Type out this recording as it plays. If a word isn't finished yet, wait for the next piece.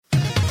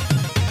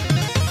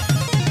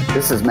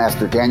This is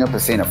Master Daniel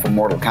Pesina from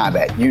Mortal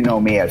Kombat. You know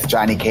me as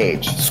Johnny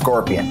Cage,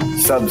 Scorpion,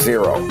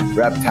 Sub-Zero,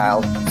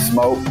 Reptile,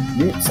 Smoke,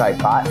 Mute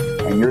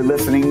Cypot, and you're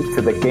listening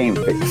to the Game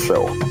Fix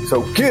Show.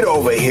 So get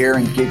over here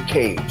and get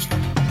caged.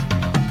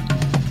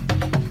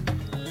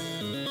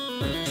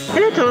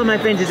 Hello to all my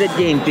friends at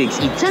Game Fix.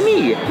 It's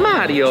me,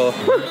 Mario.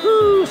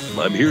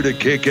 Woohoo! I'm here to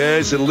kick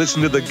ass and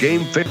listen to the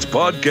Game Fix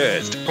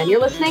podcast. And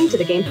you're listening to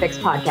the Game Fix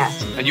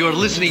podcast. And you're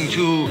listening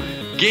to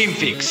Game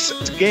Fix.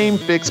 It's Game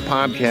Fix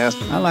podcast.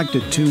 I like to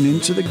tune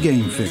into the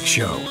Game Fix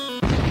Show.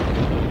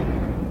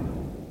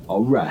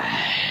 All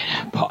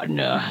right,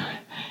 partner.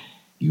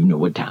 You know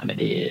what time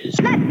it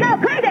is. Let's go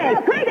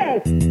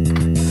crazy!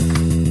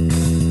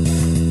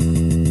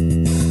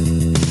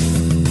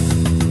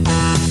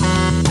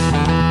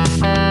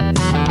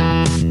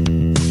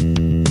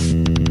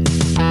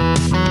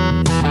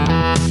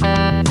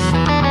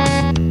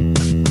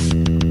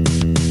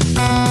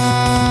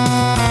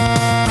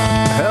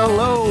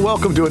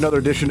 Welcome to another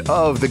edition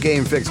of the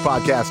Game Fix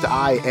podcast.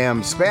 I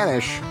am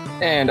Spanish.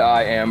 And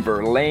I am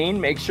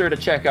Verlaine. Make sure to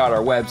check out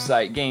our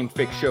website,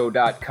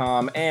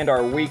 GameFixShow.com, and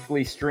our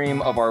weekly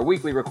stream of our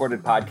weekly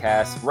recorded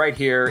podcast right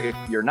here. If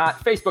you're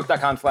not,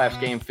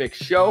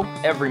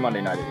 Facebook.com/GameFixShow every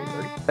Monday night at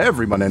 8:30.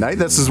 Every Monday night.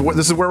 This is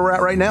where we're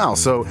at right now.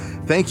 So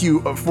thank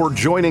you for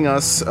joining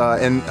us,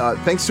 and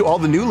thanks to all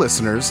the new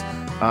listeners,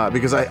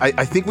 because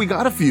I think we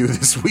got a few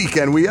this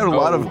weekend. We had a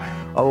lot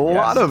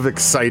of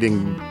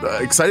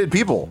excited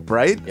people,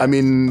 right? Yes. I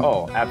mean,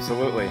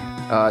 absolutely.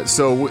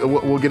 So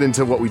we'll get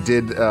into what we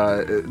did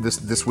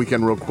this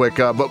weekend real quick.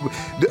 But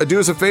do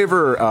us a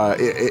favor,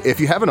 if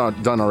you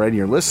haven't done already,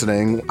 you're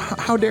listening.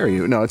 How dare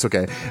you? No, it's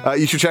okay.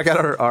 You should check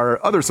out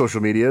our other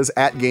social medias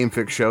at Game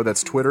Fix Show.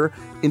 That's Twitter,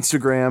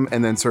 Instagram,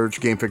 and then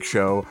search Game Fix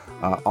Show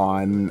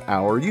on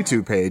our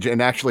YouTube page.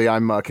 And actually,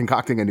 I'm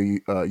concocting a new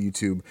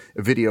YouTube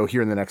video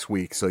here in the next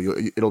week, so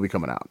it'll be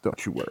coming out.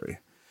 Don't you worry.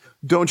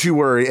 Don't you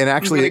worry. And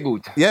actually,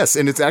 yes,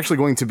 and it's actually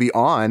going to be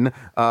on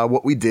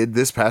what we did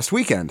this past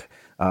weekend,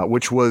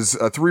 which was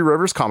Three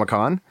Rivers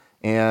Comic-Con,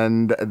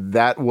 and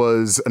that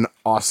was an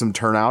awesome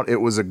turnout.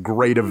 It was a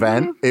great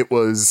event. It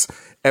was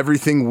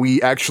everything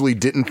we actually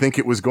didn't think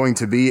it was going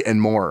to be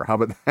and more. How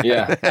about that?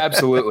 Yeah,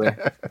 absolutely.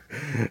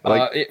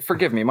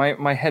 Forgive me,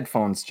 my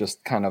headphones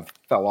just kind of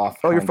fell off.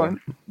 Oh, you're fine.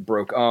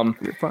 Broke.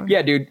 You're fine.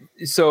 Yeah, dude.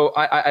 So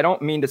I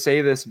don't mean to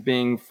say this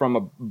being from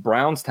a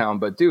Brownstown,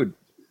 but dude,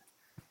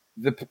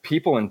 the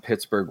people in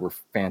Pittsburgh were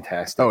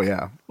fantastic. Oh,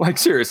 yeah. Like,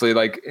 seriously,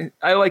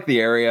 I like the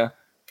area.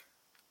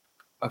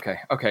 Okay,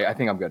 I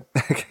think I'm good.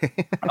 Okay.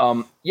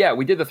 Yeah,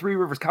 we did the Three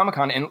Rivers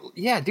Comic-Con, and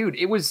yeah, dude,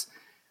 it's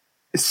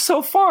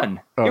so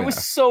fun. It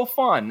was so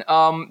fun.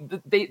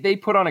 They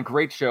put on a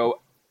great show.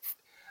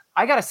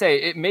 I gotta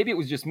say, maybe it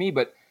was just me,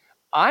 but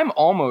I'm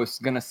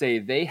almost gonna say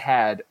they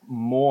had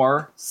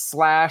more /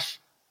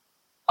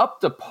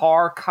 up to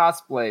par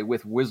cosplay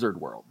with Wizard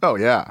World. Oh,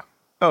 yeah.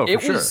 Oh, for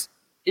sure.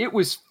 It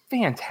was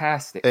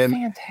fantastic.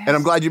 And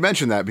I'm glad you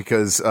mentioned that,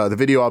 because the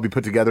video I'll be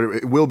put together,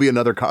 it will be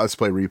another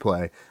cosplay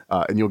replay,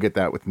 and you'll get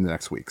that within the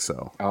next week.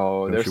 So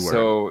there's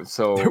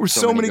there were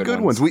so many good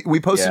ones. We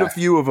posted a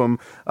few of them,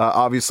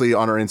 obviously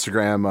on our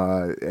Instagram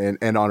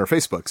and on our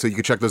Facebook, so you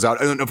can check those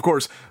out. And of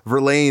course,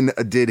 Verlaine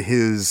did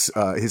his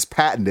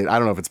patented. I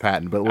don't know if it's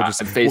patented, but we'll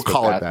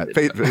call it that.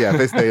 They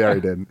already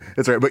did.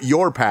 That's right. But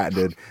your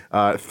patented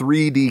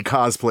 3D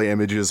cosplay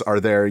images are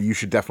there. You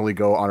should definitely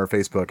go on our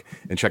Facebook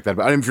and check that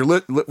out. And if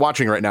you're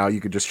watching right now, you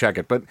could just check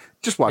it, but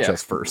just watch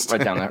us first.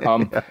 Right down there.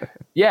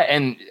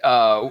 And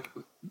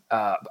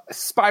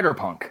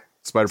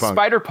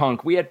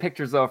Spider-Punk, we had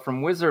pictures of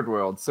from Wizard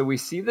World. So we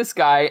see this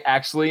guy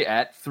actually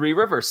at Three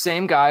Rivers.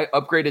 Same guy,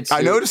 upgraded suit.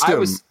 I noticed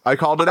him. I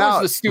called it out.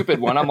 I was the stupid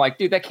one. I'm like,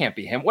 dude, that can't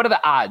be him. What are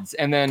the odds?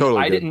 And then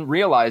I didn't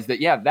realize that,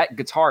 that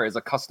guitar is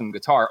a custom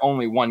guitar.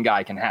 Only one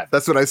guy can have it.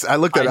 That's what I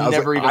looked at. I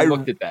never even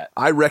looked at that.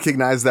 I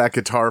recognized that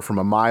guitar from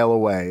a mile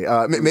away.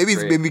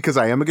 Maybe because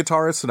I am a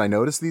guitarist and I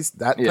notice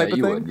that type of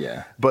thing. Would,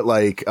 yeah. But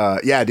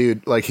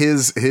dude, like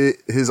his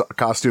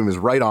costume is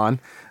right on.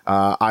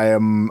 I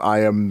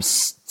am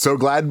so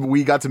glad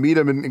we got to meet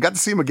him and got to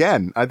see him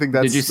again. I think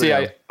that's. Did you see?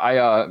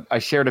 I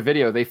shared a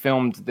video. They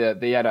filmed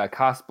they had a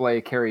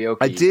cosplay karaoke.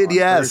 I did.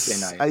 Yes,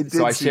 Thursday night. I did.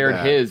 So I shared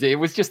that. his. It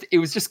was just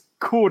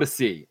cool to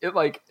see.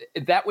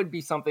 That would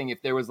be something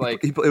if there was a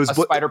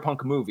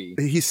Spider-Punk movie.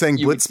 He sang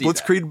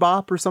Blitzkrieg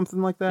Bop or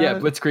something like that. Yeah,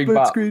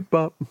 Blitzkrieg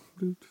Bop.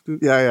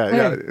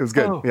 Yeah. It was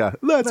good. Go. Yeah,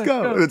 let's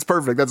go. It's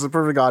perfect. That's the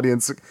perfect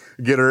audience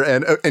getter,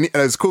 and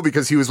it's cool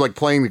because he was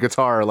playing the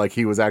guitar like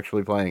he was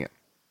actually playing it.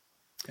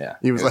 Yeah,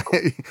 he was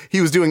he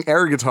was doing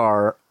air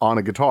guitar on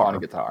a guitar.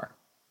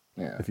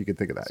 Yeah, if you could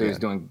think of that. So he's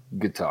doing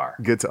guitar.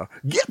 That's a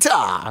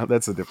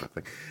different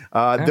thing.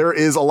 There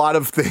is a lot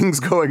of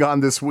things going on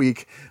this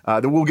week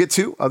that we'll get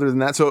to. Other than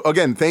that, so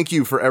again, thank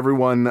you for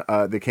everyone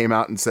that came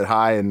out and said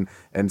hi and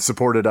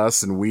supported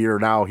us, and we are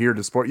now here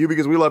to support you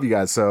because we love you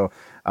guys. So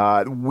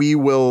we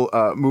will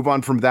move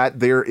on from that.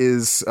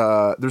 There's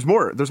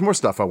more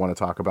stuff I want to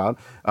talk about.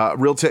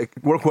 Real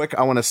quick,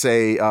 I want to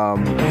say.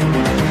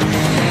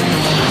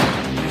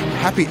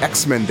 Happy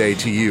X-Men Day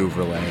to you,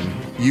 Verlaine.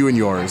 You and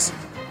yours.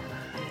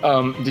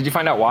 Did you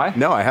find out why?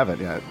 No, I haven't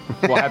yet.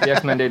 Well, happy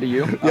X-Men Day to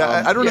you.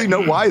 Yeah, I don't really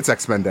know why it's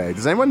X-Men Day.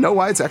 Does anyone know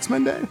why it's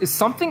X-Men Day? Is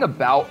something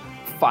about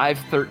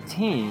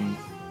 513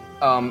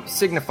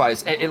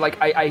 signifies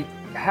I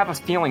have a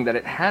feeling that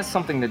it has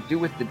something to do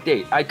with the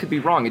date. I could be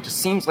wrong. It just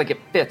seems like it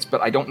fits,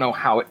 but I don't know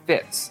how it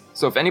fits.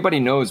 So if anybody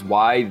knows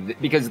why,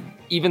 because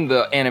even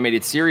the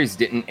animated series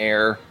didn't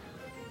air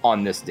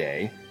on this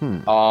day.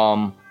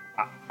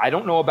 I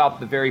don't know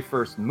about the very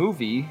first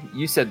movie.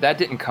 You said that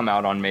didn't come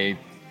out on May,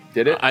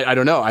 did it? I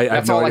don't know. That's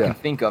have no all idea. I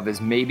can think of is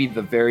maybe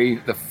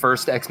the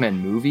first X-Men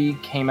movie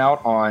came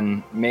out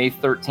on May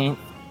 13th.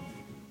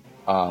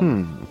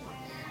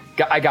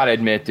 I gotta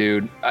admit,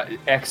 dude,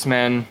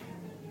 X-Men.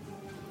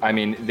 I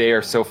mean, they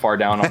are so far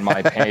down on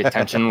my pay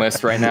attention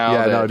list right now.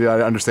 Yeah, no, dude,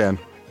 I understand.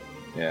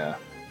 Yeah,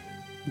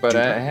 but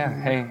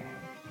hey.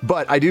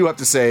 But I do have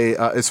to say,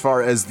 as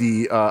far as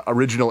the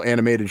original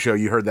animated show,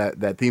 you heard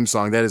that theme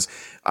song. That is,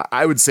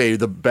 I would say,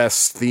 the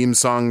best theme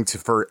song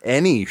for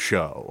any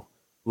show,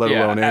 let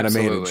alone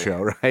animated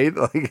show, right?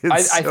 Like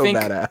it's I so think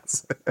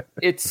badass.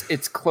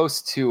 it's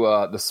close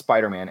to the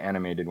Spider-Man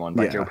animated one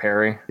by Joe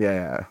Perry.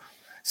 Yeah.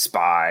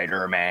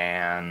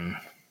 Spider-Man.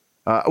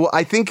 Well,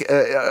 I think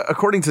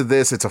according to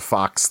this, it's a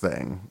Fox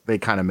thing. They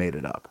kind of made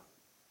it up.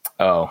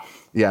 Oh.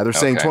 Yeah, they're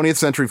saying 20th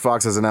Century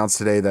Fox has announced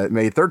today that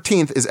May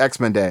 13th is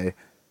X-Men Day.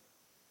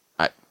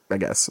 I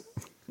guess.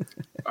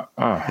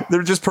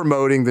 They're just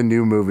promoting the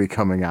new movie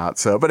coming out.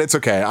 So, but it's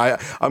okay.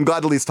 I'm glad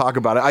to at least talk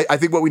about it. I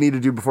think what we need to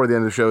do before the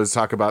end of the show is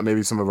talk about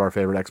maybe some of our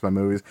favorite X-Men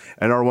movies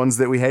and our ones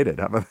that we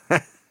hated. How about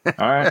that?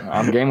 All right,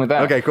 I'm game with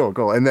that. Okay,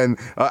 cool. And then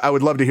I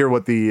would love to hear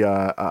what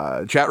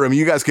the chat room.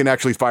 You guys can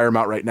actually fire them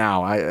out right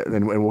now,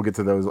 and we'll get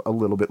to those a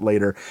little bit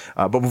later.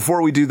 But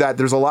before we do that,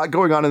 there's a lot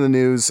going on in the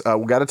news.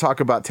 We got to talk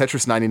about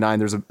Tetris 99.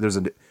 There's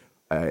an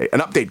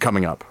update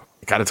coming up.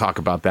 Got to talk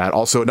about that.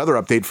 Also, another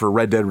update for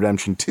Red Dead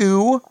Redemption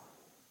 2.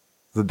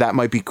 That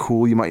might be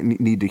cool. You might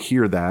need to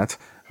hear that.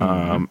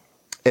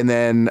 And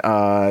then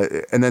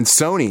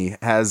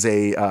Sony has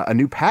a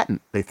new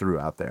patent they threw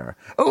out there.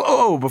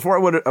 Before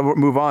I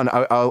move on,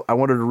 I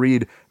wanted to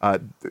read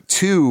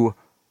two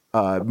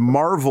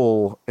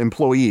Marvel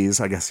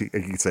employees, I guess you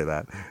could say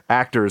that,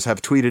 actors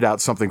have tweeted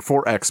out something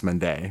for X-Men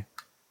Day.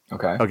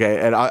 Okay,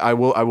 and I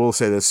will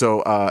say this.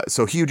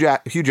 So Hugh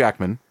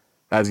Jackman,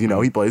 as you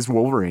know, he plays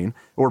Wolverine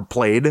or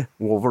played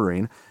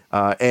Wolverine.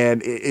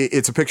 And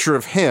it's a picture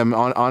of him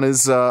on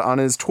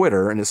his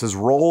Twitter, and it says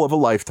 "Role of a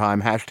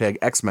Lifetime"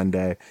 #X-Men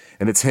Day,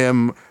 and it's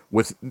him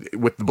with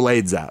the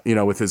blades out,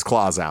 with his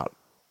claws out,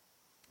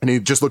 and he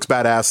just looks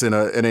badass in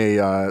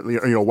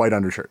a white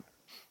undershirt.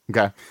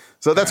 Okay,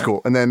 so that's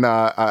cool. And then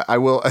I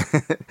will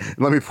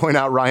let me point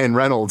out Ryan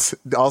Reynolds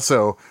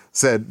also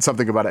said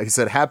something about it. He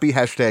said, "Happy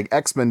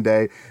 #X-Men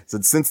Day." He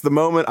said, "Since the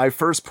moment I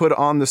first put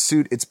on the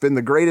suit, it's been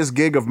the greatest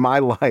gig of my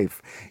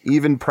life.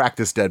 Even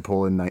practiced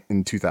Deadpool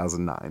in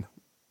 2009.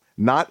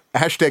 Not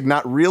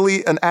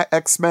really an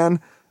X-Man,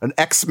 an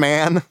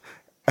X-Man,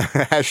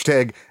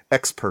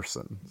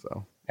 #X-person."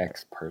 So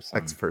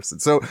X-person.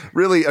 So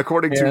really,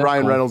 according to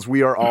Ryan Reynolds,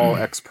 we are all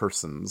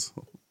X-persons.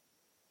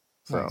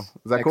 So nice. Is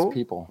that cool?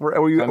 People.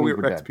 Are we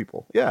X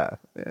people? Yeah,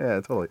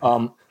 totally.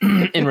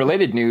 In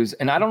related news,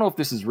 and I don't know if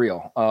this is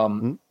real.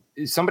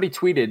 Somebody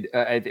tweeted,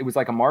 it was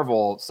like a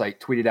Marvel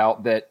site tweeted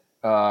out that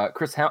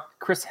Chris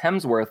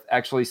Hemsworth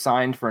actually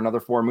signed for another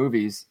 4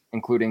 movies,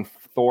 including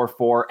Thor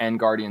 4 and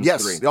Guardians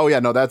 3. Oh yeah,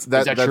 no, that's Is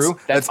that true?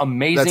 That's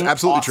amazing. That's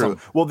absolutely awesome.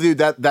 true. Well, dude,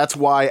 that's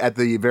why at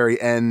the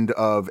very end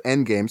of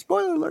Endgame,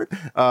 spoiler alert,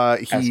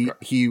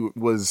 he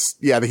was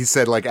he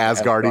said like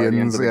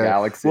Asgardians of the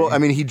Galaxy. Well, I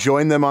mean, he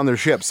joined them on their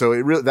ship, so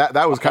it really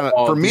that was kind of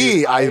for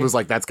me. I was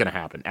like, that's gonna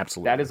happen.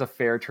 Absolutely, that is a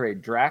fair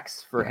trade.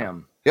 Drax for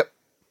him. Yep,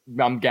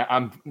 I'm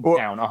down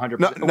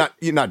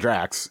 100%. Not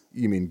Drax.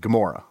 You mean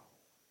Gamora?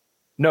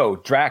 No,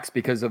 Drax,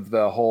 because of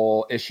the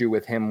whole issue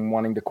with him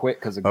wanting to quit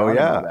because of God and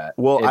all that.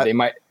 Well, they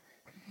might.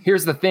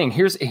 Here's the thing.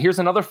 Here's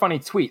another funny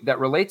tweet that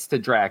relates to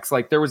Drax.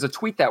 Like there was a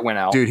tweet that went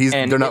out. Dude,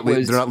 they're not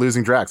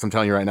losing Drax. I'm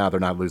telling you right now,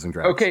 they're not losing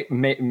Drax. Okay,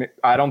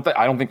 I don't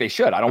think they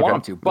should. I don't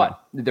want them to. But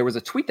there was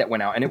a tweet that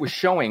went out, and it was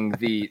showing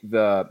the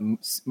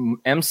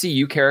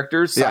MCU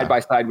characters side by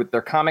side with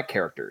their comic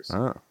characters.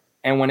 Oh.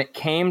 And when it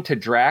came to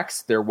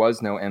Drax, there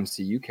was no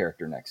MCU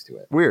character next to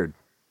it. Weird.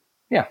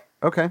 Yeah.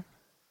 Okay.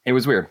 It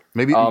was weird.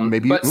 Maybe.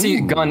 But see,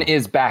 Gunn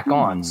is back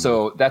on,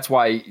 so that's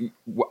why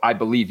I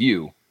believe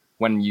you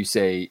when you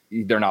say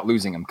they're not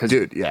losing him, because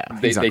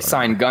they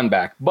signed Gunn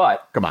back.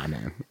 But come on,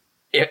 man.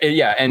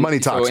 And money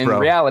talks, so in bro.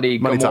 reality,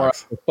 money Gamora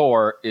talks.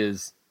 Thor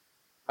is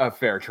a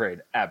fair trade,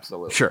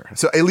 absolutely. Sure.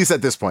 So at least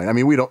at this point, I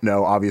mean, we don't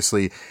know.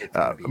 Obviously,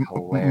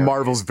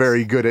 Marvel's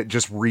very good at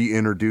just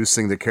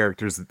reintroducing the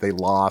characters that they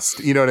lost.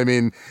 You know what I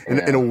mean?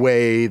 In a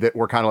way that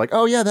we're kind of like,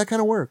 oh yeah, that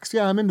kind of works.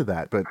 Yeah, I'm into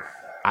that. But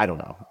I don't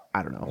know.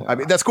 Yeah. I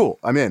mean, that's cool.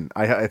 I'm in.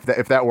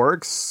 If that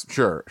works,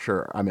 sure,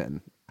 I'm in.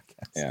 I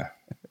guess. Yeah.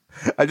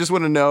 I just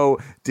want to know,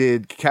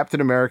 did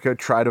Captain America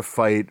try to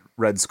fight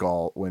Red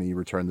Skull when he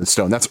returned the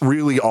stone? That's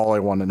really all I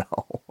want to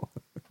know.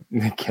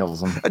 It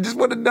kills him. I just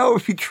want to know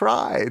if he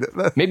tried.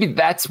 Maybe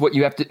that's what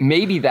you have to.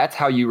 Maybe that's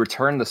how you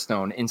return the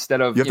stone instead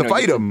of you have to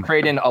fight him.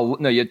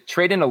 You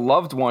trade in a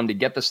loved one to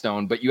get the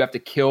stone, but you have to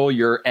kill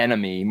your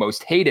enemy,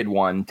 most hated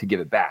one, to give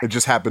it back. It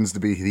just happens to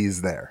be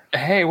he's there.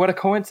 Hey, what a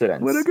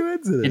coincidence! What a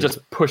coincidence! He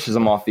just pushes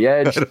him off the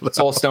edge.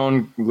 Soul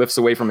Stone lifts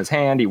away from his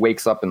hand. He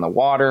wakes up in the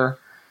water.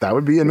 That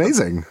would be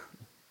amazing.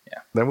 Yeah,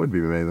 that would be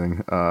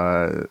amazing.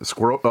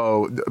 Squirrel.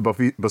 Oh,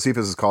 Bocephus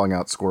is calling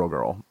out Squirrel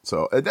Girl,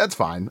 so that's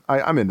fine.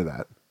 I'm into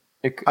that.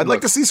 I'd like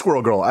to see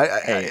Squirrel Girl.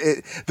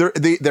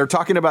 They're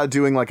talking about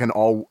doing like an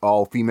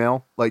all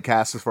female like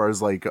cast as far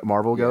as like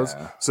Marvel goes.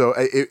 Yeah. So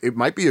it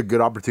might be a good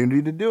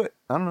opportunity to do it.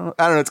 I don't know.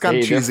 It's kind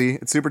of cheesy.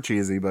 It's super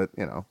cheesy, but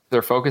you know.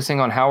 They're focusing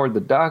on Howard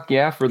the Duck,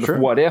 for the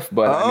what if.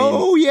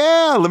 But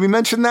yeah, let me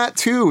mention that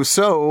too.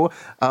 So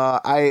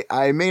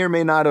I may or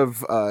may not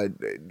have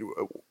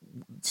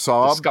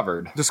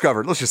discovered.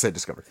 Let's just say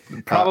discovered.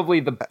 Probably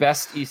the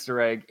best Easter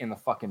egg in the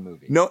fucking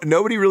movie. No,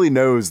 nobody really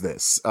knows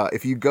this.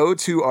 If you go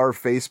to our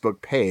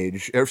Facebook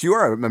page, or if you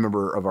are a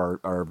member of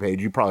our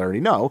page, you probably already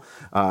know.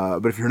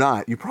 But if you're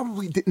not, you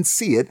probably didn't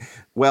see it.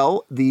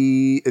 Well,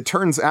 it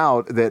turns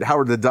out that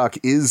Howard the Duck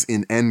is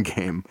in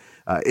Endgame.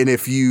 And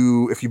if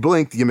you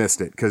blinked, you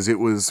missed it because it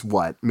was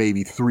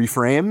maybe 3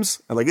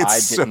 frames. Like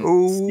it's I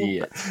didn't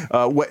see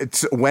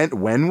it.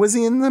 When was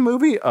he in the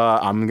movie?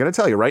 I'm gonna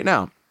tell you right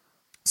now.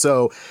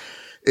 So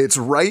it's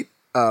right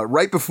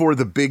before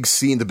the big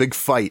scene, the big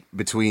fight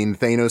between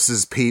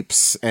Thanos'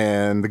 peeps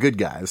and the good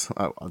guys.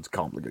 I'll just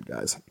call them the good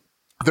guys.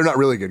 They're not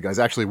really good guys.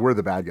 Actually, we're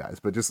the bad guys,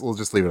 but we'll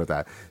just leave it at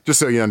that, just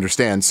so you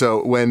understand.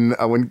 So when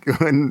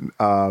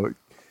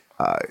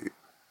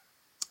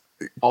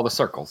all the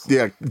circles.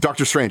 Yeah,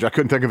 Doctor Strange. I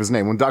couldn't think of his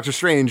name. When Doctor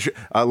Strange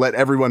let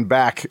everyone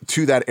back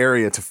to that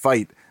area to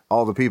fight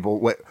all the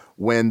people,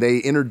 when they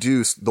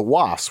introduced the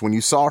Wasp, when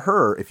you saw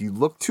her, if you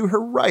look to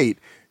her right,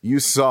 you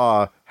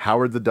saw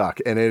Howard the Duck,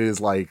 and it is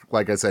like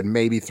I said,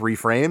 maybe 3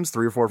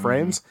 or 4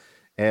 frames,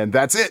 and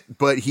that's it.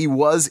 But he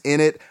was in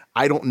it.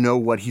 I don't know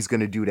what he's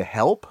going to do to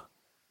help.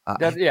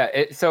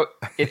 So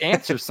it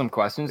answers some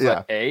questions.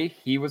 Like A,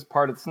 he was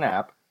part of the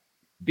snap.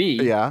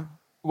 B,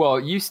 well,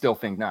 you still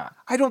think not?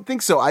 I don't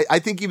think so. I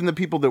think even the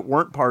people that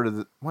weren't part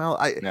of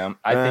I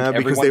think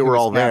because they were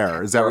all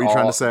there. Is that what you're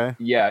trying to say?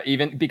 Yeah,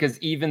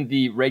 even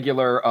the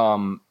regular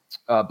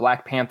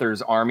Black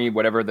Panther's army,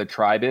 whatever the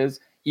tribe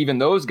is. Even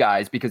those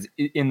guys, because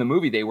in the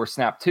movie they were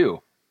snapped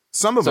too.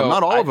 Some of them,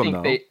 not all of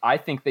them, though. I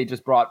think they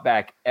just brought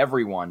back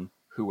everyone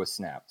who was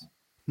snapped.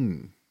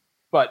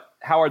 But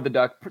Howard the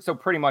Duck. So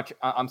pretty much,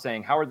 I'm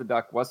saying Howard the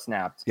Duck was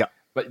snapped. Yeah.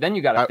 But then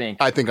you got to think.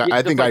 I think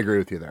I agree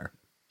with you there.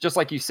 Just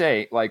like you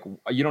say, like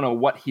you don't know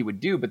what he would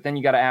do, but then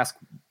you got to ask,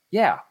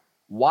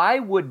 why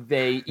would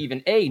they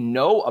even A,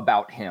 know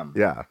about him?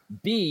 Yeah.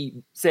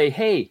 B, say,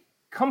 hey,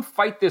 come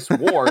fight this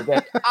war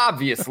that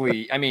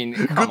obviously, I mean,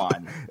 come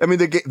on. I mean,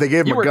 they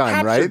gave him a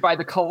gun, right? By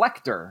the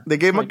Collector. They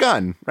gave him a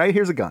gun, right?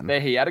 Here's a gun.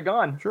 He had a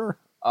gun. Sure.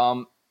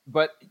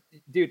 But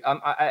dude,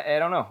 I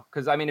don't know.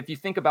 Because I mean, if you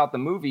think about the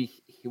movie,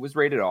 he was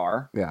rated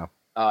R. Yeah.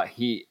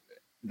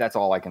 That's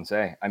all I can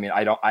say. I mean,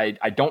 I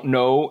don't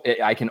know.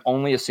 I can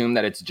only assume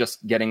that it's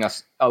just getting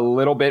us a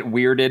little bit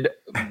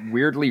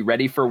weirdly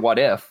ready for what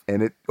if.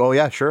 And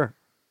sure.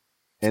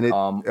 And it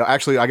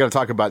actually, I got to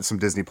talk about some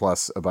Disney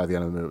Plus by the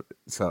end of the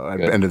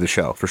end of the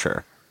show for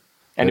sure.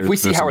 And if we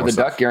see Howard the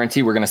Duck,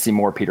 guarantee we're going to see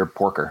more Peter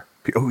Porker.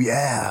 Oh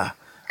yeah,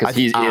 because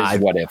he is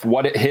what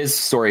if. His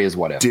story is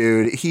what if.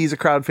 Dude, he's a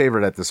crowd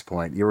favorite at this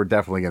point. You were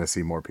definitely going to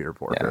see more Peter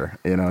Porker.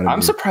 Yeah. You know,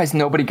 I'm surprised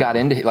nobody got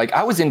into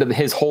I was into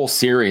his whole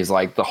series,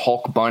 like the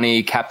Hulk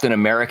Bunny, Captain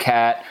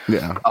America.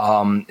 Yeah.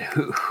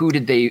 Who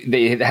did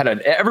they had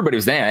everybody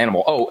was an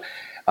animal.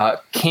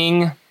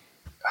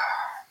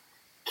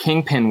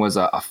 Kingpin was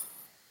a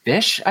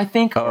fish, I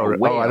think. I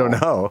don't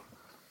know.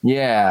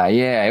 Yeah.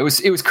 It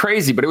was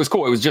crazy, but it was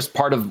cool. It was just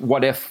part of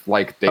what if,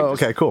 like.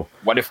 Okay, cool.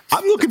 What if?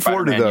 I'm looking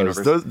forward to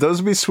those.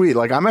 Those would be sweet.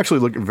 Like, I'm actually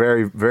looking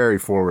very, very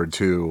forward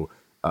to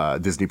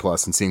Disney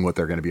Plus and seeing what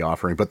they're going to be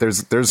offering. But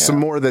there's some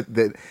more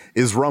that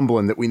is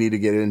rumbling that we need to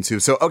get into.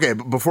 So, okay,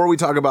 before we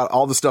talk about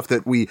all the stuff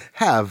that we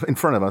have in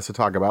front of us to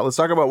talk about, let's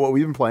talk about what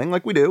we've been playing,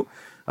 like we do.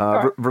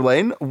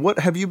 Verlaine, what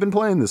have you been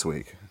playing this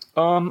week?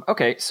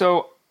 Okay,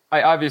 so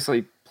I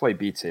obviously play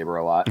Beat Saber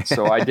a lot.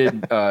 So I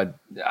did, I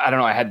don't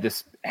know, I had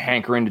this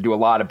hankering to do a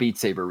lot of Beat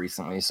Saber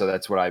recently. So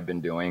that's what I've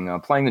been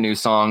doing. Playing the new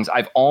songs.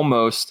 I've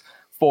almost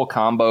full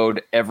comboed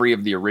every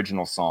of the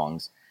original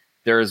songs.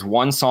 There is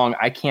one song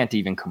I can't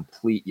even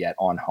complete yet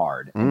on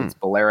hard. And it's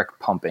Balearic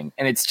Pumping.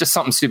 And it's just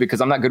something stupid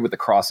because I'm not good with the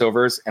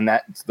crossovers. And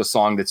that's the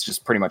song that's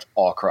just pretty much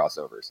all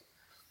crossovers.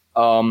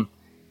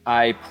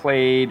 I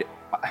played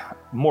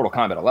Mortal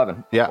Kombat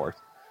 11, of course.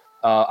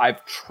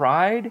 I've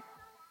tried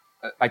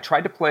I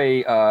tried to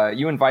play.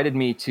 You invited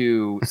me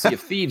to Sea of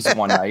Thieves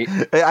one night.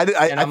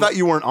 I thought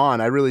you weren't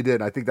on. I really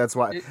did. I think that's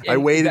why I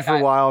waited for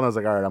a while, and I was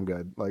like, all right, I'm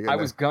good. Like I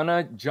was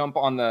gonna jump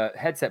on the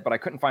headset, but I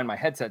couldn't find my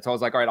headset, so I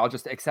was like, all right, I'll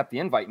just accept the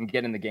invite and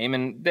get in the game,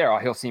 and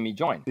he'll see me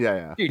join.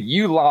 Yeah. Dude,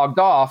 you logged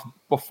off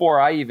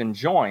before I even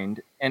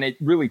joined, and it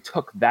really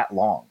took that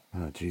long.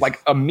 Oh, like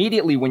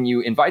immediately when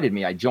you invited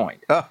me, I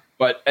joined.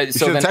 But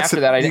so then after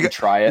that, I didn't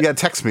try it. You gotta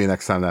text me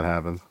next time that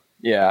happens.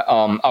 Yeah.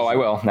 I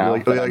will now.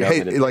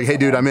 Hey,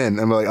 dude, I'm in.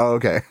 I'm like, oh,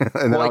 okay.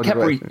 And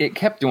then it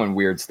kept doing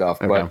weird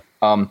stuff. Okay.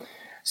 But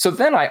so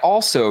then I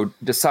also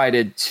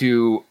decided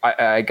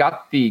I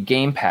got the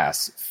Game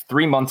Pass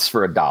 3 months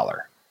for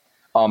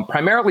 $1.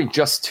 Primarily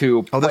just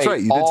to play that's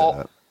right. You did say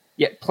that.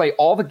 Yeah, play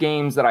all the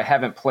games that I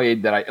haven't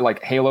played that I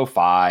like. Halo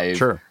 5.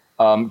 Sure.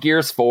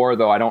 Gears 4,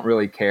 though I don't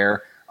really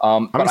care.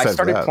 But I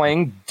started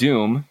playing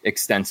Doom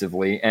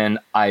extensively, and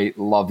I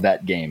love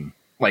that game.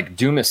 Like,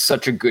 Doom is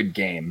such a good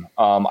game.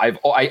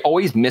 I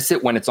always miss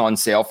it when it's on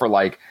sale for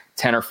like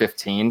 10 or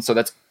 15.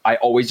 So I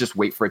always just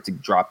wait for it to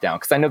drop down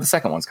because I know the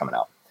second one's coming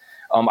out.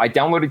 I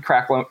downloaded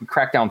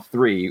Crackdown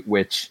 3,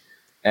 which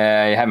I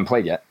haven't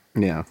played yet.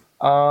 Yeah.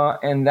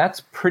 And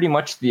that's pretty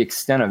much the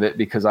extent of it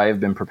because I have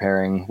been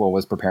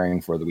was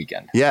preparing for the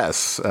weekend.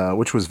 Yes,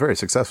 which was very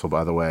successful,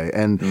 by the way.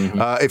 And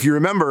if you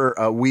remember,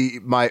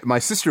 my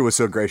sister was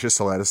so gracious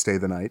to let us stay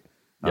the night.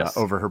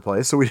 Over her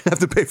place, so we didn't have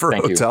to pay for a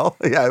hotel.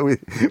 Yeah,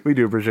 we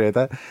do appreciate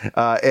that.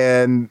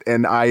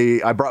 And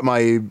I brought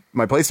my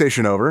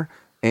PlayStation over,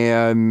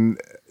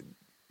 and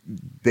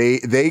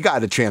they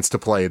got a chance to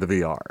play the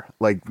VR.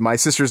 Like, my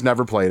sister's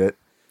never played it.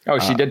 Oh,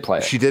 she did play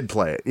it. She did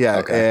play it. Yeah,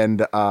 okay.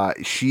 And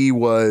she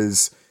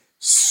was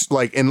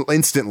like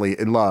instantly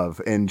in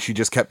love, and she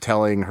just kept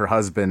telling her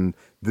husband,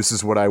 "This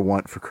is what I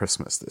want for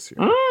Christmas this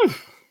year."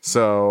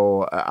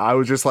 So I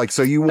was just like,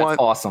 so you want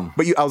awesome.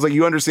 But I was like,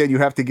 you understand you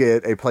have to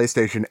get a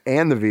PlayStation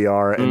and the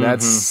VR, and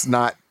that's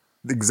not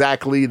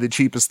exactly the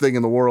cheapest thing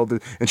in the world.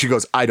 And she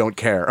goes, I don't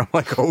care. I'm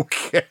like,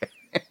 okay.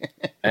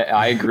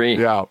 I agree.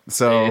 Yeah.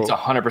 So it's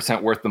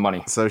 100% worth the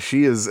mony. So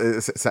she is,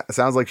 it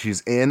sounds like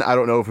she's in. I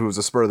don't know if it was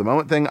a spur of the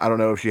moment thing. I don't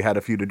know if she had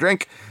a few to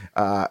drink.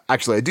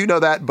 Actually, I do know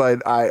that,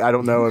 but I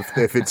don't know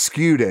if it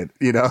skewed it,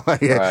 you know.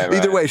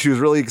 Either way, she was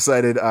really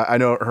excited. I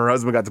know her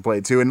husband got to play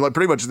it too. And like,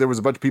 pretty much there was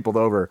a bunch of people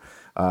over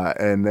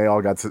and they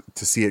all got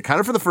to see it kind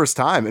of for the first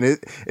time. And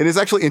it is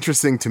actually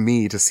interesting to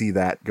me to see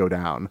that go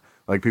down.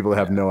 Like, people that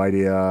have no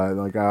idea,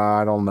 like,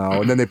 I don't know.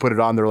 And then they put it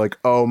on, they're like,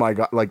 oh my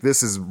God, like,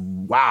 this is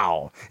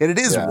wow. And it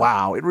is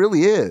wow. It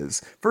really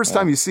is. First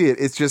time you see it,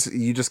 it's just,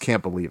 you just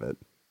can't believe it.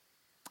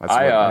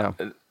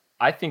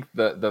 I think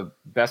the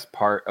best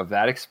part of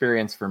that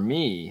experience for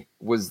me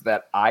was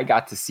that I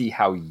got to see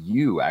how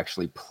you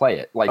actually play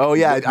it. Like, oh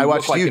yeah, I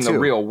watched you in the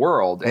real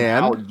world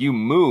and how you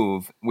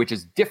move, which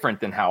is different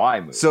than how I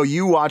move. So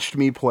you watched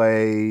me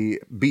play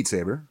Beat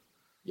Saber.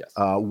 Yes.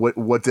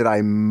 What did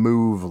I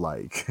move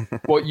like?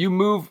 Well, you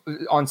move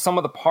on some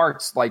of the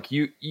parts, like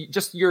you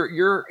just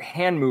your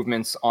hand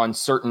movements on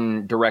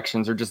certain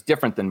directions are just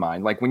different than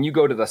mine. Like when you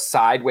go to the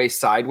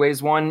sideways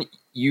one,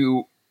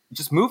 you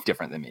just move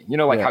different than me. You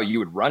know, like how you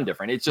would run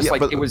different. It's just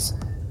it was.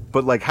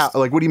 But like how?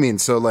 Like what do you mean?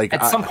 So like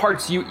at some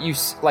parts you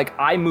like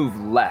I move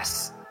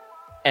less,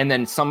 and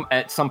then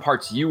at some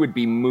parts you would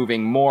be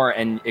moving more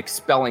and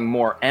expelling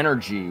more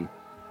energy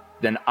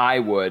than I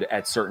would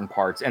at certain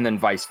parts, and then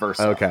vice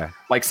versa. Okay.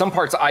 Like some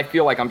parts I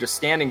feel like I'm just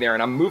standing there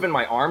and I'm moving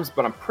my arms,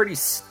 but I'm pretty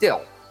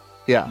still.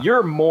 Yeah.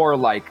 You're more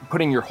like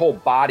putting your whole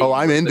body. Oh,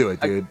 I'm into it,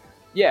 dude.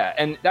 Yeah,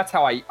 and that's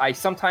how I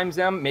sometimes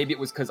am. Maybe it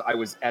was because I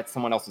was at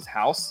someone else's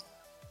house,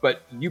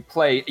 but you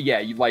play,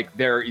 you like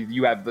there,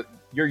 you have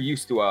you're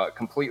used to a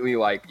completely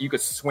like, you could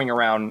swing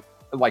around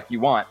like you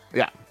want.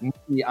 Yeah.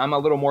 I'm a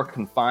little more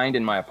confined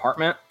in my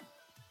apartment.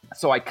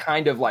 So I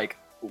kind of like,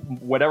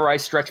 whatever I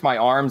stretch my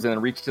arms and then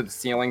reach to the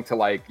ceiling to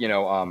like,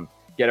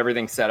 get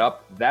everything set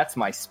up, that's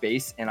my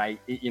space. And I,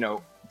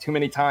 too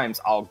many times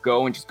I'll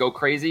go and just go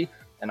crazy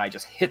and I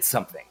just hit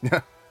something.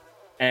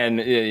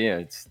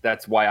 And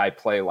that's why I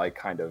play like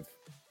kind of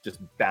just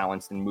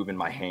balanced and moving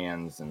my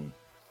hands. And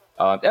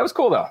that was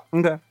cool though.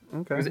 Okay.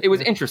 It was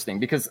interesting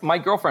because my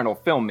girlfriend will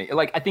film me.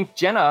 Like, I think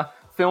Jenna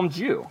filmed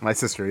you. My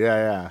sister,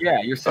 yeah.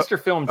 Yeah, your sister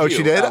filmed you. Oh,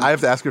 she did? I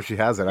have to ask her if she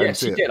has it. Yeah,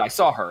 she did. I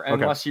saw her.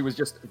 Unless she was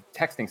just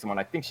texting someone.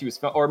 I think she was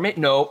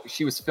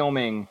she was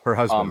filming her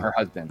husband. Her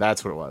husband.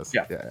 That's what it was.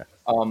 Yeah.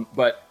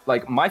 But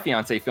like my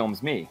fiance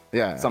films me.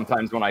 Yeah.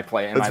 Sometimes when I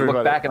play, and I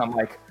look back and I'm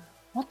like,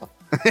 what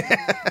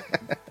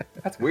the?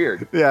 That's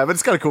weird. Yeah, but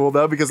it's kind of cool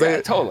though because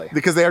totally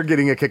they are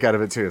getting a kick out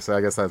of it too. So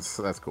I guess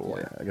that's cool.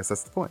 Yeah. I guess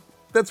that's the point.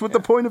 That's what the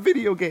point of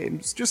video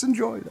games. Just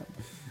enjoy them.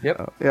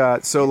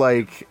 Yep. So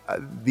like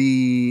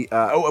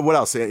what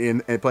else?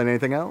 In playing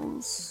anything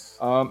else?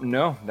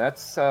 No.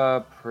 That's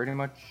pretty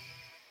much.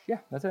 Yeah,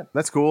 that's it.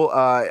 That's cool.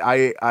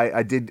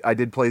 I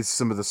did play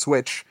some of the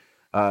Switch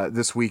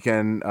this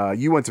weekend.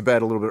 You went to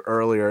bed a little bit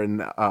earlier, and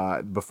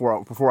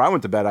before I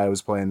went to bed, I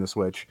was playing the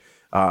Switch.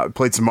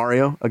 Played some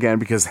Mario again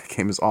because that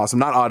game is awesome.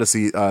 Not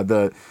Odyssey,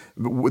 the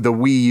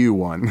Wii U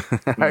one.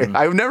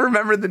 I've never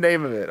remembered the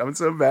name of it. I'm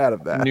so bad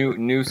at that.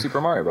 New Super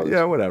Mario Brothers.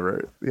 Yeah,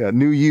 whatever. Yeah,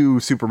 New U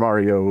Super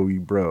Mario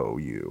Bro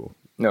U.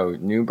 No,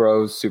 New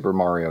Bros Super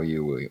Mario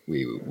U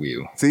Wii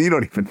U. See, you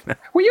don't even know.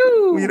 Wii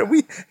U. You know,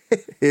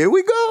 here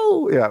we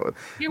go. Yeah,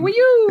 Wii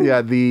U.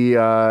 Yeah,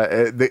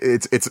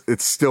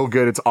 it's still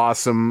good. It's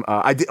awesome.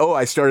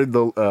 I started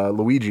the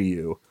Luigi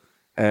U.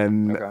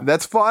 And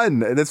that's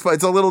fun, and it's fun.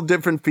 It's a little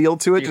different feel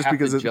to it, Do you just have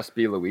because to just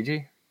be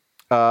Luigi.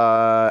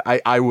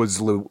 I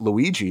was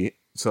Luigi,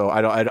 so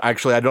I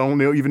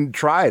don't even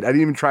tried. I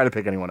didn't even try to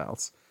pick anyone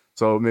else.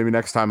 So maybe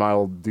next time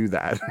I'll do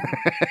that.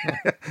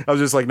 I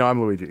was just like, no,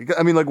 I'm Luigi.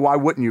 I mean, like, why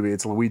wouldn't you be?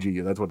 It's Luigi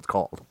U. That's what it's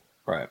called.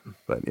 Right.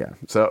 But yeah.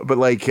 So, but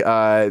like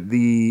that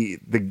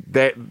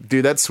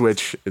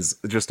Switch is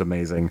just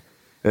amazing.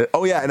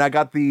 Oh yeah, and I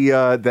got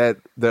the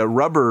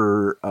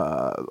rubber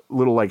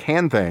little like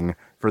hand thing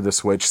for the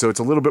Switch, so it's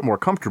a little bit more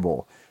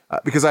comfortable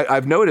because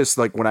I've noticed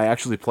like when I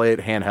actually play it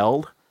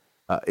handheld,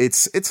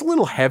 it's a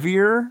little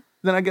heavier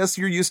than I guess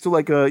you're used to,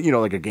 like a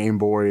Game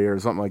Boy or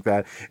something like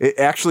that. It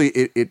actually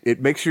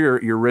it makes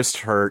your wrist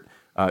hurt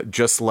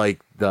just like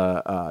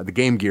the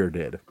Game Gear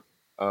did.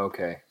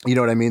 Okay. You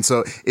know what I mean?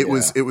 So it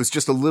was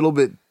just a little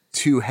bit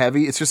too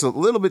heavy. It's just a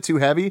little bit too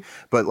heavy,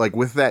 but like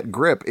with that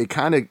grip,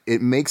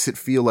 it makes it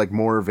feel like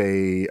more of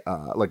a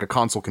like a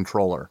console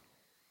controller,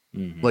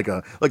 like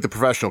the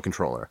professional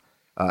controller.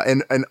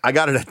 And I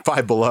got it at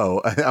Five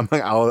Below. I'm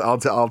like,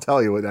 I'll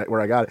tell you where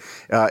I got it.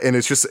 And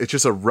it's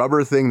just a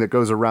rubber thing that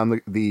goes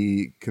around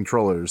the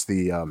controllers,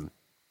 the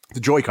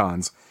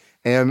Joy-Cons,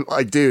 and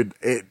like, dude,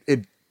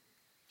 it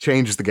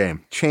changes the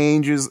game.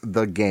 Changes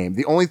the game.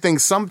 The only thing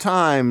is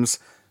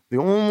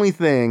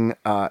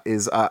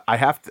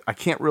I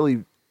can't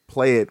really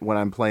play it when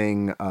I'm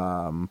playing.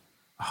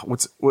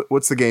 What's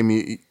the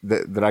game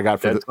that I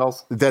got for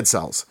Dead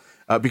Cells?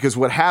 Because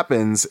what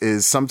happens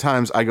is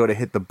sometimes I go to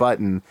hit the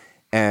button,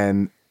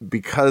 and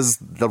because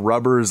the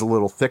rubber is a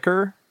little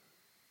thicker,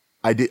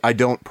 I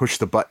don't push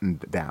the button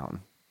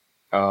down.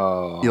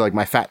 Oh, like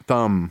my fat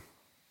thumb.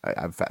 I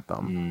have fat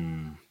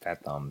thumb.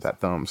 Fat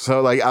thumb.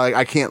 So like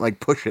I can't like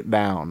push it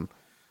down.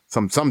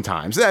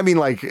 Sometimes. I mean,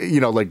 like,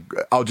 like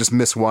I'll just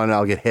miss one and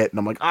I'll get hit and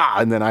I'm like,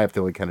 and then I have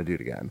to like kind of do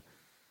it again.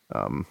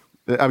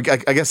 I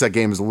guess that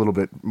game is a little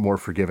bit more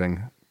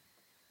forgiving.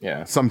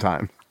 Yeah.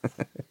 Sometime.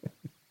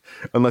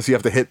 Unless you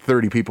have to hit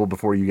 30 people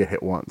before you get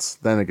hit once.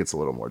 Then it gets a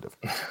little more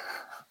difficult.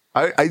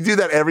 I do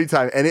that every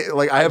time. And it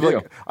like I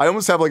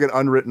almost have like an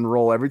unwritten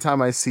rule every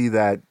time I see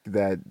that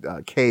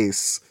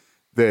case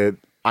that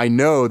I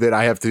know that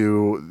I have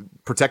to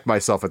protect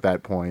myself at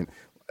that point.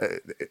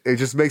 It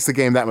just makes the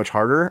game that much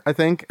harder, I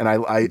think. And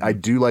I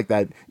do like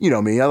that. You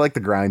know me, I like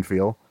the grind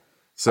feel.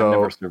 So I've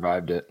never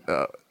survived it.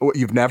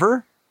 You've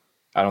never?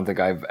 I don't think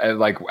I've,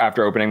 like,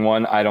 after opening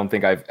one, I don't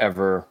think I've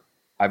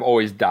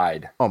always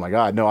died. Oh my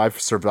God. No, I've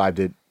survived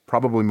it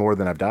probably more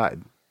than I've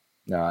died.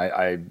 No,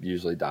 I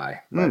usually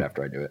die right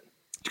after I do it.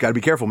 You got to be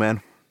careful,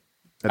 man.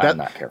 I'm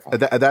not careful.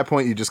 At that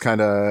point, you just kind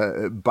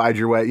of bide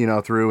your way,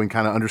 through and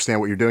kind of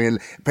understand what you're doing and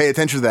pay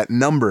attention to that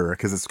number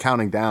because it's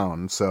counting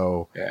down.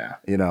 So, yeah,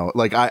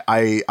 like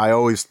I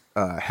always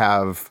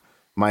have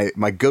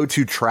my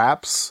go-to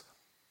traps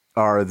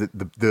are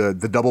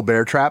the double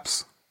bear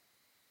traps,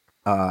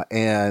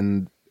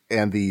 and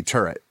the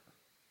turret.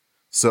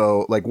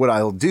 So, like, what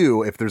I'll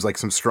do if there's like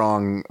some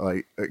strong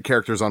like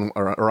characters on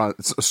or on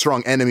a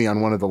strong enemy on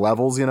one of the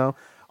levels,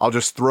 I'll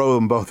just throw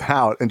them both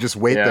out and just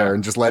wait there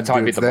and just let it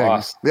do its thing.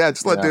 Boss. Yeah,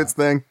 just let it do its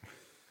thing.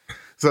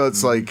 So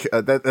it's like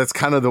that's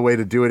kind of the way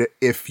to do it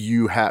if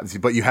you have,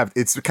 but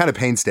it's kind of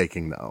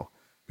painstaking though,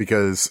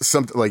 because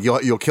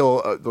you'll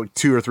kill like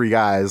 2 or 3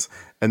 guys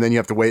and then you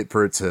have to wait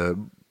for it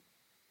to,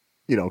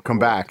 come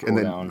back and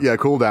then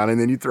cool down and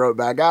then you throw it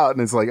back out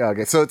and it's like,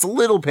 okay, so it's a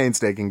little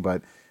painstaking,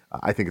 but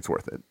I think it's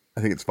worth it. I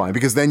think it's fine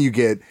because then you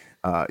get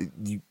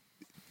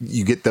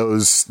you get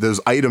those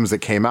items that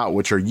came out,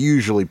 which are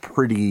usually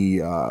pretty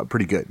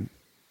good,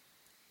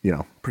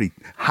 pretty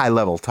high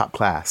level, top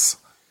class.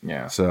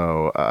 Yeah.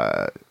 So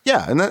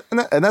and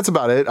that's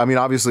about it. I mean,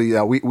 obviously,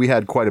 we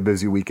had quite a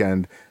busy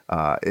weekend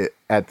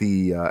at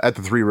the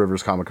Three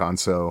Rivers Comic-Con.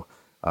 So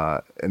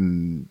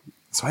and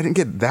so I didn't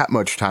get that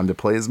much time to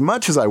play as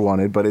much as I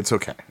wanted, but it's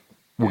okay.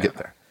 We'll get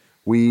there.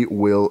 We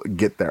will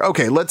get there.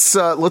 Okay, let's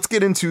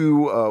get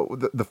into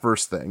the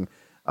first thing.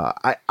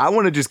 I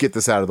want to just get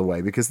this out of the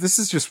way because this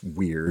is just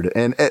weird,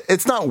 and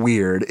it's not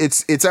weird.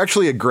 It's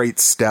actually a great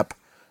step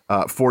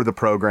for the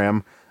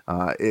program.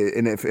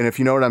 And if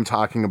you know what I'm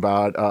talking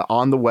about,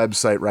 on the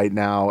website right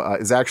now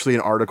is actually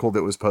an article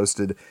that was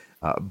posted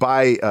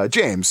by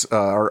James,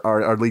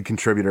 our lead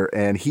contributor,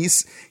 and he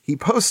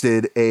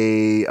posted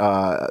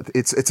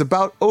it's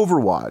about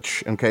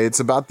Overwatch. Okay, it's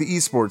about the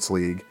esports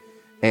league,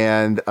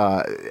 and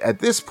at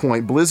this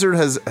point, Blizzard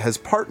has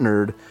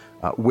partnered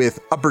with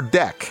Upper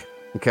Deck.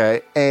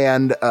 Okay,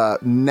 and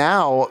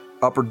now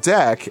Upper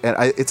Deck, and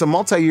it's a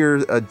multi-year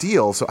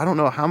deal, so I don't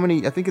know how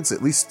many. I think it's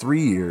at least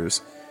 3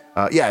 years.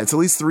 It's at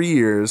least 3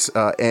 years,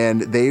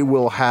 and they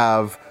will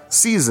have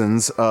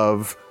seasons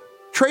of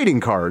trading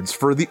cards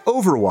for the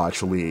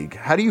Overwatch League.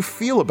 How do you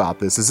feel about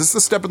this? Is this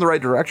a step in the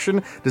right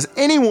direction? Does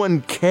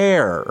anyone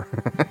care?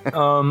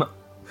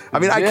 I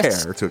mean, I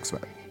care to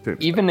expect.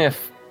 Even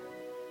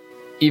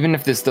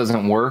if this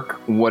doesn't work,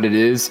 what it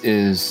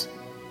is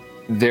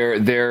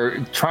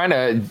they're trying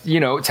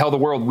to, tell the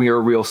world we are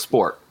a real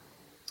sport.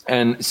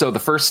 And so the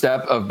first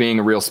step of being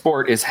a real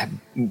sport is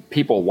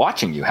people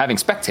watching you, having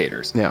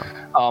spectators. Yeah.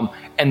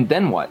 And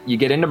then what? You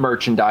get into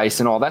merchandise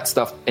and all that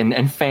stuff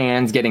and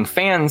fans, getting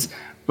fans.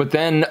 But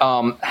then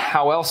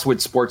how else would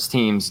sports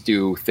teams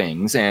do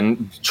things?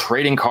 And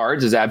trading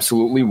cards is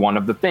absolutely one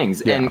of the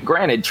things. Yeah. And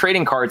granted,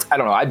 trading cards, I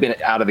don't know, I've been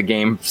out of the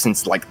game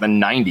since like the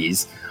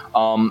 90s.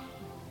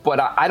 But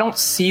I don't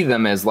see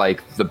them as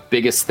like the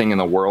biggest thing in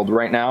the world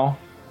right now.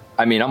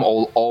 I mean, I'm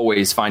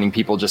always finding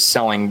people just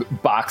selling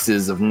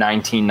boxes of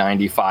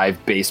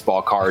 1995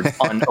 baseball cards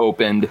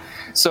unopened.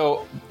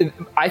 So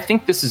I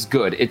think this is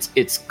good.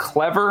 It's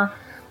clever.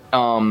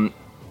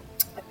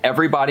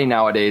 Everybody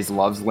nowadays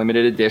loves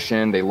limited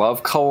edition. They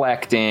love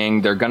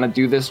collecting. They're going to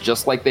do this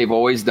just like they've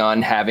always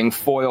done, having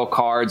foil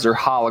cards or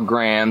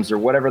holograms or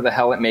whatever the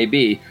hell it may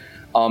be.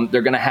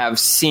 They're going to have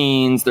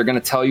scenes. They're going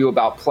to tell you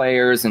about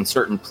players and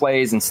certain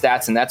plays and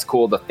stats, and that's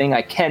cool. The thing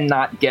I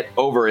cannot get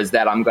over is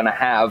that I'm going to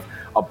have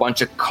a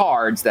bunch of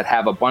cards that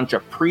have a bunch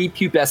of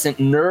prepubescent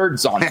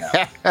nerds on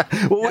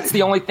them. Well, that's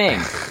the only thing.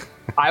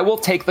 I will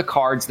take the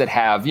cards that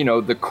have,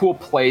 the cool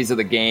plays of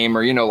the game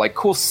or, like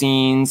cool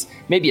scenes,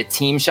 maybe a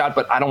team shot,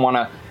 but I don't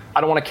want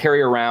to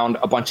carry around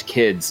a bunch of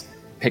kids'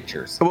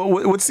 pictures. Well,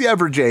 what's the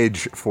average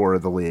age for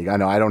the league? I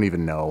know, I don't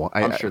even know.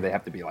 I'm sure they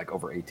have to be like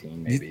over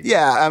 18, maybe.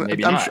 Yeah,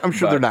 maybe I'm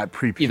sure they're not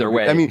pre-pubescent. Either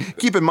way. I mean,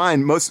 keep in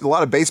mind, a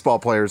lot of baseball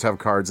players have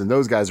cards, and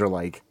those guys are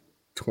like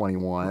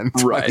 21,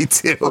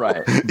 22.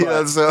 Right.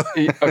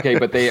 Okay,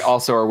 but they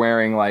also are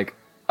wearing like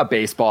a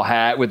baseball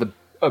hat with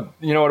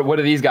what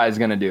are these guys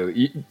going to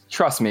do?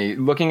 Trust me,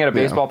 looking at a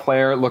baseball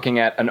player, looking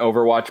at an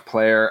Overwatch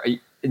player,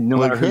 no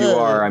matter who you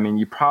are, I mean,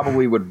 you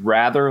probably would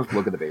rather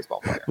look at the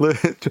baseball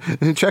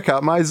player. Check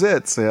out my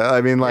zits. Yeah,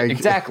 I mean, like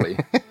exactly.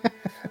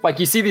 Like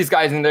you see these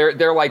guys and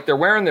they're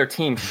wearing their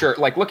team shirt.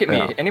 Like, look at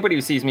me. Anybody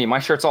who sees me, my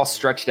shirt's all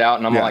stretched out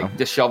and I'm like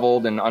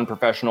disheveled and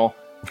unprofessional.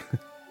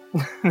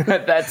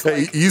 That's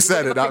like, you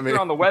said it, not me.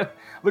 On the web,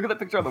 look at the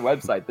picture on the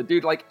website. The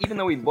dude, like, even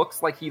though he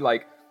looks like he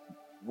like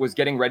was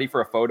getting ready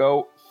for a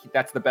photo,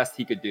 that's the best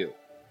he could do.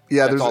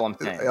 Yeah, that's all I'm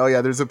saying. Oh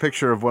yeah, there's a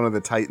picture of one of the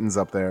Titans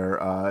up there.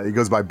 He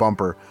goes by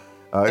Bumper.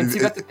 And see,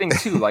 that's the thing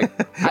too. Like,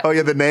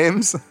 the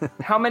names.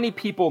 How many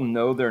people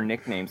know their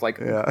nicknames? Like,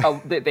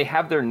 they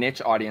have their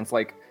niche audience.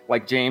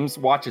 Like James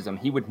watches them.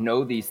 He would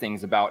know these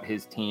things about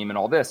his team and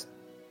all this.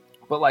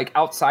 But like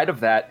outside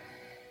of that,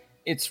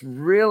 it's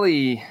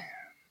really,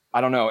 I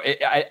don't know.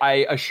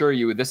 I assure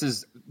you,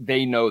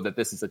 they know that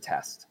this is a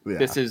test. Yeah.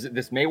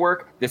 This may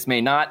work. This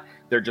may not.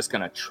 They're just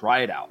going to try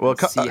it out and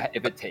see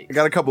if it takes. I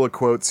got a couple of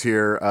quotes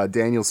here.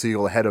 Daniel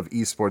Siegel, head of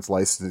esports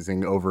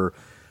licensing over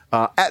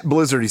at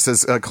Blizzard, he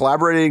says,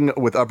 collaborating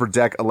with Upper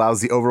Deck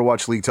allows the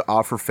Overwatch League to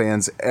offer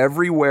fans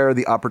everywhere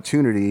the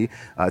opportunity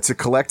to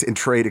collect and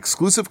trade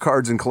exclusive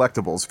cards and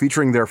collectibles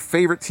featuring their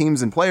favorite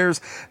teams and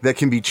players that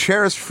can be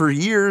cherished for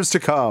years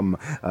to come.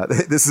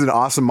 This is an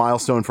awesome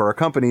milestone for our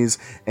companies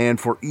and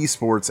for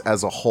esports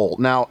as a whole.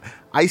 Now,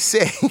 I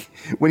say,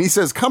 when he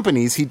says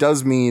companies, he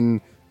does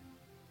mean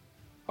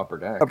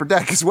Upper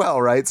Deck as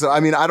well, right? So, I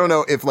mean, I don't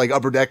know if like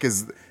Upper Deck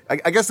is,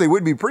 I guess they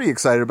would be pretty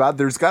excited about it.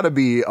 There's got to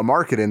be a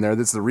market in there.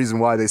 That's the reason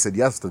why they said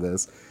yes to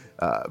this.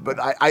 But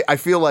I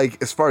feel like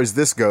as far as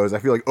this goes, I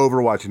feel like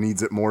Overwatch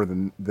needs it more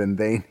than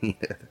they need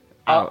it.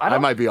 I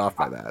might be off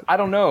by that. I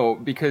don't know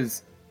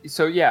because,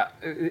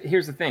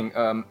 here's the thing.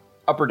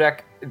 Upper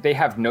Deck, they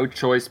have no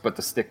choice but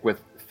to stick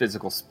with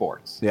physical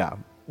sports. Yeah.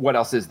 What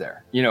else is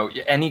there?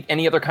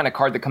 Any other kind of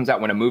card that comes out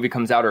when a movie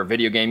comes out or a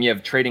video game, you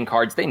have trading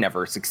cards. They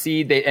never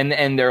succeed.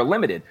 And they're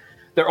limited.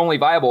 They're only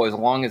viable as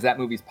long as that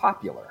movie's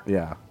popular.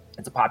 Yeah.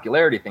 It's a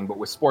popularity thing, but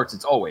with sports,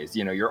 it's always,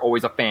 you're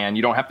always a fan.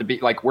 You don't have to be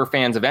like, we're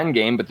fans of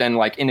Endgame, but then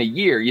like in a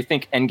year, you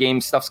think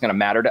Endgame stuff's going to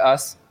matter to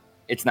us?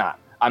 It's not.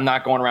 I'm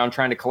not going around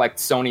trying to collect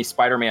Sony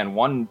Spider-Man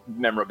 1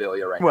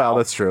 memorabilia right now. Well,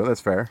 that's true.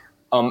 That's fair.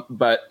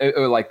 But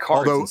like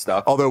cards and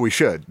stuff. Although we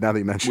should, now that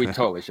you mention it. We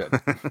totally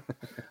should.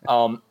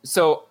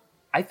 So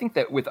I think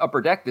that with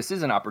Upper Deck, this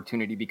is an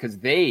opportunity because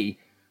they,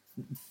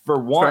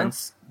 for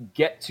once,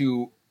 get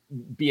to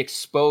be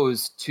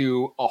exposed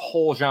to a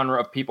whole genre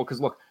of people. Because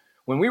look,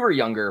 when we were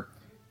younger,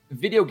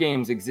 video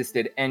games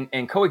existed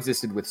and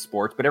coexisted with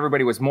sports, but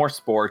everybody was more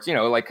sports,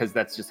 because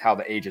that's just how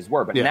the ages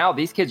were. But now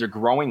these kids are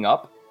growing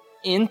up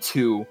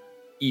into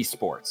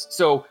esports.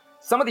 So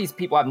some of these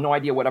people have no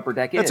idea what Upper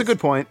Deck is. That's a good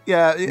point.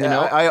 Yeah.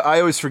 I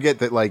always forget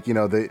that, like,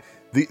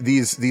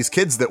 these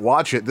kids that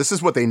watch it, this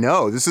is what they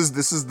know. This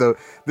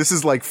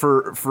is like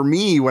for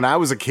me when I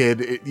was a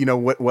kid,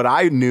 what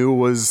I knew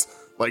was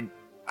like,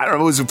 I don't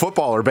know, it was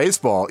football or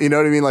baseball. You know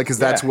what I mean? Like, because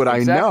that's what I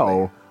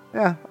know.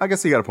 Yeah, I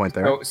guess you got a point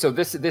there. So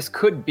this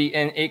could be,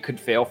 and it could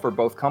fail for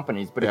both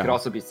companies, but it could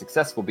also be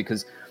successful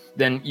because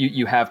then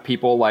you have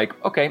people like,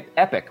 okay,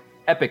 Epic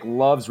Epic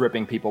loves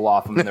ripping people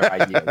off on their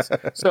ideas.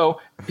 So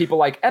people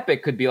like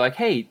Epic could be like,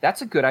 hey,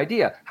 that's a good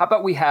idea. How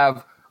about we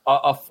have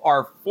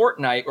our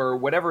Fortnite or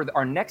whatever,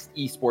 our next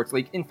esports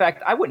league. In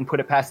fact, I wouldn't put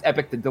it past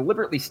Epic to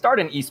deliberately start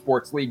an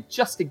esports league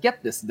just to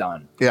get this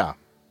done. Yeah.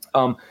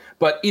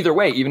 But either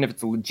way, even if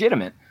it's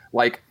legitimate,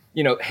 like,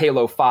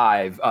 Halo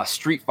 5,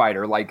 Street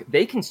Fighter, like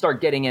they can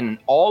start getting in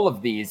all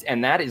of these,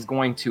 and that is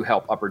going to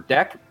help Upper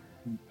Deck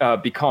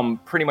become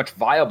pretty much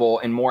viable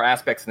in more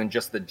aspects than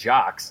just the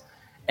jocks.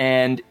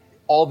 And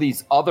all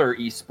these other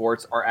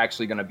esports are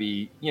actually going to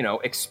be,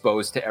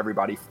 exposed to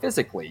everybody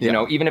physically,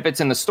 even if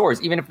it's in the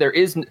stores, even if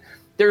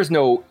there's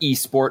no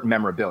esport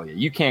memorabilia.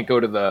 You can't go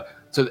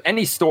to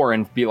any store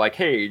and be like,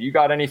 hey, you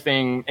got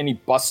any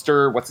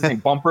Buster, what's his name,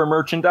 Bumper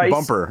merchandise?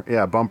 Bumper.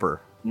 Yeah,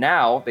 Bumper.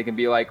 Now they can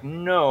be like,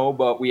 no,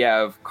 but we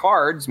have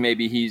cards.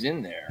 Maybe he's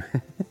in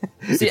there.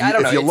 See, I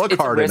don't know. If you look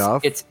hard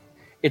enough.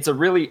 It's a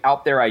really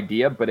out there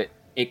idea, but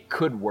it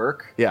could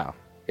work. Yeah.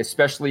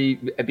 Especially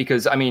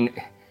because,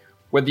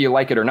 whether you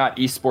like it or not,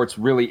 esports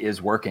really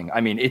is working.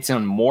 It's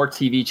on more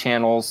TV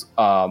channels.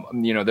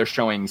 They're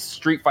showing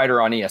Street Fighter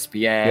on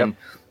ESPN. Yep.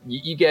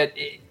 You get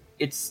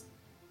it's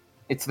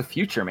the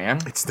future,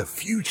 man. It's the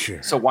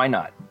future. So why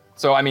not?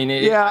 So I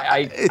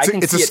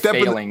can see it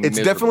failing. It's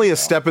definitely a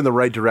step in the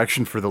right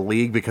direction for the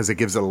league because it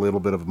gives it a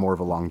little bit of more of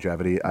a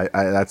longevity.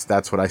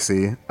 That's what I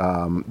see.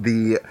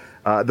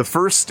 The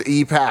first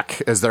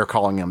E-Pack, as they're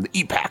calling them, the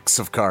E-Packs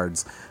of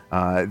cards.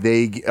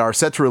 They are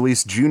set to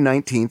release June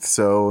 19th,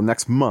 so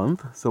next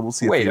month. So we'll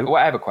see. Wait,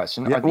 I have a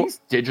question. Yeah, are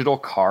these digital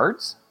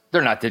cards?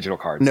 They're not digital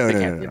cards. No.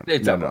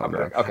 It's no.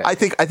 Okay. I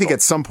think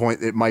at some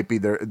point it might be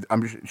there.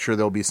 I'm sure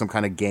there'll be some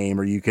kind of game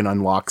or you can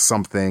unlock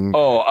something.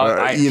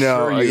 I'm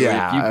sure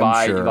yeah. If you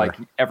buy like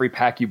every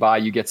pack you buy,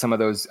 you get some of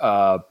those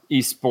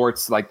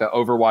esports, like the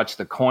Overwatch,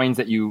 the coins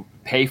that you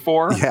pay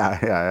for.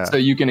 Yeah. So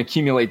you can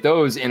accumulate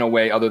those in a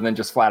way other than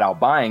just flat out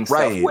buying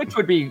stuff, which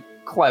would be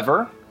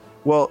clever.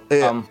 Well,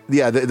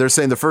 they're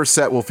saying the first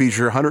set will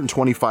feature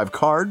 125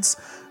 cards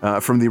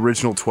from the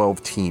original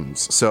 12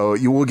 teams. So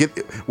we're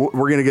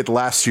going to get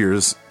last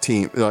year's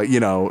team,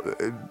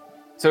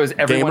 So is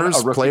everyone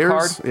gamers, a rookie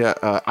players? card?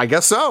 Yeah, I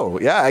guess so.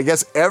 Yeah, I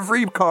guess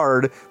every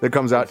card that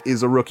comes out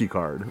is a rookie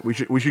card. We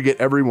should get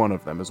every one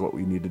of them is what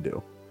we need to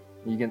do.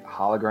 You get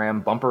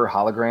Bumper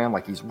hologram,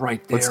 like he's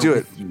right there. Let's do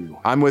with it. You.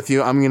 I'm with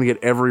you. I'm going to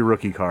get every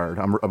rookie card.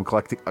 I'm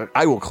collecting.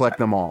 I will collect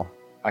them all.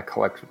 I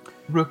collect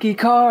rookie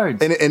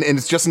cards, and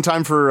it's just in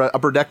time for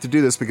Upper Deck to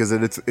do this because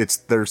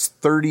there's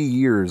 30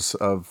 years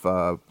of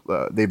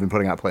they've been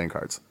putting out playing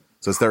cards,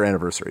 so it's their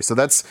anniversary. So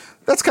that's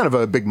kind of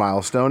a big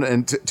milestone,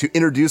 and to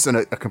introduce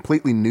a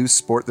completely new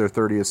sport their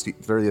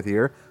 30th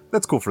year,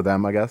 that's cool for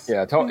them, I guess.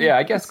 Yeah,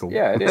 I guess. Cool.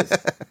 Yeah, it is.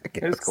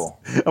 It is cool.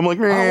 I'm like,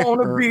 I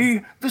want to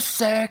be the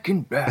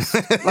second best,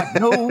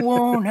 like no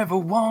one ever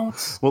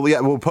wants. Well,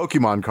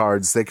 Pokemon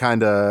cards, they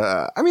kind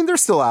of, they're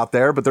still out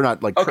there, but they're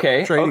not like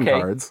trading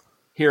cards.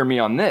 Hear me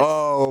on this.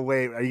 Oh,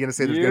 wait. Are you going to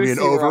say there's going to be an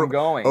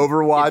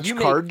Overwatch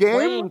card game?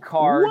 Playing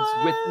cards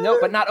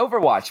but not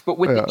Overwatch, but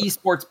with the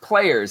esports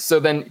players. So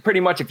then pretty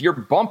much if you're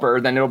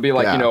Bumper, then it'll be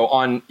like,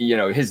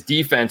 his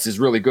defense is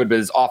really good, but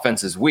his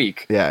offense is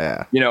weak.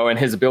 Yeah. And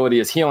his ability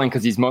is healing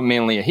because he's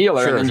mainly a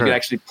healer. And then you can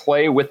actually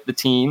play with the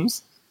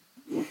teams.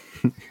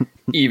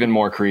 Even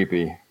more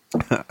creepy.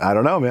 I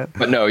don't know, man.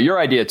 But no, your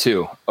idea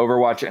too.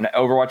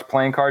 Overwatch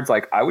playing cards,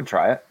 like I would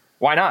try it.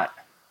 Why not?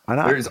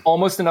 There's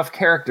almost enough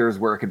characters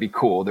where it could be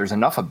cool. There's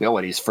enough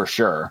abilities for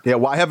sure. Yeah,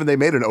 why haven't they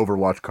made an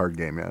Overwatch card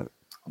game yet?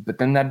 But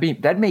then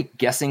that'd make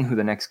guessing who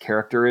the next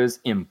character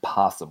is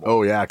impossible.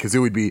 Oh yeah, because it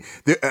would be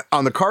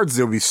on the cards.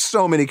 There would be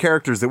so many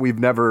characters that would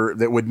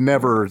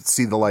never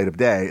see the light of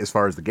day as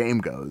far as the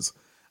game goes.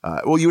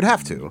 Well, you would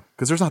have to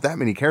because there's not that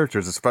many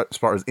characters as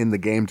far as in the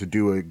game to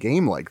do a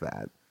game like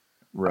that.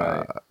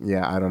 Right.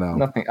 I don't know.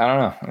 Nothing. I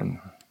don't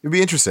know. It'd be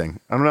interesting.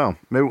 I don't know.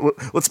 Maybe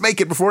let's make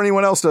it before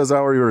anyone else does. I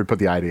already put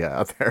the idea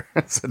out there,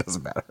 so it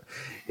doesn't matter.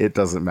 It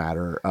doesn't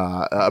matter.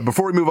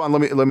 Before we move on,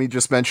 let me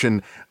just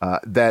mention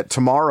that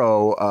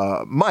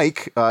tomorrow,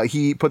 Mike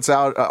he puts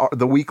out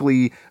the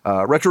weekly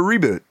retro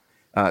reboot.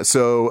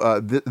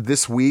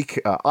 This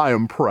week, I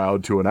am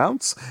proud to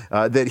announce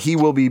that he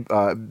will be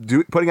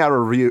putting out a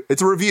review.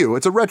 It's a review.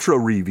 It's a retro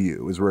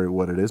review is really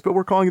what it is, but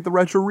we're calling it the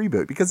retro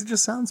reboot because it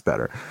just sounds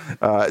better.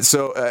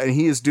 And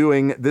he is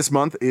doing, this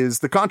month is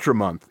the Contra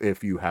month,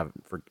 if you've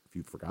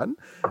forgotten.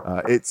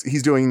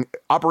 He's doing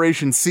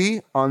Operation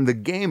C on the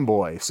Game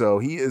Boy. So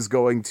he is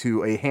going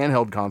to a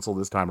handheld console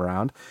this time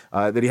around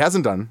that he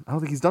hasn't done. I don't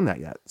think he's done that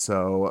yet.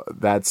 So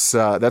that's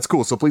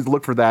cool. So please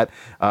look for that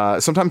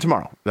sometime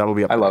tomorrow. That'll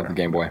be up. I love the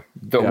Game Boy.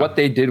 What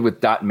they did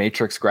with dot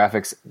matrix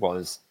graphics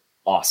was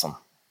awesome.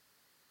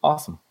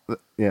 Awesome.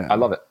 Yeah. I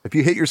love it. If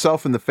you hit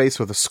yourself in the face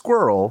with a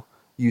squirrel,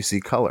 you see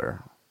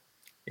color.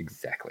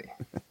 Exactly.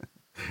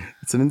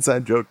 It's an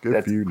inside joke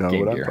if you know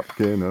what I'm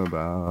talking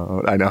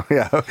about. I know,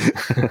 yeah.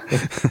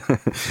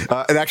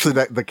 And actually,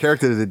 the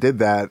character that did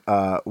that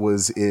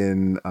was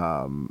in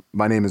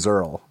My Name is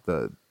Earl,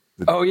 the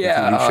Oh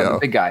yeah, show. the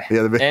big guy.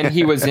 Yeah, and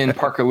he was in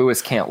Parker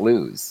Lewis Can't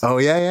Lose. Oh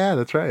yeah,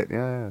 that's right.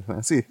 Yeah.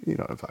 I see. You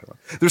know what I'm talking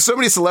about. There's so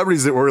many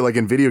celebrities that were like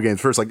in video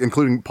games first, like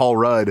including Paul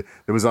Rudd,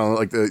 that was on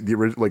like the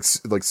original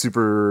like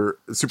Super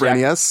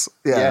NES.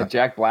 Yeah,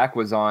 Jack Black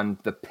was on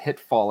the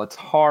Pitfall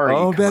Atari.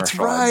 Oh, that's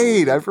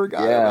right. I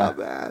forgot about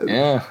that.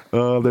 Yeah.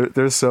 Oh,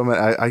 there's so many.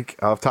 I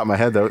off the top of my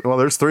head though. Well,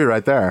 there's 3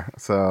 right there.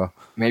 So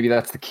maybe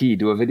that's the key.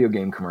 Do a video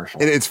game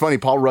commercial. And it's funny.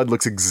 Paul Rudd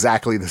looks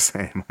exactly the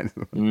same.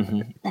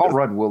 Paul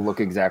Rudd will look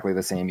exactly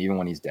the same even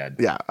when he's dead.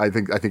 Yeah, I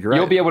think you're right.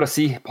 You'll be able to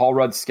see Paul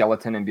Rudd's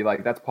skeleton and be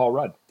like, "That's Paul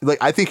Rudd." Like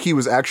I think he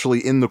was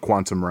actually in the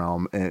quantum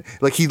realm, and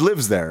like he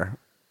lives there.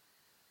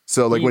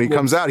 So like when he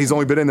comes out, he's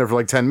only been in there for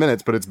like 10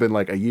 minutes, but it's been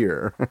like a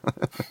year.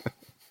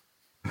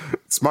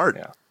 Smart.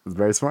 Yeah. It's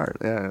very smart.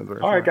 Yeah.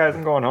 All right, guys,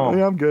 I'm going home.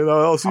 Yeah, I'm good.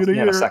 I'll see you in a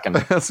year. In a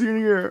second. I'll see you in a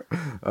year.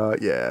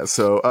 Yeah.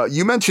 So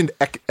you mentioned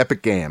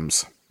Epic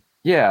Games.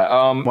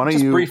 Yeah. Why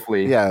don't you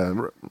briefly? Yeah.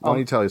 Why don't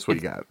you tell us what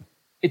you got?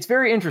 It's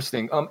very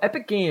interesting.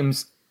 Epic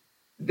Games,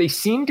 they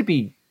seem to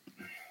be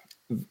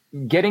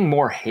getting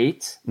more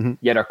hate,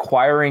 yet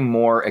acquiring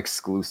more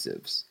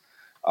exclusives.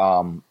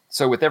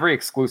 So with every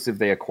exclusive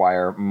they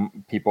acquire,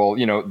 people,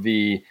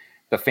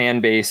 the fan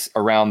base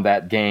around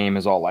that game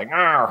is all like,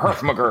 Herf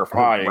McGurf,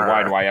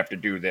 why do I have to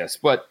do this?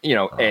 But,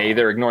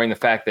 they're ignoring the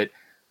fact that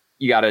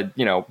you got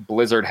to,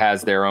 Blizzard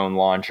has their own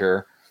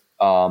launcher.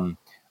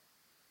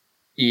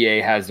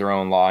 EA has their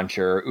own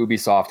launcher.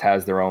 Ubisoft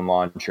has their own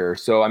launcher.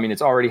 So, I mean,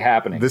 it's already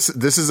happening. This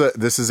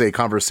is a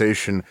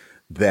conversation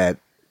that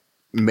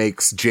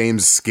makes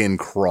James' skin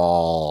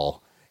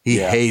crawl. He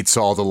hates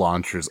all the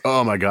launchers.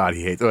 Oh my God,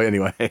 he hates. Oh,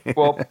 anyway.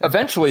 Well,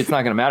 eventually it's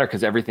not going to matter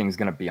because everything's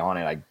going to be on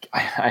it.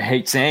 I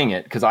hate saying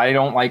it because I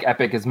don't like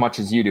Epic as much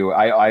as you do.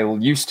 I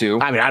used to.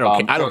 I mean, I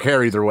don't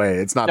care either way.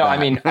 It's not. No, bad. I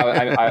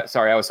mean,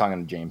 sorry, I was talking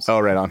to James. Oh,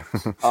 right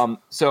on.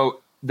 So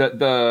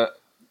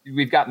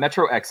we've got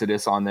Metro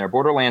Exodus on there,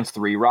 Borderlands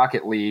 3,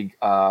 Rocket League,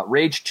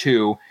 Rage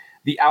 2.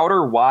 The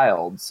Outer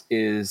Wilds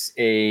is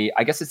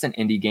I guess it's an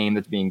indie game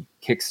that's being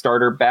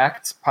Kickstarter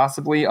backed,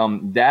 possibly.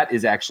 That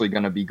is actually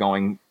going to be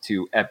going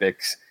to Epic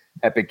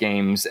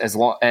Games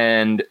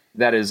and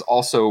that is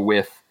also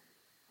with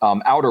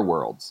Outer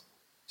Worlds.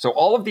 So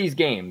all of these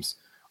games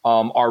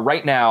are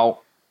right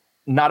now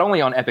not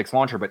only on Epic's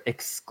launcher, but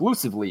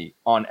exclusively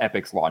on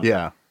Epic's launcher.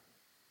 Yeah.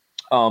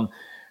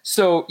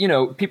 So,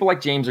 people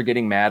like James are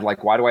getting mad,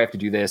 like, why do I have to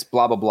do this?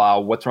 Blah, blah, blah.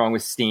 What's wrong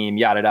with Steam?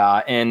 Yada,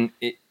 yada. And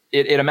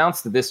it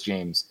amounts to this,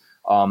 James.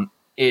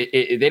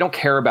 They don't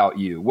care about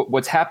you.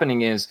 What's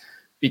happening is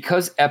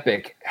because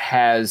Epic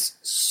has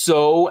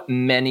so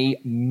many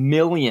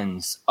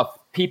millions of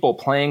people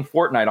playing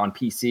Fortnite on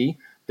PC,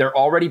 they're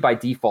already by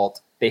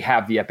default, they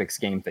have the Epic's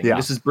game thing. Yeah.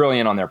 This is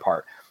brilliant on their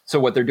part. So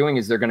what they're doing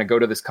is they're going to go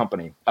to this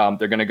company.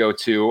 They're going to go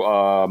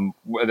to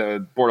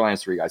the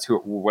Borderlands 3 guys.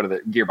 What are the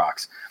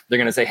Gearbox? They're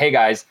going to say, hey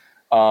guys,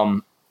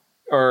 or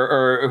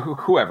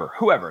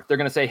whoever. They're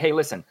going to say, hey,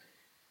 listen,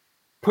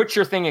 put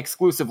your thing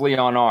exclusively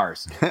on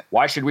ours.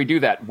 Why should we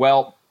do that?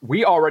 Well,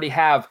 we already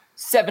have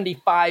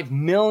 75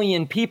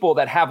 million people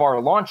that have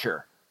our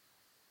launcher.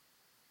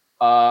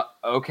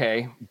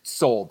 Okay,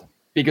 sold.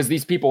 Because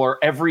these people are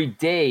every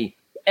day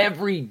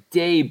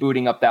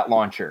booting up that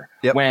launcher.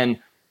 Yep. When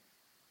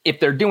if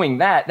they're doing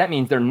that, that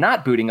means they're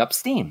not booting up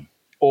Steam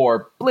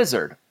or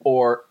Blizzard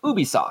or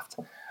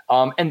Ubisoft.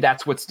 And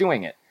that's what's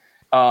doing it.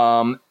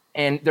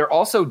 And they're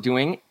also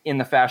doing, in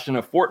the fashion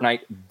of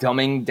Fortnite,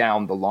 dumbing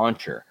down the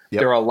launcher. Yep.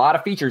 There are a lot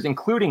of features,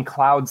 including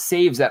cloud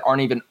saves that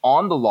aren't even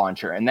on the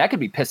launcher. And that could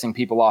be pissing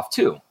people off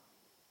too.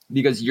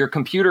 Because your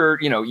computer,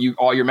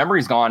 all your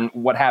memory's gone.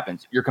 What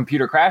happens? Your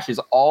computer crashes.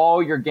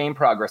 All your game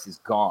progress is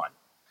gone.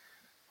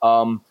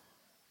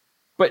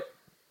 But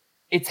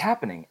it's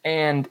happening.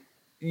 And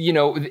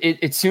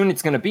soon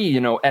it's going to be,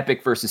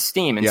 Epic versus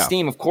Steam. And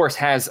Steam, of course,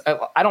 has,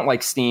 I don't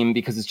like Steam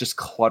because it's just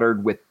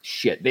cluttered with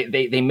shit.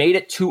 They made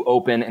it too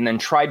open and then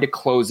tried to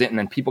close it. And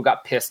then people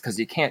got pissed because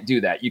you can't do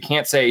that. You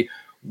can't say,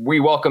 we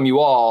welcome you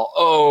all.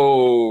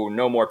 Oh,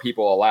 no more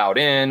people allowed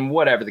in,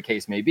 whatever the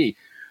case may be.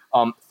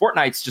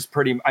 Fortnite's just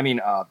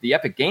the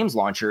Epic Games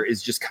launcher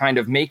is just kind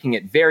of making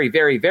it very,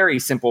 very, very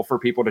simple for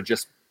people to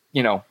just,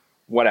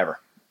 whatever,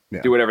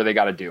 do whatever they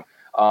got to do.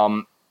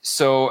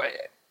 So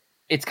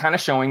it's kind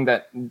of showing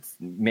that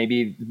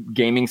maybe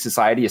gaming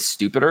society is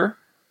stupider,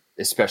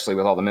 especially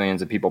with all the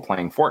millions of people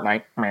playing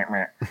Fortnite.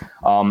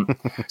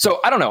 So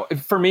I don't know.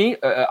 For me,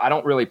 I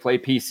don't really play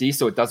PC,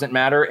 so it doesn't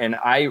matter. And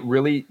I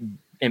really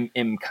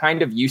am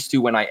kind of used to,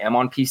 when I am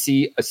on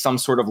PC, some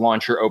sort of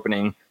launcher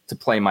opening to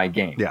play my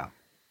game. Yeah.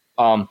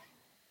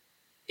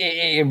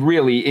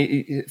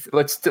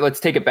 Let's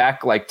take it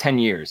back like 10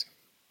 years.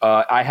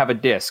 I have a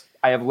disc.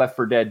 I have Left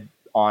 4 Dead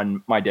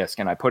on my disc,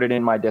 and I put it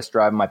in my disc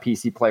drive, my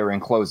PC player,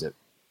 and close it.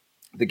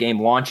 The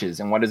game launches,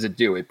 and what does it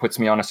do? It puts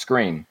me on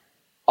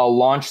a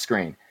launch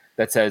screen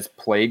that says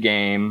play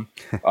game,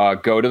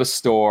 go to the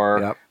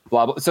store,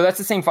 blah, blah. So that's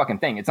the same fucking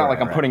thing. It's not like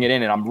I'm putting it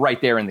in and I'm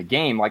right there in the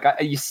game. Like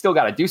you still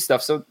got to do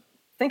stuff. So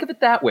think of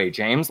it that way,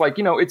 James. Like,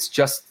 it's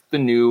just the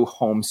new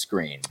home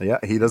screen. Yeah,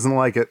 he doesn't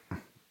like it.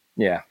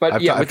 Yeah, but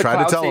I've with the tried to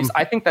cloud tell saves, them.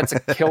 I think that's a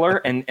killer.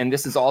 and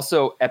this is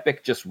also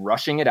Epic just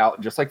rushing it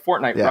out, just like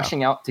Fortnite,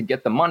 rushing out to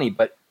get the money.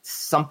 But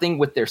something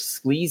with their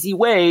sleazy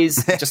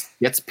ways just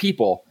gets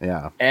people.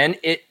 Yeah. And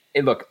it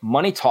look,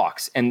 money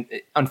talks. And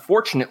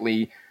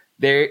unfortunately,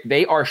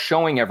 they are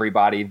showing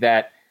everybody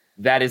that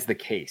is the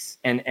case.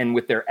 And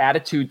with their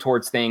attitude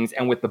towards things,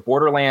 and with the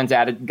Borderlands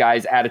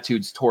guys'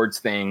 attitudes towards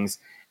things,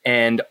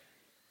 and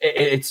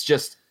it's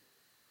just,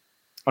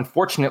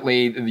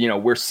 unfortunately,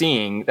 we're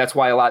seeing, that's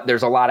why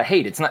there's a lot of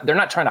hate. They're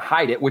not trying to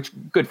hide it, which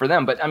good for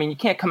them. But I mean, you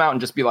can't come out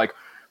and just be like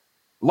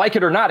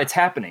it or not, it's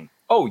happening.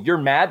 Oh, you're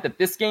mad that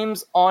this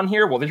game's on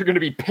here? Well, you're going to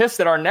be pissed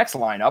at our next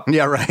lineup.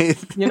 Yeah, right.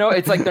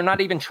 It's like they're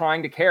not even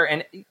trying to care,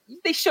 and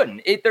they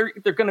shouldn't. They're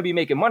going to be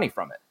making money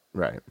from it.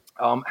 Right.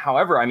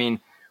 However, I mean,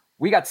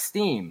 we got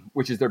Steam,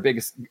 which is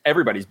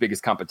everybody's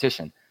biggest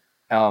competition.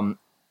 And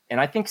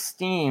I think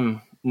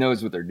Steam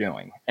knows what they're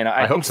doing. And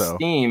I think hope so.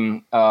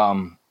 Steam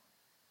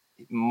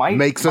might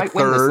makes a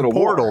third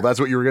Portal. War. That's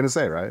what you were going to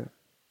say, right?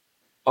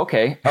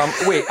 Okay.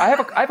 Wait, I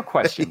have a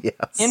question.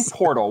 Yes. In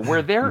Portal,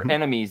 were there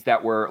enemies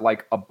that were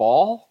like a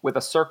ball with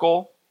a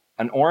circle,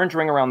 an orange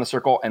ring around the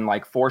circle, and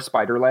like 4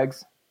 spider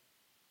legs?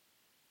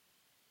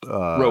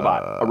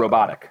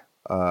 Robotic.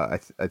 I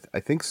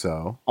think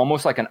so.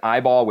 Almost like an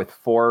eyeball with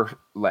 4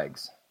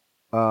 legs.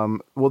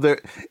 Well, there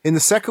in the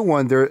second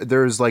one,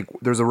 there's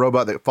a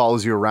robot that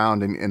follows you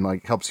around and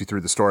like helps you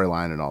through the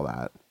storyline and all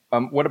that.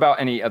 What about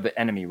any of the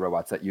enemy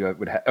robots that you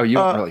would have? Oh, you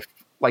don't really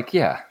like,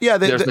 yeah.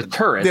 There's the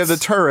turrets. Yeah, the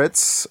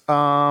turrets.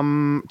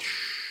 I'm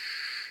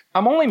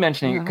only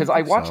mentioning it because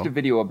I watched a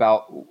video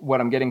about what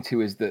I'm getting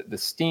to is the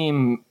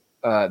Steam,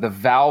 the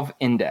Valve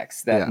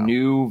Index, that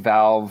new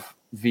Valve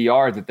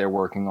VR that they're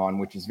working on,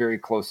 which is very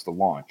close to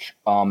launch.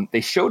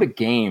 They showed a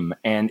game,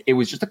 and it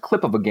was just a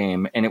clip of a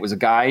game, and it was a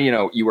guy,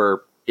 you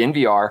were in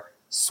VR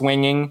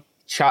swinging,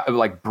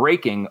 like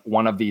breaking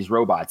one of these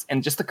robots,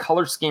 and just the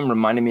color scheme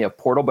reminded me of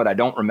Portal, but I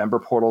don't remember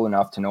Portal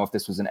enough to know if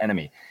this was an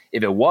enemy.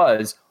 If it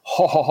was,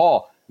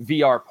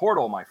 VR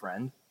Portal, my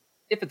friend.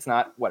 If it's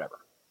not, whatever.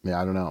 Yeah,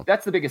 I don't know.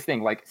 That's the biggest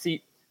thing. Like,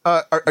 see,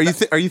 are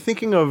you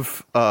thinking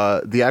of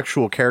the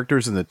actual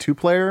characters in the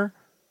 2-player?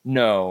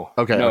 No.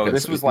 Okay. No, okay.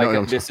 this was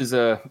like this is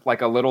a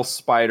little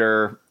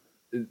spider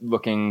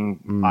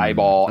looking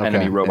eyeball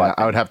enemy robot.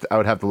 Yeah, I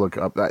would have to look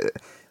up that.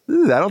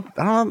 I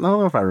don't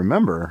know if I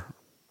remember.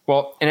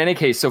 Well, in any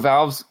case, so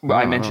Valve's,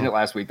 I mentioned it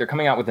last week, they're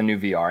coming out with a new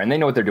VR, and they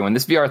know what they're doing.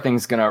 This VR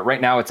thing's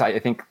right now, it's, I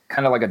think,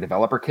 kind of like a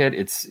developer kit.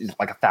 It's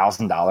like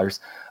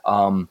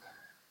 $1,000.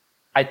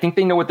 I think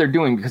they know what they're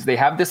doing because they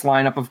have this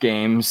lineup of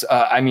games.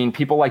 I mean,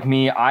 people like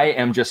me, I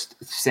am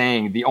just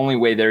saying the only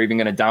way they're even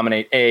going to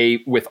dominate,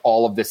 A, with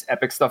all of this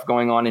Epic stuff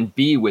going on, and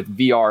B, with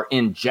VR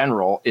in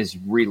general, is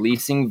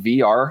releasing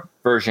VR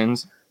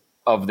versions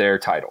of their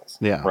titles.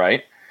 Yeah.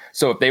 Right?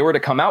 So if they were to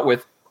come out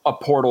with a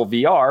Portal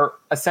VR,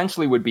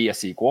 essentially would be a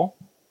sequel,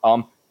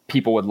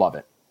 people would love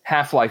it.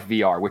 Half-Life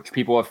VR, which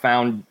people have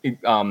found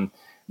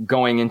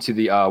going into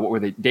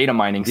the, data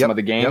mining some of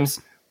the games.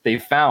 Yep. They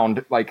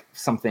found like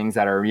some things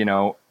that are,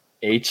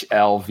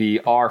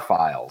 HLVR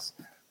files.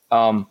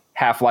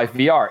 Half-Life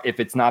VR, if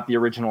it's not the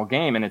original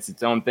game and it's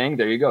its own thing,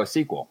 there you go,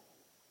 sequel.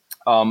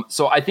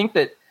 So I think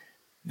that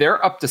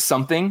they're up to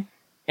something,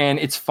 and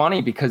it's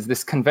funny because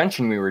this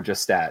convention we were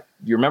just at,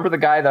 you remember the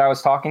guy that I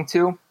was talking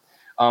to?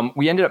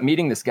 We ended up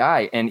meeting this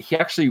guy, and he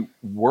actually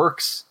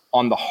works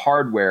on the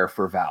hardware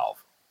for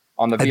Valve,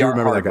 on the VR I do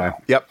remember hardware.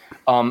 That guy.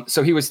 Yep.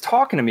 So he was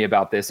talking to me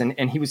about this,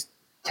 and he was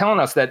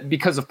telling us that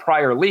because of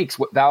prior leaks,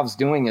 what Valve's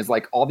doing is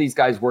like all these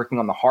guys working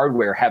on the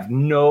hardware have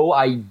no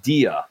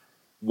idea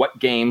what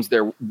games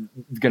they're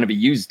going to be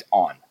used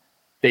on.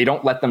 They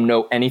don't let them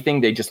know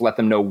anything. They just let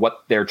them know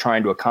what they're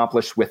trying to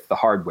accomplish with the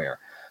hardware.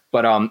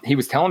 But he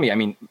was telling me, I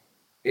mean,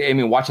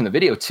 watching the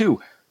video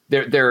too,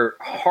 their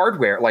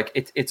hardware, like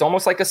it's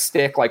almost like a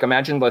stick. Like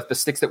imagine the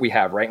sticks that we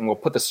have, right? And we'll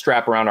put the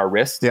strap around our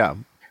wrist. Yeah.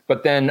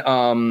 But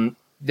then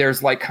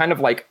there's like kind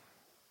of like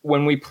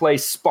when we play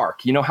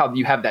Spark, you know how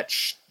you have that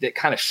that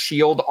kind of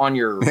shield on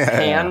your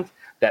hand,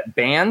 that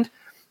band.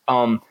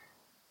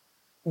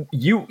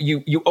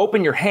 You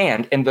open your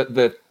hand, and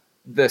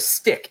the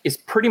stick is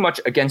pretty much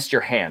against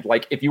your hand.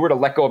 Like if you were to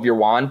let go of your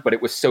wand, but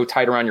it was so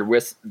tight around your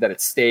wrist that it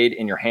stayed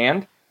in your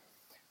hand.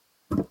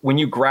 When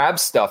you grab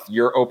stuff,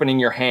 you're opening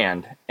your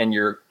hand and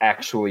you're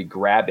actually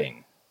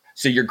grabbing.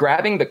 So you're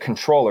grabbing the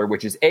controller,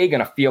 which is A, going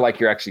to feel like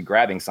you're actually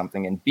grabbing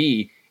something, and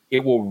B,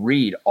 it will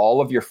read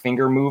all of your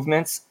finger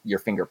movements, your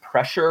finger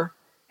pressure,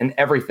 and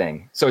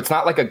everything. So it's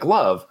not like a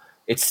glove.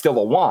 It's still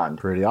a wand.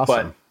 Pretty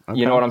awesome. But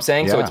you know what I'm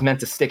saying? Yeah. So it's meant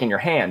to stick in your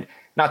hand.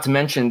 Not to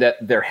mention that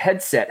their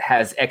headset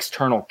has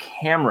external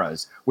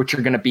cameras, which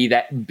are going to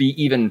be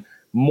even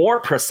more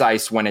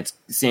precise when it's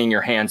seeing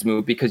your hands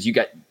move, because you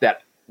get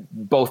that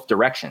both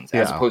directions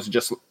as opposed to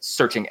just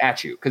searching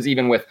at you. Because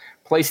even with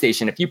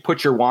PlayStation, if you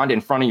put your wand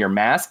in front of your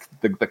mask,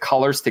 the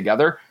colors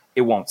together,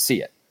 it won't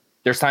see it.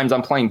 There's times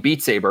I'm playing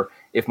Beat Saber.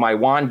 If my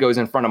wand goes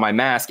in front of my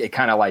mask, it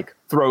kind of like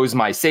throws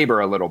my saber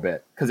a little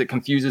bit because it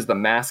confuses the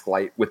mask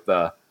light with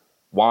the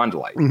wand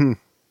light. Mm-hmm.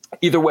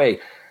 Either way,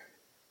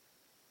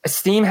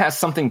 Steam has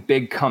something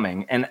big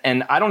coming, and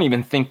I don't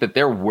even think that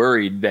they're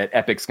worried that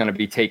Epic's going to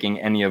be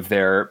taking any of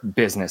their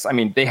business. I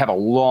mean, they have a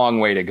long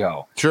way to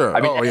go. Sure.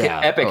 I mean,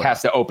 Epic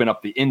has to open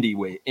up the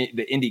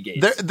indie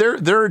gates.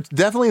 They're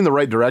definitely in the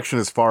right direction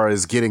as far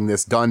as getting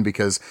this done,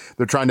 because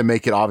they're trying to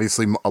make it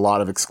obviously a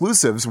lot of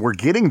exclusives. We're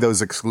getting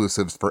those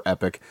exclusives for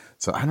Epic.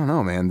 So I don't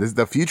know, man.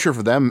 The future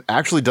for them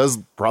actually does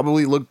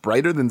probably look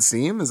brighter than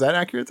Steam. Is that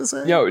accurate to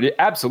say? No,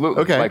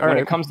 absolutely. Okay. Like when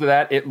it comes to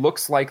that, it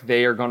looks like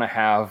they are going to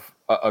have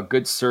a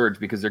good surge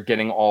because they're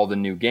getting all the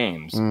new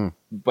games.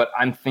 But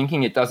I'm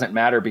thinking it doesn't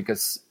matter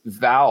because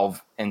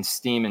Valve and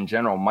Steam in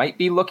general might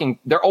be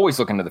they're always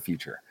looking to the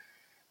future.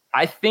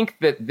 I think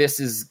that this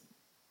is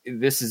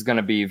going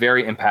to be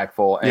very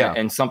impactful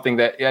and something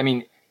that, I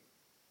mean,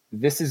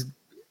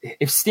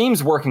 if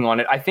Steam's working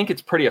on it, I think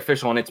it's pretty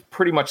official, and it's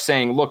pretty much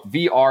saying, look,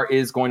 VR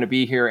is going to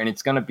be here, and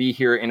it's going to be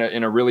here in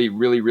a really,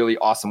 really, really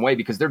awesome way,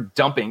 because they're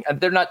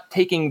not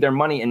taking their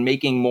money and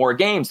making more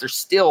games. They're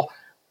still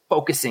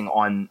focusing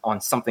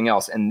on something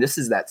else, and this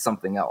is that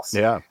something else.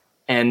 Yeah.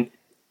 And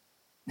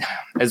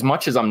as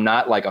much as I'm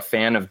not like a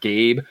fan of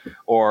Gabe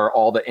or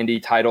all the indie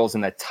titles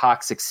and the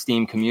toxic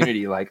Steam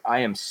community, like I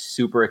am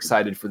super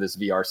excited for this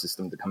VR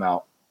system to come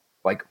out.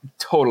 Like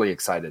totally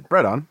excited.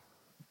 Right on.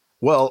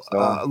 Well,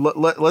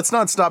 let's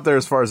not stop there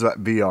as far as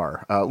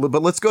VR,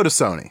 but let's go to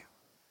Sony.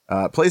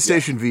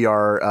 PlayStation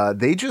VR,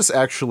 they just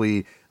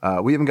actually,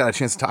 we haven't got a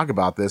chance to talk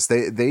about this.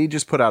 They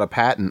just put out a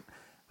patent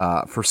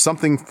for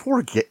something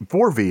for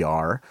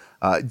VR.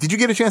 Did you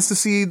get a chance to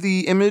see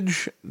the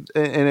image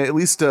and at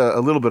least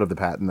a little bit of the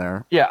patent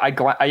there? Yeah, I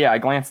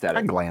glanced at it.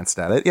 I glanced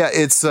at it. Yeah,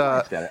 it's.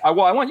 Well, I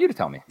want you to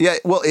tell me. Yeah,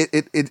 well,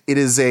 it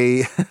is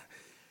a.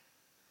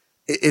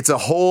 It's a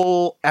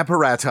whole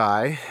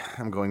apparatus.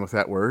 I'm going with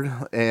that word,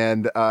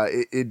 and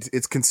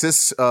it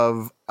consists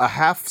of a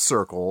half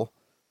circle.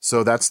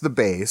 So that's the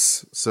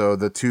base. So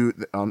the two,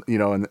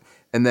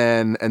 and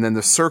then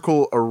the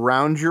circle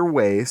around your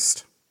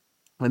waist.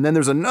 And then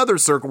there's another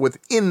circle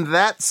within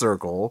that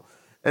circle,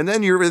 and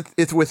then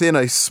it's within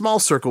a small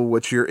circle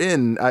which you're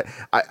in.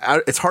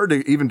 It's hard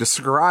to even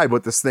describe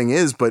what this thing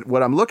is, but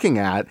what I'm looking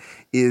at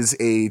is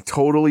a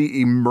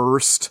totally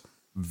immersed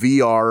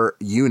VR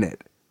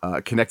unit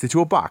connected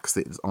to a box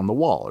that is on the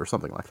wall or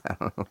something like that. I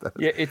don't know what that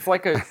is. Yeah, it's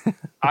like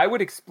I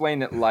would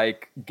explain it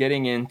like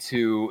getting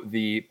into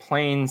the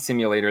plane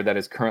simulator that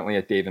is currently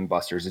at Dave &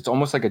 Buster's. It's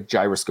almost like a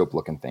gyroscope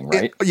looking thing,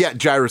 right?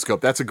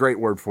 Gyroscope. That's a great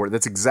word for it.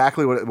 That's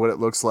exactly what it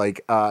looks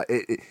like.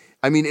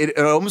 It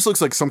almost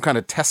looks like some kind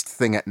of test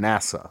thing at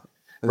NASA.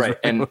 Right,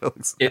 and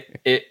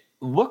it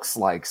looks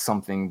like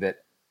something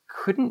that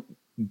couldn't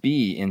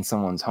be in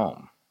someone's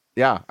home.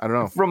 Yeah, I don't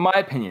know. From my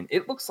opinion,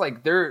 it looks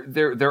like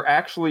they're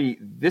actually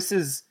this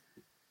is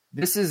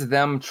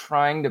them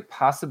trying to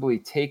possibly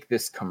take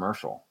this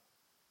commercial.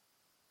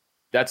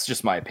 That's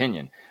just my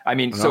opinion. I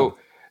mean, so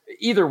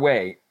either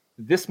way,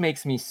 this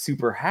makes me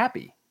super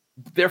happy.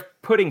 They're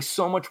putting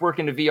so much work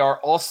into VR.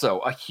 Also,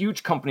 a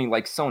huge company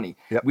like Sony.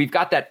 Yep. We've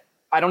got that.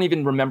 I don't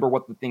even remember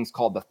what the thing's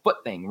called. The foot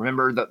thing.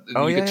 Remember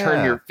you could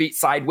turn your feet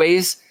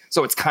sideways,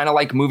 so it's kind of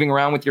like moving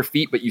around with your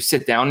feet, but you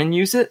sit down and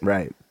use it.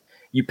 Right.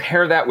 You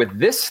pair that with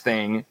this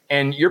thing,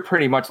 and you're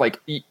pretty much like,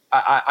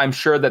 I'm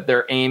sure that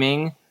they're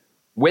aiming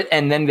with,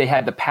 and then they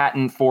had the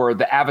patent for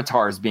the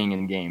avatars being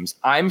in games.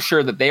 I'm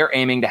sure that they are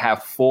aiming to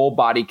have full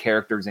body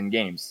characters in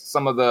games.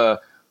 Some of the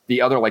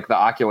other, like the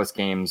Oculus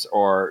games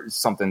or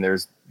something,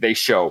 they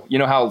show, you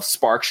know how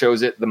Spark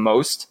shows it the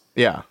most?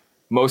 Yeah.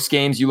 Most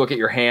games, you look at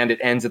your hand, it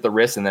ends at the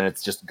wrist, and then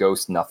it's just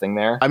ghost nothing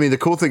there. I mean, the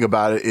cool thing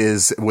about it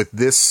is with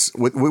this,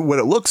 with what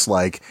it looks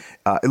like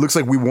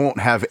we won't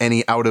have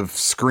any out of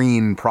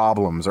screen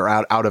problems or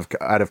out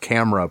of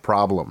camera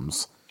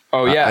problems.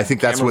 Oh yeah, I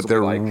think that's what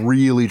they're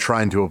really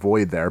trying to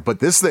avoid there. But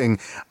this thing,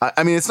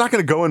 I mean, it's not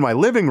going to go in my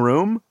living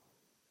room.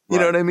 You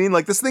know what I mean?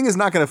 Like, this thing is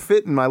not going to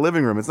fit in my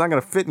living room. It's not going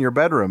to fit in your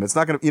bedroom. It's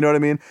not going to, you know what I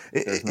mean?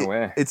 There's no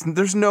way.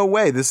 There's no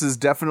way. This is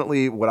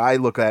definitely what I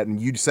look at,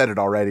 and you said it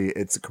already.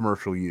 It's a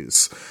commercial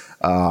use,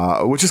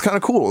 which is kind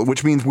of cool,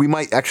 which means we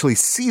might actually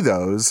see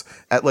those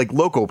at like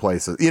local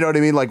places. You know what I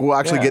mean? Like, we'll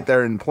actually get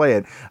there and play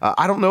it.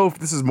 I don't know if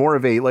this is more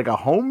of a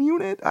home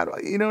unit.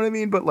 You know what I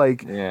mean? But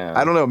like,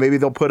 I don't know. Maybe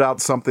they'll put out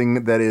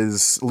something that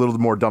is a little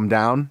more dumbed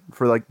down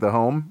for like the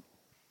home.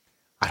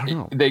 I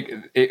don't know.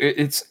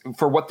 It's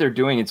for what they're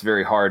doing. It's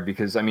very hard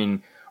because, I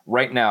mean,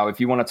 right now, if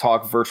you want to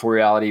talk virtual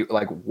reality,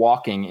 like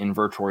walking in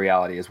virtual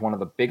reality is one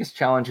of the biggest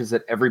challenges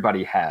that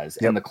everybody has.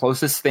 Yep. And the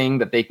closest thing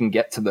that they can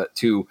get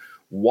to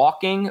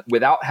walking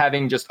without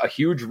having just a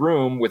huge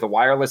room with a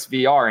wireless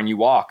VR and you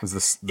walk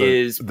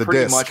is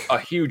pretty much a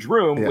huge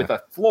room with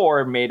a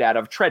floor made out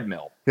of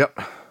treadmill. Yep.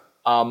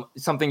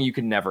 Something you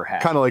could never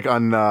have. Kind of like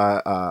on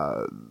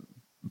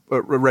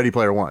Ready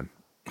Player One.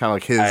 Kind of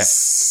like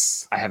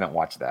his... I haven't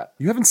watched that.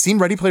 You haven't seen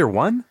Ready Player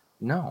One?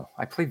 No,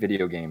 I play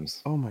video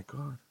games. Oh my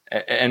God.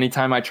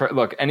 Anytime I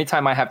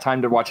have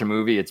time to watch a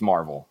movie, it's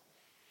Marvel.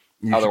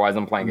 Otherwise,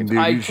 I'm playing games.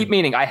 I keep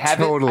meaning I have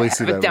it. I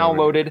have it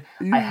downloaded.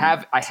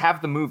 I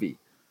have the movie.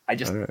 I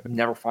just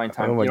never find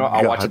time. Oh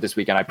I'll watch it this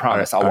weekend. I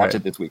promise. I'll watch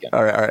it this weekend.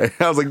 All right.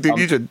 I was like, dude,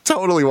 you should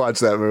totally watch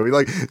that movie.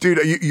 Like, dude,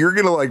 you're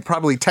gonna like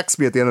probably text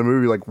me at the end of the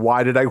movie like,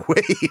 why did I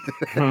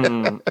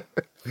wait?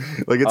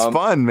 Like, it's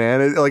fun,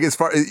 man. Like, as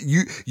far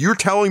you're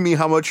telling me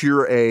how much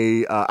you're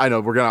a I know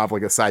we're going off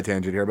like a side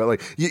tangent here, but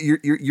like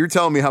you're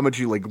telling me how much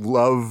you like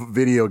love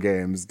video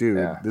games, dude.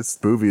 Yeah.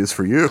 This movie is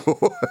for you.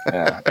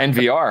 Yeah. And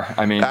VR.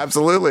 I mean,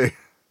 absolutely.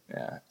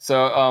 Yeah.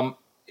 So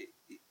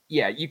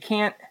yeah, you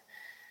can't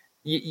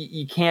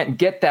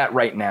get that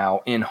right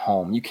now in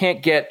home. You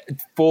can't get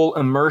full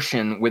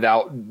immersion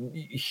without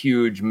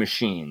huge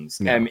machines.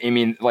 No. I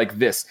mean, like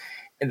this.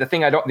 And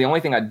the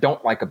only thing I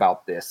don't like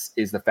about this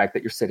is the fact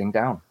that you're sitting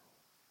down.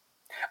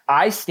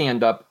 I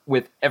stand up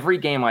with every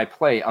game I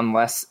play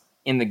unless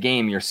in the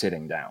game you're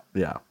sitting down.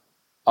 Yeah.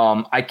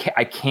 I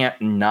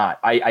can't not.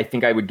 I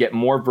think I would get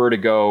more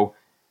vertigo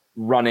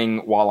running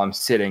while I'm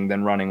sitting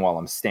than running while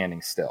I'm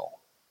standing still.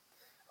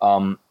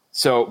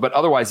 But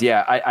otherwise,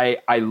 yeah,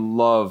 I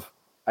love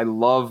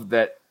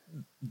that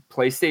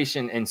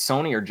PlayStation and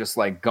Sony are just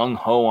like gung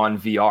ho on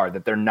VR,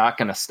 that they're not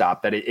going to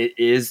stop, that it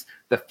is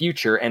the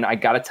future. And I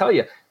got to tell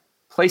you,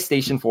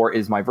 PlayStation 4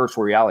 is my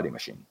virtual reality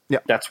machine. Yeah.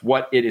 That's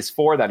what it is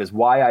for. That is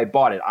why I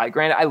bought it.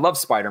 Granted, I love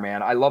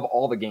Spider-Man. I love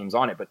all the games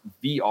on it, but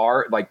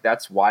VR, like,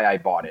 that's why I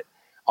bought it.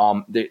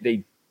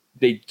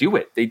 They do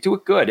it. They do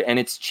it good, and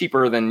it's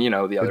cheaper than the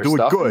other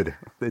stuff.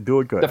 They do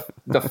it good.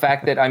 The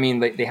fact that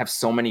they have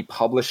so many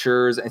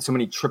publishers and so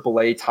many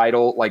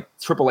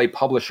AAA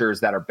publishers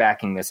that are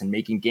backing this and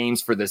making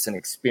games for this and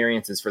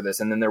experiences for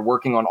this, and then they're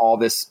working on all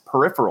this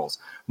peripherals.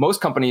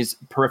 Most companies'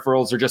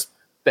 peripherals are just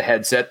the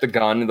headset, the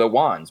gun, the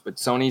wands, but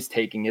Sony's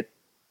taking it.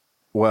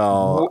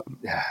 Well,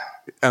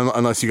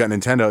 unless you got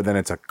Nintendo, then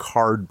it's a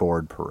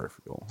cardboard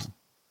peripheral.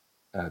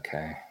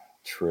 Okay,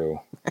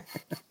 true.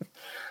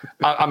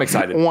 I'm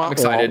excited. I'm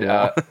excited.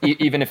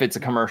 Even if it's a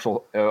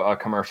commercial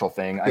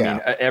thing. I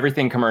mean,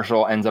 everything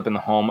commercial ends up in the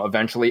home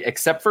eventually,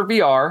 except for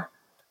VR.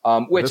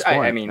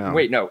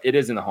 Wait, no, it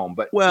is in the home,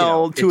 but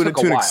to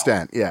an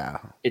extent, yeah.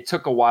 It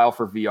took a while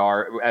for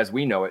VR, as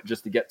we know it,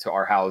 just to get to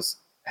our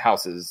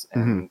houses,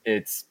 and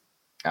it's,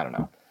 I don't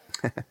know.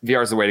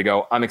 VR is the way to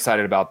go. I'm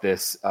excited about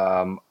this,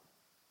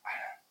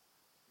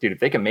 dude. If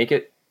they can make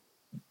it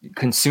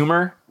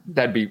consumer,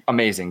 that'd be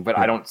amazing. But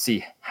I don't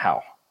see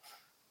how.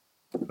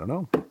 I don't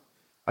know.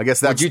 I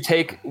guess that's.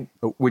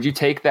 Would you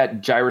take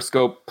that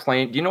gyroscope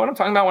plane? Do you know what I'm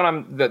talking about when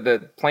I'm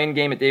the plane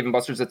game at Dave &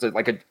 Buster's? It's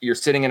you're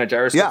sitting in a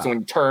gyroscope, so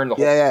when you turn the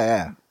whole.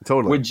 Yeah,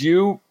 totally. Would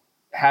you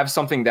have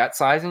something that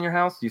size in your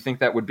house? Do you think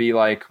that would be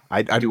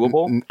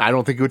doable? I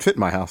don't think it would fit in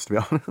my house, to be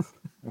honest.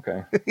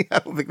 Okay. I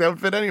don't think that would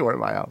fit anywhere in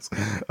my house.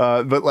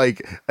 But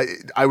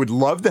I would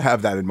love to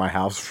have that in my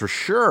house for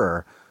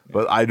sure.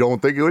 But I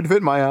don't think it would fit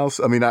in my house.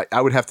 I mean,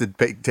 I would have to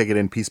take it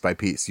in piece by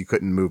piece. You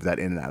couldn't move that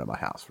in and out of my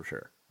house for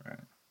sure.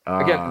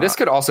 Again, this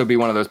could also be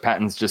one of those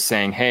patents just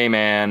saying, hey,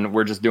 man,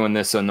 we're just doing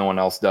this so no one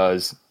else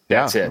does.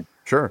 That's it.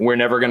 Sure. We're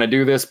never going to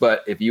do this,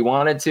 but if you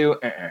wanted to,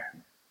 I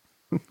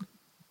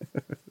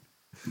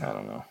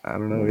don't know. I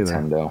don't know either.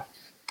 Nintendo.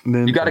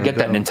 You got to get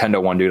that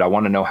Nintendo one, dude. I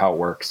want to know how it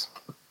works.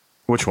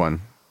 Which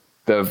one?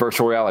 The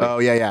virtual reality. Oh,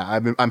 yeah.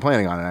 I'm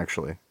planning on it,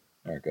 actually.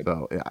 All right, good.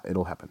 So, yeah,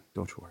 it'll happen.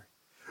 Don't you worry.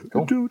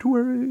 Cool. Don't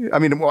worry. I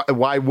mean,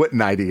 why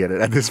wouldn't I get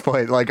it at this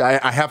point? Like,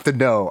 I have to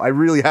know. I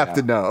really have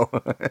to know.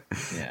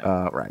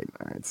 Yeah. Right.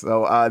 All right.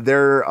 So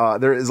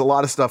there is a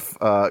lot of stuff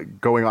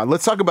going on.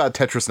 Let's talk about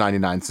Tetris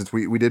 99, since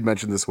we did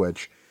mention the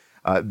Switch.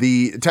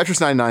 The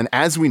Tetris 99,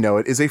 as we know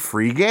it, is a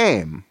free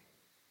game.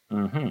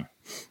 Mm-hmm.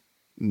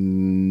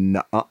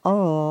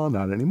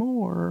 Not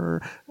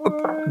anymore.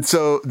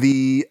 So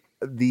the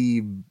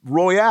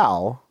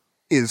Royale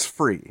is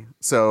free.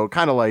 So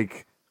kind of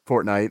like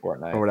Fortnite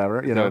or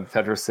whatever,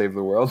 Tetris Save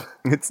the World.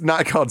 It's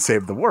not called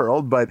Save the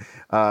World, but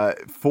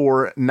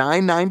for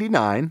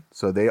 $9.99,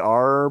 so they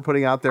are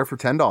putting out there for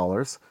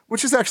 $10,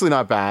 which is actually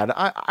not bad.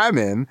 I'm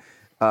in.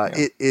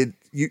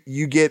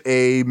 You get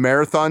a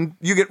marathon.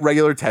 You get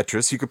regular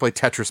Tetris. You could play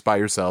Tetris by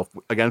yourself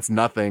against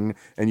nothing,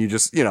 and you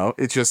just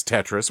it's just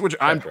Tetris, which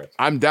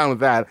I'm down with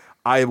that.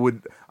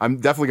 I'm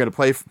definitely going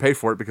to pay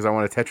for it because I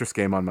want a Tetris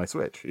game on my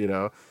Switch.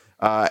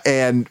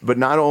 But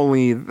not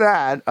only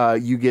that,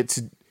 you get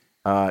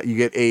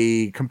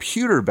a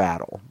computer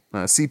battle,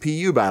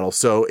 CPU battle.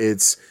 So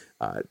it's,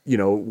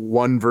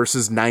 1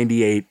 versus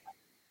 98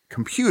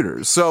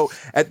 computers. So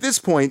at this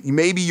point,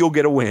 maybe you'll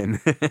get a win.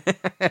 Dude,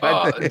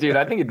 I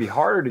think it'd be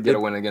harder to get a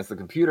win against the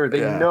computer. They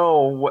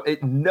know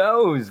it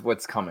knows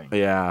what's coming.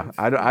 Yeah.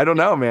 I don't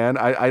know, man.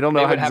 I don't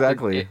know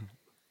exactly.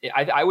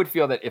 I would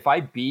feel that if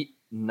I beat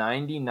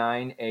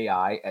 99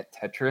 AI at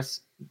Tetris,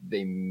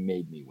 they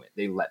made me win.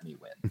 They let me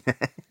win.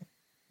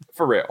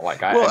 For real,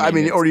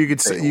 or you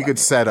could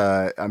set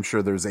I'm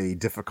sure there's a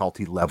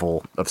difficulty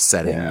level of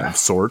setting of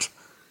sort.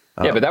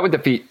 But that would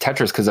defeat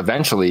Tetris because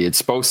eventually it's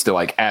supposed to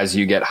as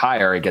you get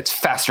higher, it gets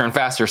faster and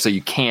faster, so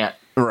you can't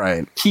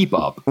keep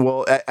up.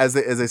 Well, as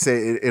they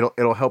say,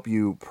 it'll help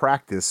you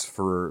practice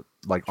for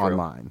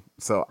online.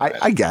 So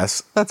I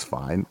guess that's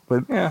fine,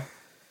 but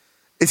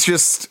it's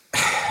just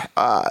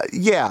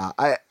Yeah,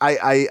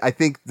 I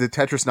think the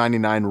Tetris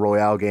 99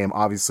 Royale game,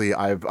 obviously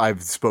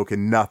I've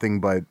spoken nothing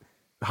but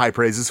high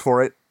praises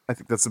for it. I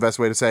think that's the best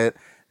way to say it.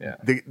 Yeah.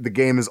 The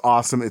game is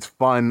awesome. It's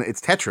fun. It's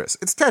Tetris.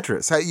 It's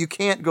Tetris. You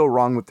can't go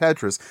wrong with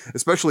Tetris.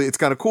 Especially, it's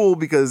kind of cool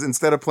because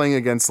instead of playing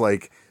against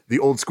like the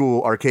old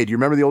school arcade, you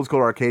remember the old school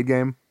arcade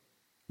game,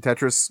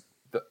 Tetris?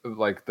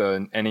 Like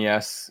the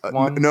NES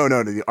one? No,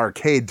 the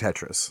arcade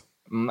Tetris.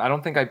 I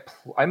don't think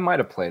I might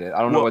have played it. I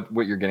don't know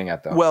what you're getting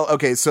at though. Well,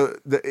 okay, so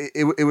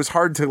it was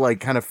hard to like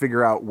kind of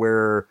figure out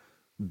where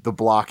the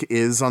block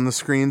is on the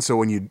screen. So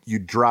when you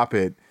drop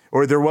it,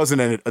 or there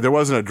wasn't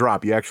a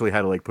drop, you actually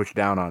had to like push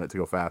down on it to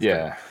go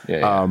faster.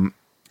 Yeah.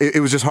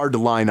 It was just hard to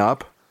line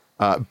up.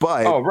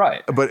 But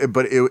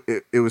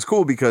it was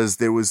cool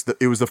because it was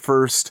the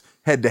first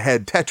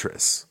head-to-head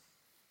Tetris.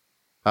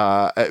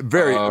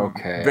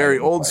 Very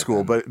old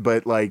school,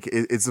 but like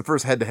it's the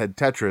first head-to-head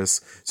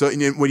Tetris. So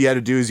what you had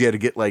to do is you had to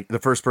get like the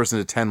first person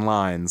to 10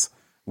 lines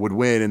would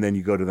win, and then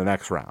you go to the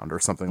next round or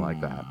something like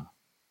that.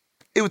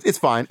 It's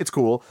fine, it's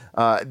cool.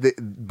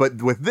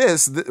 But with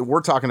this,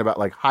 we're talking about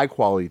like high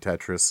quality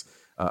Tetris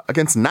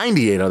against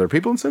 98 other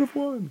people instead of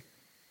one.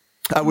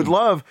 I would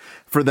love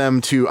for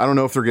them to. I don't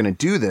know if they're going to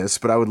do this,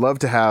 but I would love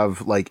to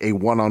have like a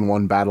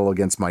one-on-one battle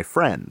against my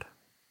friend.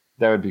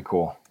 That would be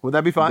cool. Would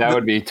that be fun? That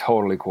would be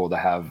totally cool to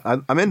have.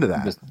 I'm into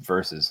that. Just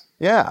versus.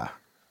 Yeah.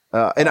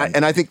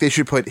 And I think they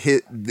should put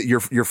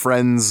your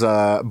friend's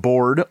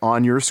board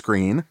on your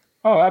screen.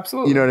 Oh,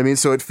 absolutely. You know what I mean?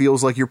 So it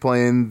feels like you're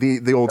playing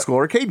the old school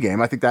arcade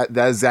game. I think that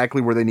is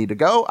exactly where they need to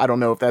go. I don't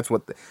know if that's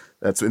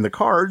that's in the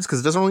cards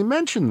because it doesn't really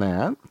mention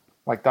that.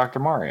 Like Dr.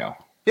 Mario.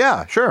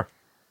 Yeah, sure.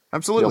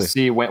 Absolutely. You'll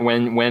see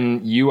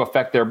when you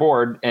affect their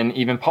board, and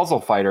even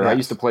Puzzle Fighter. Yes. I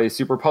used to play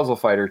Super Puzzle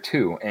Fighter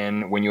 2,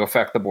 and when you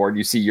affect the board,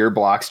 you see your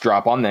blocks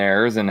drop on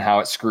theirs and how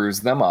it screws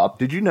them up.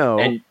 Did you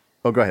know?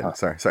 Oh, go ahead.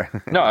 Sorry.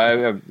 No,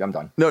 I'm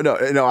done. No.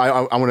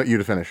 I want you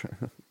to finish.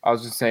 I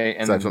was just saying,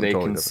 and then they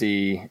totally can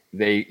see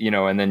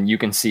and then you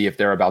can see if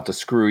they're about to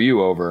screw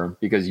you over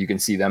because you can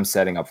see them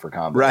setting up for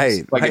combos.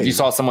 Right. Like if you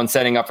saw someone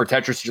setting up for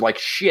Tetris, you're like,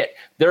 shit,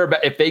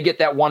 if they get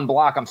that one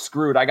block, I'm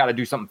screwed. I got to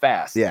do something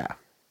fast. Yeah.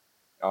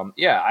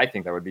 I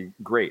think that would be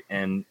great.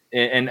 And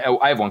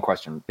I have one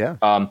question. Yeah.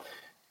 On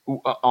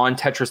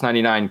Tetris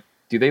 99,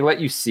 do they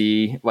let you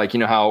see, like,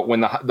 how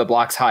when the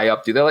block's high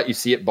up, do they let you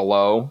see it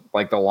below,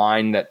 like the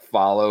line that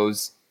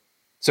follows?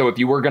 So if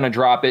you were going to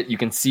drop it, you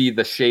can see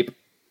the shape,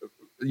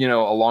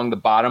 along the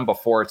bottom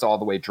before it's all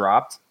the way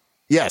dropped.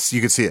 Yes, you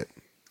can see it.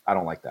 I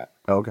don't like that.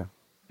 Oh, okay.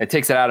 It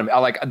takes it out of me.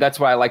 That's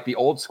why I like the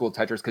old school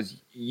Tetris, because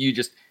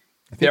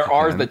there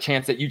are the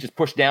chance that you just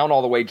push down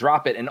all the way,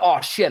 drop it, and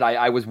oh shit,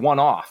 I was one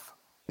off.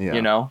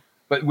 Yeah.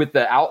 But with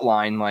the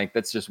outline, like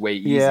that's just way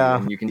easier,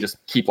 and you can just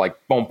keep like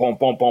boom, boom,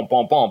 boom, boom,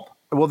 boom, boom.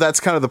 Well, that's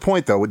kind of the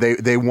point, though.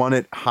 They want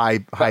it high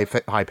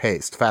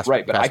paced, fast.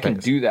 Right, but I can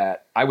do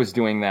that. I was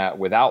doing that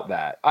without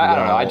that. I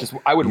don't know.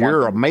 I would.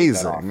 You're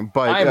amazing,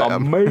 but I'm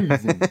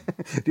amazing.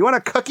 Do you want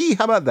a cookie?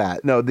 How about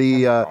that? No,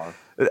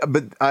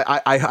 but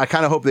I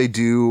kind of hope they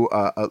do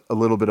a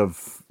little bit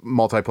of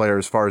multiplayer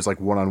as far as like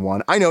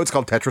one-on-one. I know it's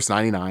called Tetris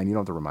 99. You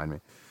don't have to remind me.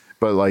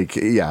 But like,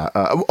 yeah.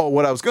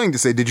 What I was going to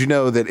say, did you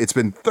know that it's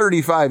been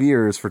 35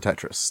 years for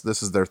Tetris?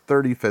 This is their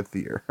 35th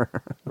year.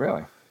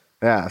 Really?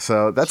 Yeah.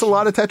 So that's a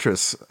lot of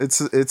Tetris.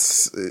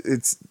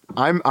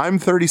 I'm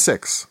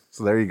 36.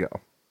 So there you go.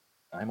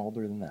 I'm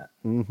older than that.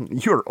 Mm-hmm.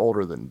 You're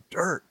older than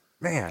dirt,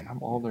 man.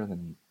 I'm older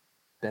than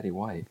Betty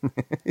White.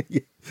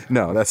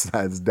 No, that's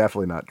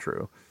definitely not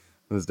true.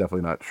 That's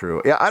definitely not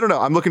true. Yeah, I don't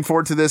know. I'm looking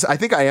forward to this. I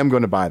think I am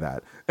going to buy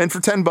that. And for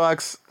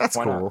 $10, that's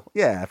Why cool. not?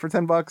 Yeah, for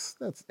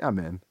 $10, I'm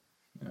in.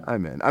 Yeah.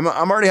 I'm in. I'm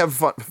already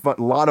having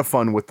a lot of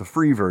fun with the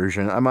free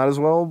version. I might as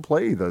well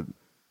play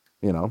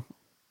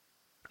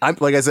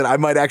like I said, I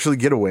might actually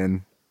get a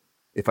win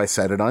if I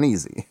set it on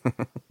easy.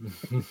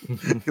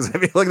 Because I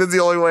feel like that's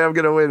the only way I'm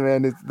going to win,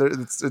 man.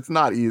 It's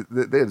not easy.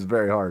 It's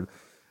very hard.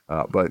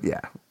 But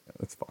yeah,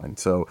 that's fine.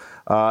 So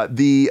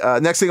the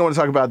next thing I want to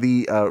talk about,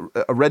 the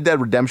Red Dead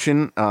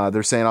Redemption.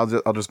 They're saying,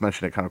 I'll just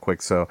mention it kind of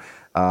quick. So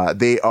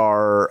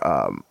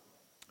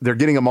they're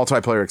getting a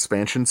multiplayer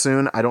expansion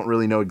soon. I don't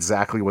really know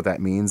exactly what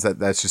that means.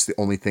 That's just the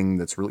only thing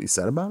that's really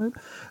said about it.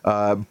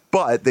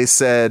 But they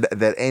said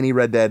that any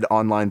Red Dead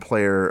Online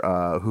player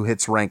who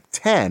hits rank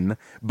 10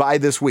 by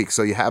this week,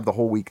 so you have the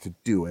whole week to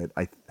do it.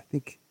 I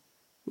think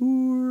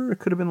it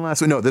could have been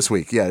last week. No, this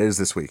week. Yeah, it is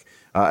this week.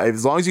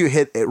 As long as you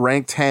hit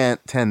rank 10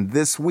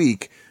 this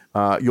week,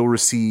 you'll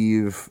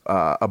receive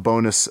a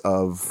bonus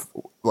of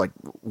like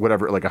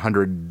whatever, like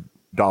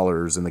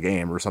 $100 in the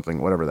game or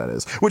something, whatever that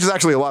is, which is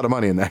actually a lot of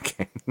money in that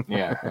game.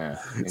 Yeah.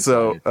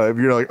 So if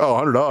you're like, oh,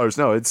 $100,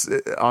 no, it's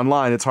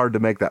online. It's hard to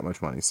make that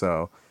much money.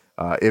 So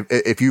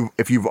if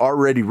you've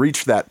already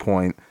reached that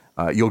point,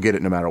 you'll get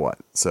it no matter what.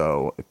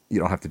 So you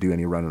don't have to do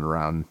any running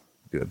around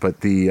do it.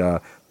 But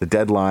the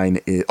deadline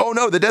is. Oh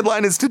no, the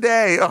deadline is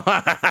today. Oh,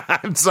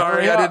 I'm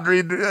sorry, I didn't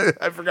read.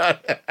 I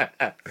forgot.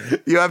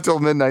 You have till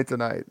midnight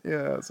tonight.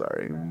 Yeah,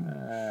 sorry.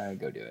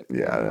 Go do it.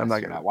 Yeah, I'm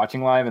not gonna. Not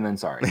watching live, and then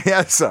sorry.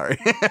 Yeah, sorry.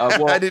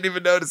 Well, I didn't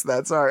even notice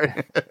that. Sorry.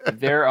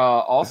 They're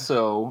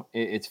also.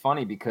 It's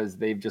funny because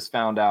they've just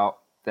found out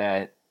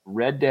that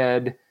Red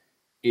Dead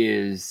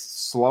is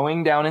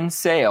slowing down in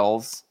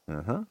sales.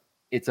 Uh-huh.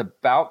 It's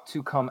about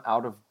to come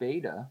out of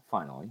beta,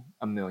 finally,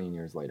 a million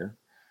years later.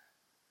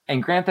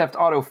 And Grand Theft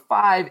Auto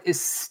 5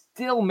 is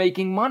still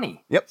making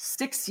money. Yep.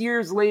 6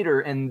 years later,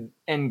 and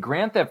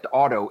Grand Theft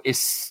Auto is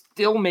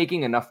still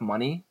making enough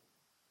money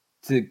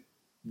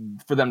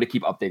for them to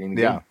keep updating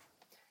the game.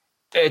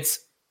 It's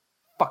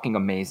fucking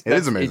amazing. It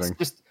is amazing.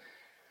 It's just,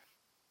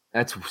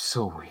 that's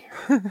so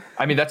weird.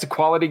 I mean, that's a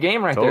quality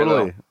game right there,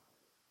 though.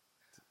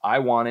 I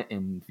want it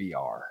in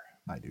VR.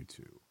 I do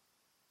too.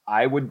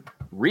 I would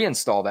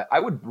reinstall that.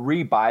 I would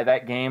rebuy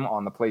that game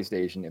on the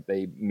PlayStation if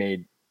they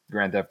made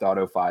Grand Theft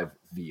Auto 5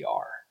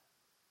 VR.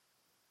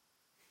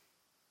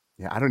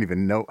 Yeah, I don't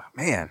even know.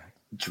 Man.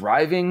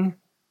 Driving,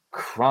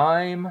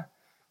 crime.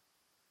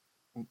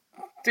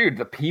 Dude,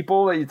 the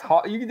people that you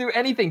talk, you can do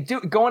anything.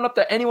 Dude, going up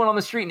to anyone on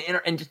the street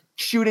and just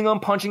shooting them,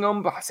 punching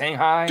them, saying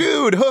hi.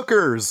 Dude,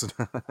 hookers.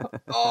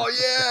 Oh,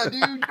 yeah,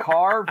 dude.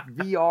 Car,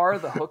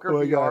 VR, the hooker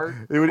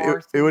VR.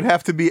 It would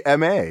have to be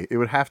MA. It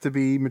would have to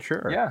be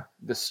mature. Yeah,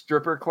 the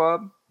stripper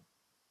club.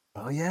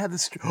 Oh, yeah.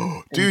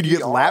 Dude, you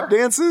get lap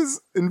dances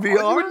in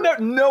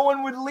VR? No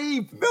one would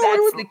leave.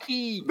 That's the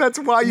key. That's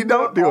why you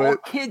don't do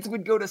it. Kids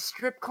would go to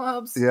strip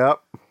clubs. Yep.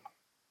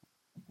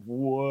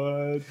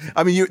 What?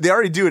 I mean, they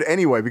already do it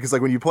anyway because,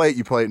 like, when you play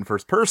it in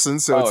first person,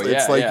 so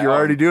it's like you're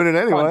already doing it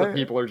anyway. The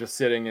people are just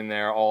sitting in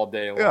there all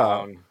day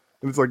long.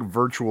 And it's like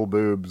virtual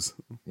boobs.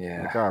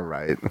 Yeah. Like, all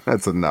right,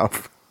 that's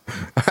enough.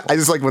 I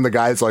just like when the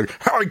guy's like,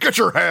 "Hey, get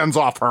your hands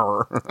off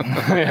her!"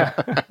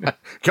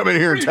 Come in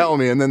here and tell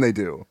me, and then they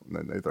do, and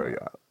then they throw you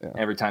out. Yeah.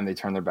 Every time they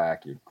turn their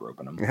back, you're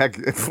groping them. Heck,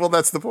 well,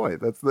 that's the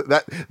point.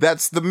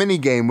 That's the mini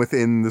game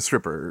within the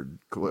stripper.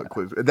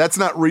 That's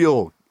not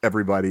real,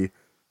 everybody.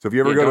 So if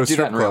you ever go to a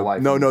strip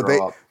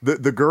club,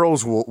 the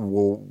girls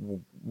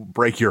will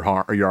break your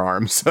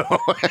arms. So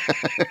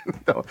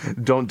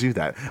don't do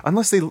that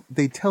unless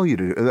they tell you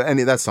to. And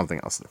that's something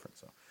else different.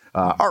 So.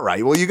 All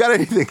right. Well, you got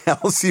anything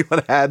else you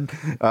want to add?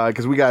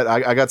 Because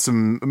I got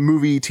some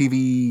movie,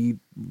 TV,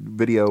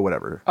 video,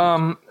 whatever.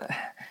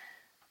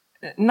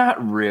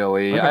 Not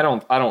really. Okay. I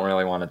don't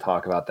really want to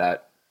talk about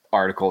that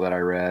article that I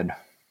read.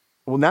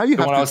 Well, now you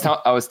have to.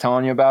 I was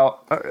telling you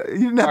about. You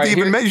didn't have to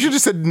even. You should have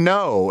just said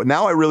no.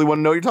 Now I really want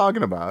to know what you're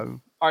talking about.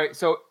 All right.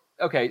 So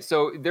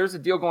there's a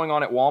deal going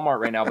on at Walmart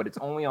right now, but it's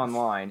only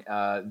online.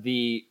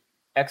 The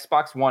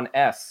Xbox One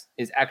S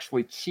is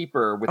actually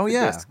cheaper with the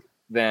disc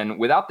than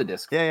without the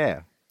disc.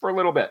 Yeah. For a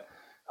little bit.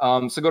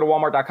 So go to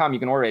Walmart.com. You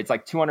can order it. It's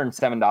like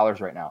 $207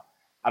 right now.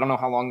 I don't know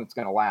how long it's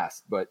going to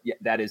last, but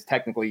that is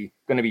technically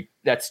going to be.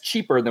 That's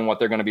cheaper than what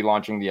they're going to be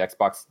launching the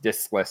Xbox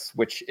discless.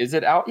 Which is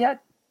it out yet?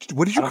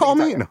 What did you call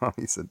me? No,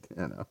 he said,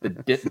 the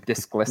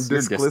discless.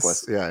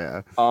 Discless.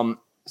 Yeah.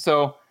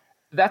 So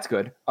that's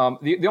good.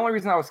 The only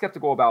reason I was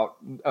skeptical about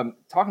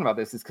talking about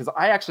this is because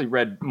I actually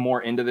read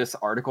more into this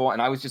article,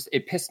 and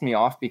it pissed me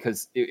off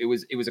because it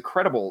was a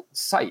credible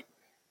site,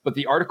 but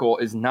the article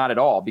is not at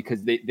all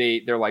because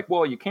they're like,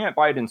 well, you can't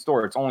buy it in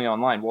store; it's only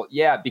online. Well,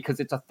 yeah,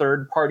 because it's a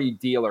third-party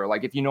dealer.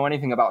 Like if you know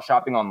anything about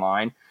shopping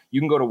online, you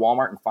can go to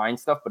Walmart and find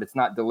stuff, but it's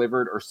not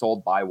delivered or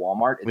sold by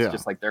Walmart. It's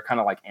just like they're kind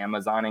of like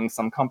Amazoning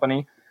some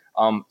company.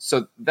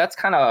 So that's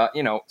kind of,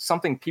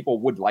 something people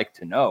would like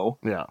to know.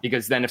 Yeah.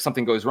 Because then if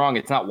something goes wrong,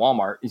 it's not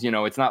Walmart,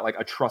 it's not like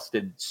a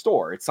trusted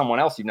store. It's someone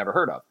else you've never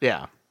heard of.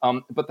 Yeah.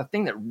 But the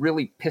thing that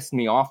really pissed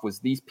me off was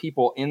these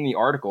people in the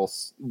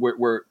articles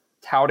were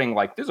touting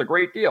like, this is a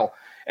great deal.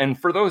 And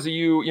for those of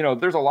you,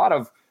 there's a lot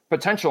of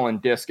potential in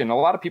disc and a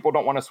lot of people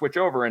don't want to switch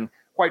over. And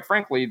quite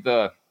frankly,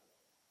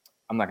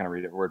 I'm not going to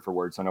read it word for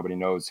word so nobody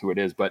knows who it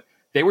is, but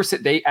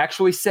they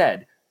actually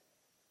said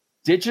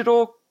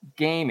digital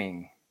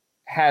gaming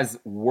has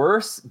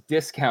worse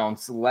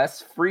discounts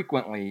less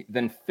frequently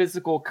than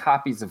physical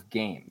copies of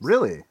games.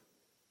 Really?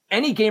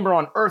 Any gamer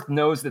on earth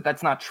knows that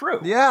that's not true.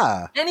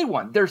 Yeah.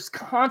 Anyone. There's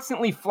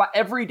constantly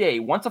every day.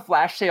 Once a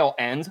flash sale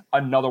ends,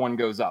 another one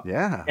goes up.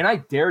 Yeah. And I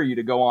dare you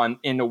to go on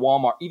into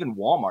Walmart, even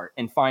Walmart,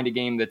 and find a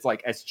game that's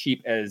like as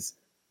cheap as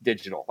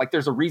digital. Like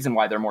there's a reason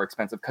why they're more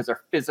expensive because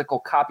they're physical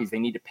copies. They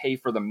need to pay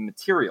for the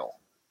material.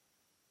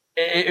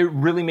 It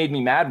really made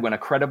me mad when a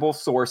credible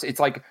source, it's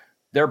like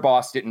their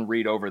boss didn't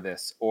read over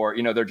this or,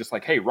 they're just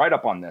like, hey, write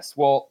up on this.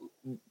 Well,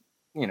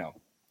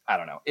 I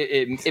don't know.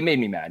 It made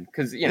me mad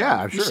because, you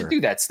should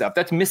do that stuff.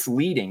 That's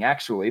misleading,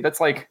 actually.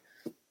 That's like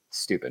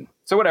stupid.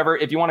 So whatever.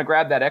 If you want to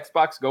grab that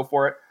Xbox, go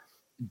for it.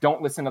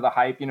 Don't listen to the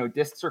hype.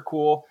 Discs are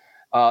cool.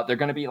 They're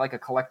going to be like a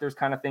collector's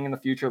kind of thing in the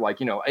future. Like,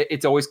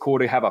 it's always cool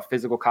to have a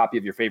physical copy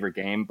of your favorite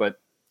game,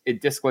 but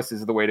discless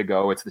is the way to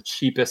go. It's the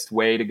cheapest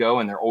way to go.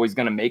 And they're always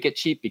going to make it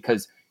cheap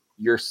because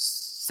you're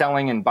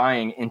selling and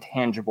buying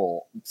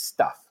intangible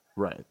stuff.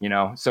 Right.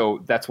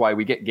 So that's why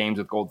we get games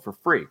with gold for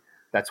free.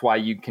 That's why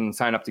you can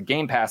sign up to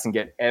Game Pass and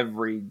get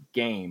every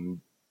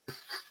game.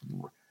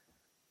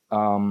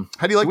 How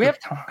do you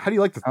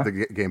like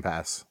the Game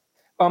Pass?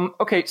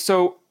 Okay,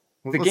 so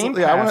the Game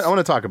Pass. Yeah, I want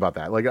to talk about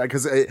that, like,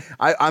 because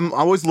I'm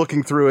always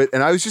looking through it,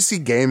 and I always just see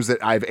games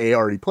that I've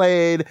already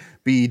played.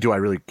 B, do I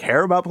really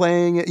care about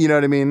playing it? You know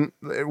what I mean?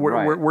 Where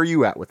are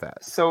you at with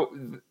that? So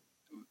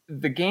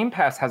the Game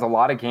Pass has a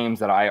lot of games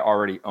that I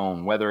already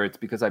own, whether it's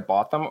because I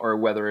bought them or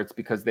whether it's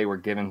because they were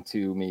given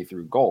to me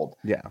through Gold.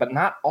 Yeah, but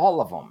not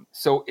all of them.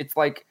 So it's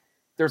like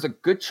there's a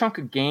good chunk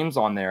of games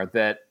on there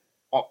that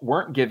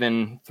weren't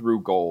given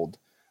through Gold.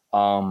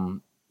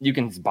 You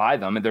can buy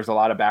them, and there's a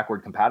lot of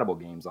backward compatible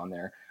games on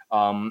there.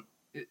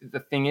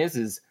 The thing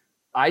is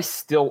I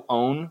still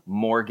own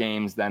more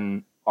games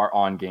than are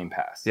on Game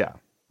Pass. Yeah.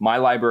 My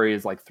library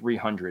is like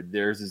 300.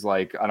 Theirs is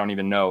like, I don't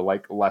even know,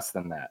 like less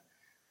than that.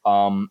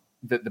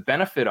 The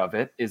benefit of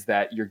it is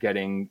that you're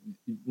getting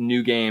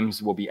new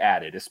games will be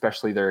added,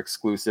 especially they're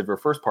exclusive or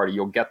first party.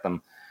 You'll get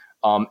them.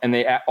 And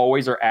they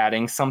always are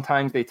adding.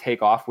 Sometimes they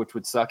take off, which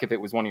would suck if it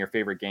was one of your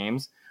favorite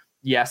games.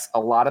 Yes, a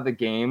lot of the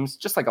games,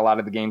 just like a lot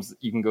of the games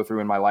you can go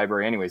through in my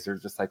library anyways, they're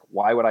just like,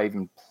 why would I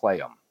even play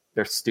them?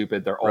 They're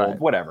stupid. They're old,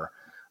 whatever.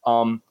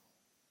 And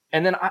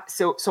then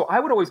so I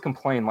would always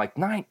complain like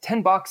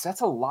 $10.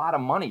 That's a lot of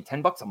money.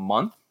 $10 a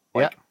month.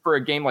 Like for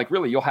a game, like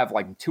really you'll have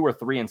like 2 or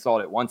 3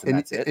 installed at once and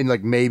that's it. And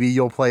like maybe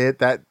you'll play it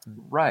that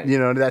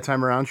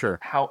time around. Sure.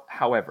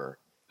 However,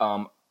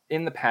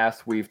 in the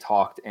past we've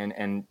talked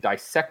and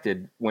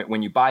dissected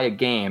when you buy a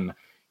game,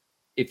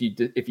 if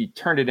you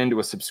turned it into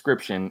a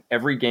subscription,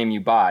 every game you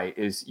buy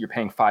you're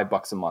paying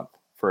 $5 a month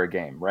for a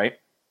game, right?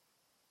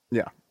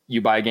 Yeah.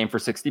 You buy a game for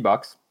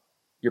 $60.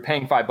 You're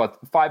paying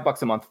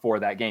 $5 a month for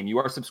that game. You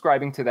are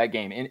subscribing to that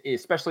game, and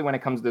especially when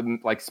it comes to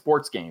like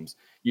sports games,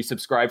 you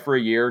subscribe for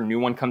a year. New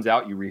one comes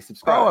out, you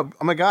resubscribe.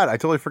 Oh my God! I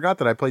totally forgot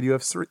that I played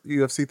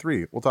UFC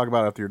 3. We'll talk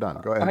about it after you're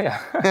done. Go ahead. Oh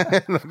yeah.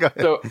 Go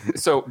ahead.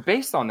 So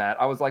based on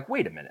that, I was like,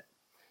 wait a minute.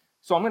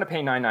 So I'm going to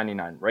pay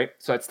 $9.99, right?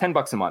 So it's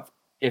 $10 a month.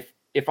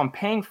 If I'm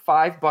paying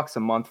 $5 a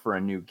month for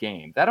a new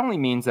game, that only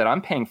means that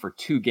I'm paying for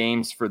 2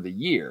 games for the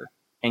year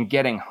and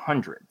getting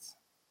hundreds.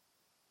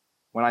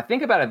 When I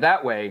think about it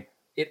that way,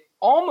 it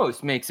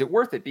almost makes it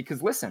worth it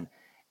because listen,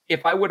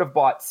 if I would have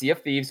bought Sea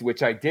of Thieves,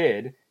 which I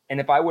did, and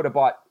if I would have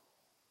bought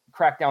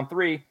Crackdown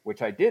 3,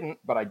 which I didn't,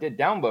 but I did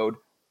download,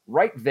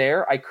 right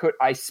there,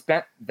 I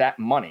spent that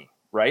money,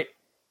 right?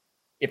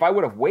 If I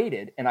would have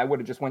waited and I would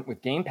have just went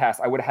with Game Pass,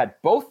 I would have had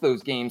both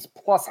those games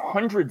plus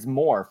hundreds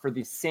more for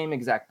the same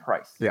exact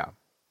price. Yeah.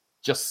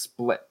 Just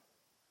split.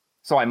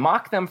 So I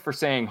mock them for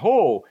saying,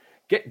 oh,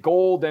 get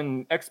Gold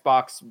and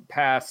Xbox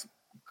Pass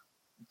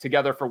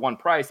together for one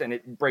price, and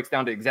it breaks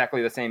down to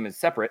exactly the same as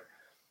separate.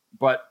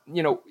 But,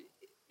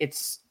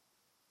 it's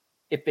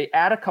if they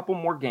add a couple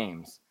more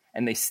games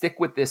and they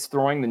stick with this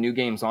throwing the new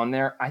games on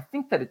there, I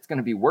think that it's going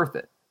to be worth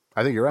it.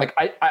 I think you're right.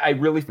 Like I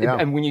really think,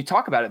 and when you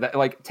talk about it, that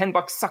like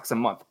 $10 sucks a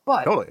month,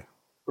 but totally.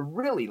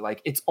 Really,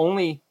 like it's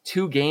only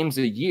 2 games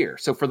a year.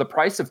 So for the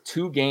price of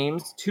 2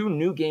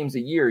 new games a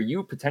year,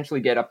 you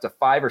potentially get up to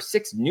 5 or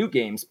 6 new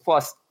games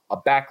plus a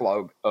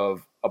backlog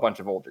of a bunch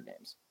of older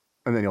games.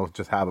 And then you'll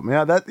just have them.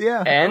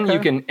 Yeah.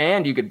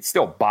 And you can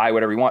still buy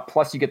whatever you want.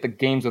 Plus you get the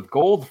games with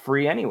Gold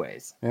free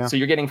anyways. Yeah. So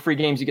you're getting free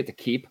games you get to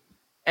keep,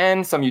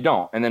 and some you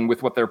don't. And then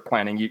with what they're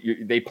planning,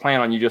 they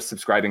plan on you just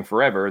subscribing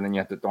forever, and then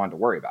you don't have to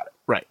worry about it.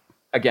 Right.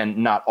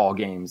 Again, not all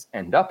games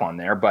end up on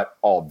there, but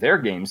all their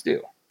games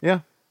do. Yeah.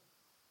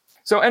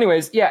 So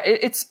anyways, yeah,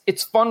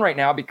 it's fun right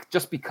now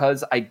just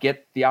because I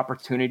get the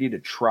opportunity to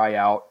try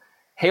out.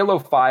 Halo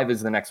 5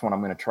 is the next one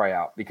I'm going to try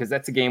out because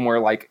that's a game where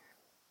like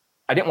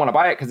I didn't want to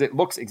buy it because it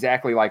looks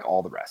exactly like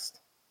all the rest,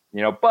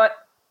 but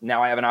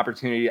now I have an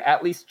opportunity to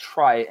at least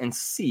try it and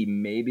see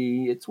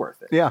maybe it's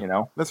worth it. Yeah,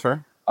 that's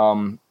fair.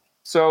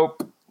 So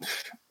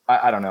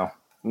I don't know.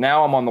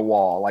 Now I'm on the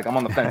wall. Like I'm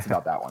on the fence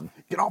about that one.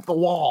 Get off the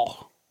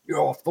wall. Get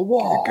off the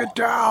wall. Get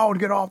down.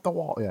 Get off the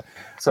wall. Yeah.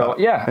 So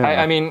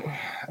I mean,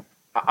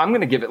 I'm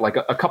going to give it like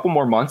a couple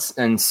more months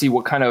and see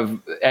what kind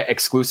of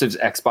exclusives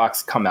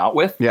Xbox come out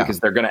with because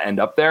they're going to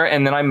end up there.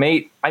 And then I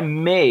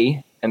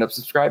may end up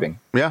subscribing.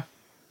 Yeah.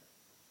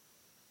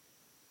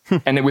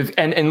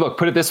 And look,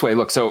 put it this way.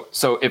 Look, so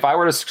if I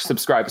were to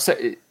subscribe,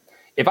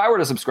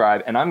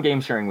 and I'm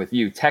game sharing with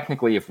you,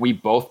 technically, if we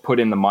both put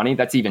in the money,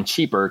 that's even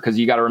cheaper because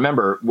you got to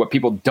remember what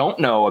people don't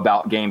know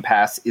about Game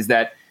Pass is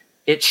that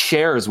it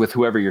shares with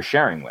whoever you're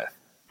sharing with.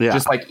 Yeah.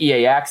 Just like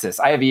EA Access.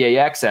 I have EA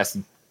Access.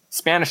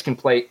 Spanish can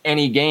play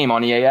any game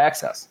on EA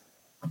Access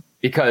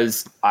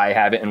because I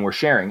have it and we're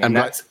sharing. And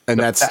that's the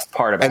best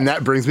part of it. And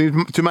that brings me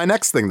to my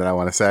next thing that I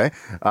want to say.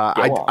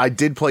 I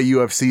did play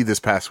UFC this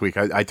past week.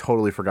 I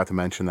totally forgot to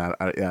mention that.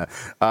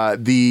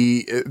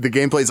 The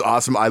gameplay is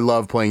awesome. I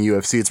love playing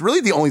UFC. It's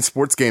really the only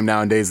sports game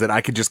nowadays that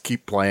I could just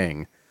keep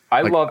playing.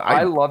 I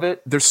love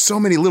it. There's so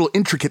many little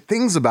intricate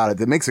things about it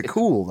that makes it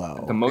cool,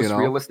 though. The most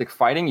realistic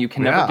fighting. You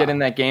can never get in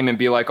that game and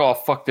be like, "Oh,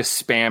 fuck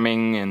this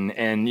spamming,"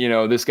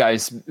 and this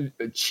guy's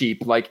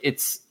cheap. Like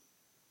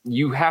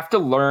you have to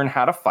learn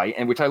how to fight,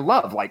 and which I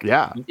love. Like,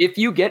 if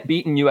you get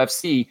beaten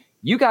UFC,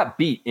 you got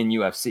beat in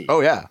UFC.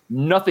 Oh yeah,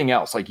 nothing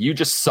else. Like you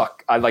just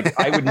suck. I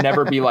would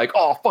never be like,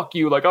 oh fuck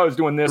you. Like I was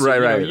doing this.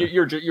 Right, and,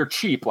 you're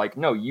cheap. Like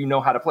no, you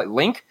know how to play.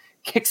 Link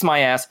kicks my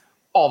ass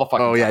all the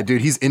fucking time. Yeah,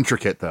 dude, he's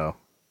intricate though.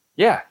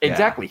 Yeah,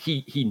 exactly.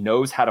 He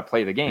knows how to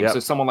play the game. Yep. So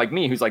someone like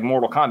me who's like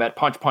Mortal Kombat,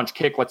 punch,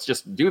 kick, let's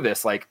just do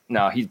this. Like,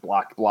 no, he's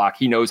block.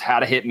 He knows how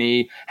to hit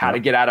me, how to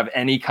get out of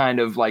any kind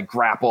of like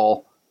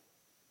grapple.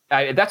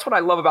 That's what I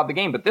love about the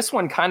game. But this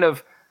one kind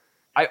of,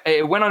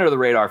 it went under the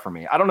radar for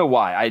me. I don't know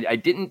why.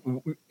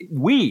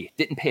 We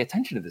didn't pay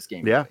attention to this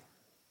game. Yeah.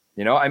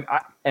 You know,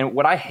 and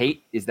what I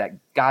hate is that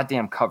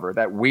goddamn cover,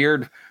 that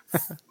weird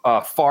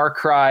Far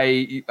Cry,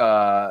 you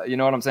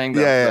know what I'm saying?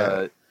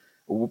 The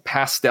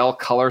pastel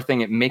color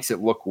thing. It makes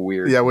it look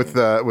weird. Yeah, with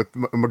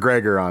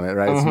McGregor on it,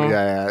 right? Mm-hmm.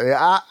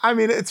 Yeah. I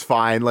mean, it's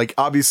fine. Like,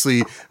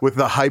 obviously, with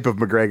the hype of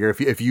McGregor,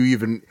 if you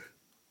even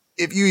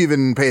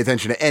pay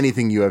attention to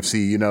anything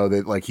UFC, you know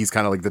that like he's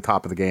kind of like the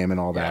top of the game and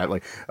all that.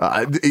 Like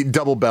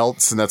double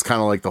belts, and that's kind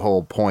of like the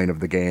whole point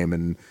of the game.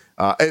 And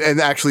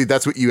actually,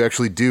 that's what you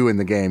actually do in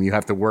the game. You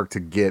have to work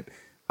to get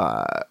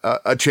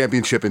a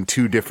championship in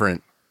 2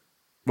 different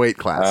weight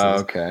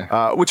classes. Okay.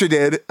 Which I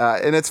did,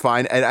 and it's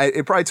fine. And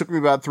it probably took me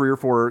about 3 or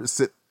 4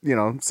 sit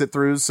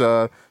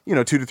throughs,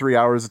 2 to 3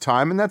 hours of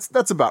time, and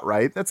that's about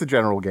right. That's a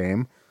general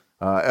game,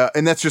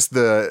 and that's just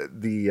the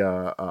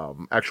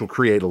actual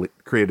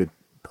created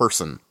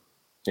person.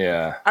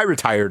 Yeah, I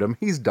retired him.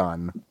 He's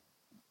done.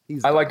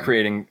 I like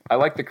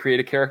the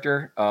creative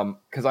character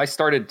because I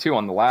started too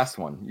on the last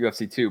one,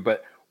 UFC 2,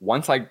 but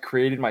once I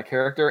created my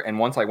character and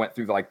once I went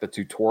through like the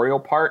tutorial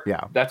part,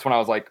 that's when I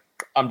was like,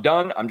 I'm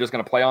done. I'm just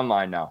going to play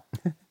online now.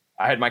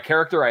 I had my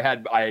character.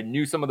 I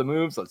knew some of the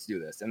moves. Let's do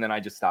this. And then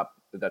I just stopped.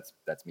 That's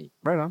me.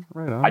 Right on.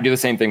 I do the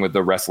same thing with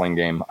the wrestling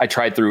game. I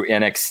tried through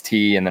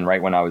NXT, and then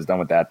right when I was done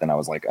with that, then I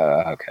was like,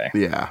 okay.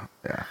 Yeah.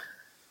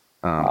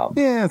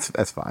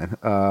 That's fine.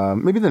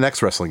 Maybe the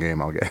next wrestling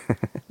game I'll get.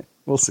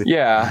 We'll see.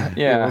 Yeah.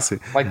 We'll see.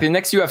 Like the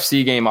next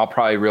UFC game, I'll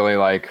probably really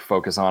like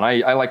focus on.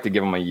 I like to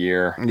give them a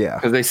year. Yeah.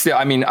 Because they still.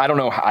 I mean, I don't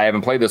know. I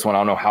haven't played this one. I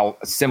don't know how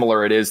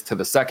similar it is to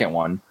the second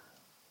one.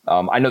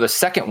 I know the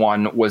second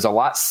one was a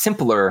lot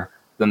simpler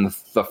than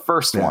the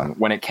first one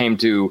when it came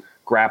to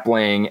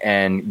grappling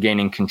and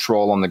gaining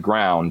control on the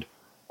ground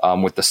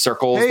with the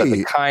circles that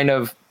they kind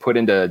of put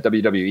into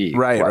WWE.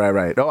 Right.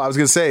 Oh, I was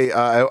going to say,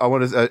 I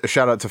want to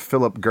shout out to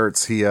Philip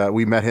Gertz.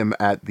 We met him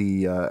at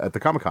the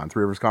Comic-Con,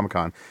 Three Rivers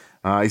Comic-Con.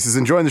 He says,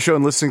 enjoying the show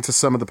and listening to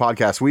some of the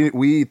podcasts.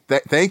 We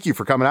thank you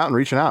for coming out and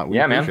reaching out. We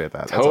appreciate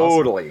that. That's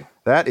totally. Awesome.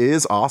 That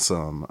is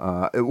awesome.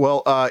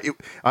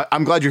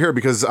 I'm glad you're here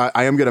because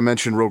I am going to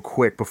mention real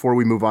quick before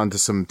we move on to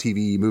some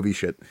TV movie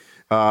shit.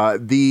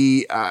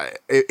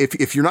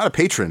 If you're not a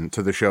patron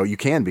to the show, you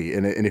can be,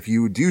 and if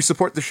you do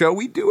support the show,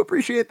 we do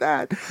appreciate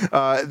that.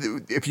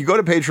 If you go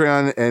to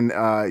Patreon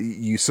and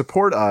you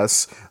support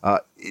us,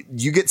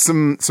 you get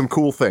some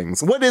cool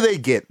things. What do they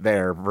get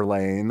there,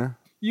 Verlaine?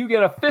 You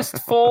get a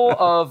fistful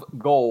of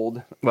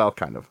gold. Well,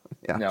 kind of.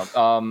 Yeah. No.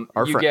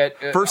 Our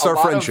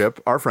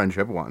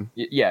friendship won.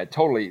 Yeah,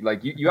 totally.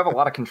 Like you have a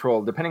lot of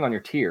control depending on your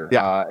tier.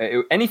 Yeah.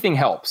 Anything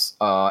helps.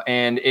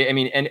 And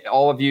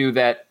all of you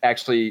that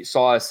actually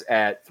saw us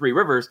at Three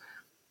Rivers,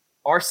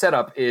 our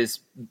setup is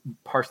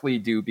partially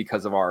due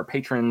because of our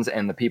patrons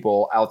and the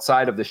people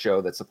outside of the show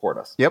that support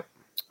us. Yep.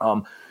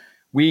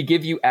 We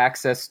give you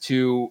access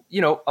to,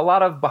 a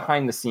lot of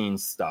behind the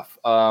scenes stuff.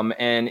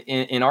 And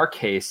in our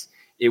case,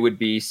 it would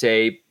be,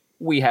 say,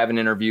 we have an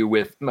interview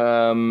with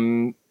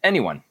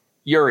anyone,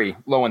 Yuri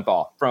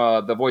Lowenthal,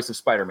 from the voice of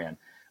Spider-Man.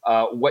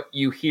 What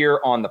you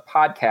hear on the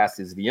podcast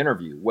is the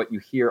interview. What you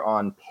hear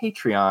on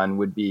Patreon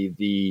would be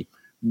the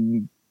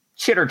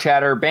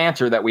chitter-chatter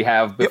banter that we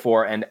have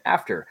before and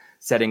after,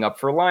 setting up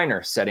for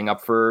Liner, setting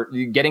up for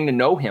getting to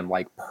know him,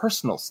 like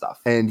personal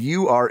stuff. And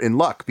you are in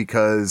luck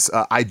because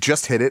I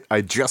just hit it.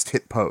 I just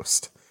hit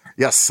post.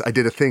 Yes, I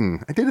did a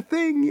thing.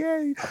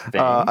 Yay.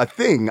 A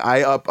thing. I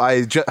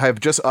have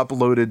just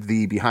uploaded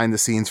the behind the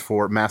scenes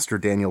for Master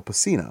Daniel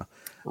Pacina.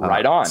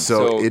 Right on.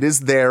 So it is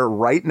there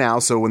right now.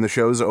 So when the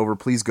show's over,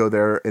 please go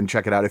there and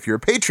check it out. If you're a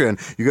patron,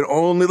 you can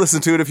only listen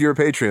to it if you're a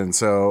patron.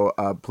 So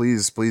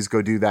please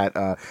go do that.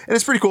 And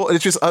it's pretty cool. And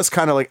it's just us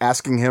kind of like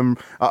asking him.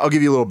 I'll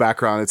give you a little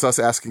background. It's us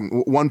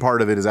asking. One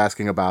part of it is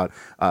asking about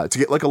to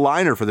get like a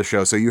liner for the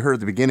show. So you heard at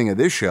the beginning of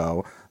this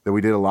show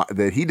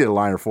that he did a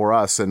liner for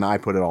us, and I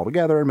put it all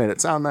together and made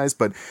it sound nice.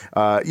 But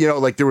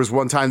like there was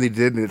one time they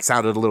did, and it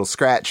sounded a little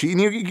scratchy,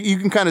 and you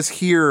can kind of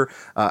hear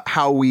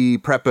how we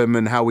prep him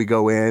and how we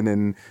go in,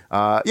 and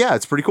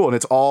it's pretty cool, and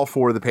it's all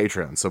for the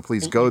Patreon. So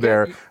please go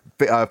there,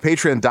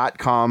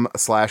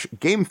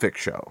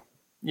 patreon.com/GameFixShow.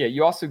 Yeah,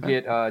 you also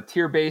get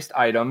tier-based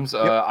items.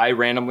 I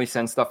randomly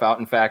send stuff out.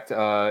 In fact,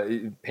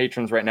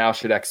 patrons right now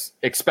should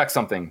expect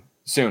something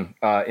soon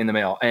in the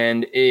mail.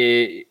 And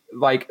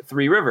like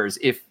Three Rivers,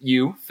 if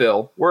you,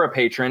 Phil, were a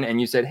patron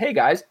and you said, hey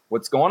guys,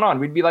 what's going on?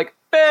 We'd be like,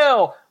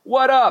 Phil,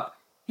 what up?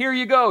 Here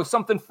you go,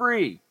 something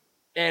free.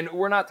 And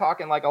we're not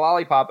talking like a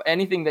lollipop.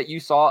 Anything that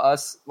you saw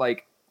us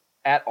like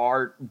at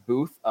our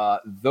booth,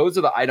 those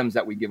are the items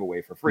that we give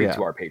away for free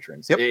to our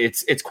patrons. Yep.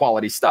 It's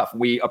quality stuff.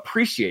 We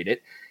appreciate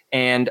it.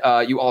 And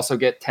you also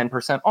get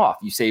 10% off.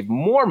 You save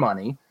more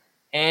money,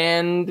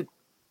 and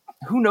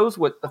who knows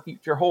what the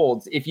future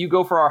holds. If you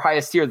go for our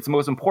highest tier, that's the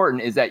most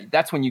important, is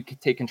that's when you can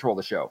take control of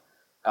the show.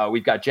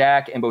 We've got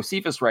Jack and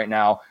Bocephus right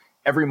now.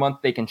 Every month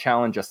they can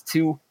challenge us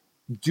to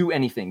do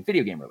anything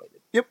video game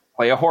related. Yep.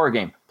 Play a horror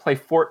game. Play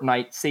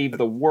Fortnite, save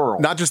the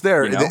world. Not just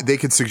there, you know? they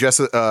could suggest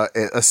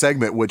a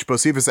segment, which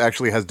Bocephus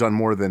actually has done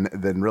more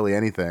than really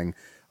anything.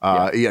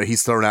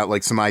 He's thrown out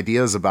like some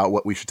ideas about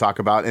what we should talk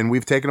about, and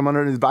we've taken them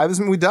under his advisement,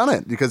 and we've done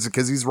it because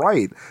he's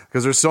right.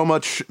 Because there's so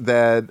much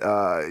that,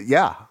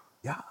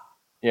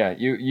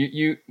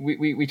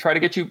 we try to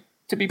get you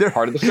to be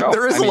part of the show.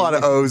 There is a lot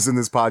of O's in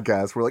this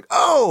podcast. We're like,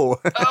 oh.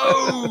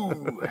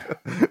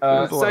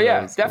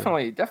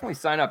 Definitely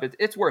sign up.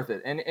 It's worth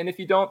it. And if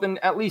you don't, then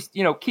at least,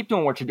 keep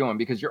doing what you're doing,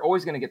 because you're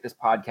always going to get this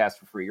podcast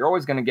for free. You're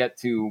always going to get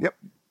to,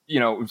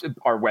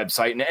 our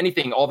website and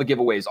anything, all the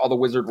giveaways, all the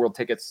Wizard World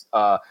tickets,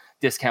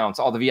 discounts,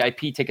 all the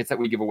VIP tickets that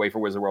we give away for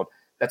Wizard World.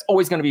 That's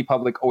always going to be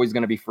public, always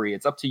going to be free.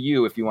 It's up to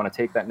you if you want to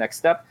take that next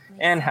step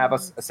and have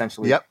us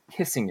essentially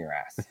kissing your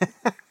ass.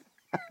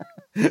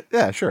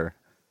 Yeah, sure.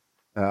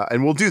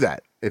 And we'll do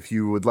that if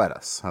you would let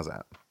us. How's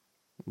that?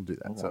 We'll do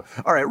that. So,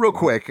 all right, real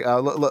quick,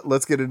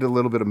 let's get into a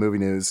little bit of movie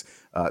news.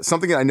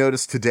 Something I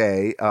noticed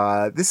today.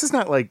 This is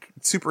not like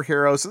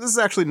superhero, so this is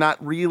actually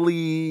not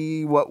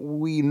really what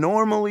we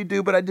normally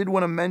do. But I did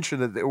want to mention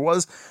that there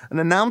was an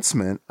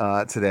announcement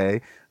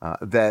today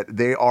that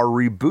they are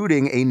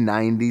rebooting a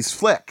 '90s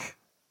flick.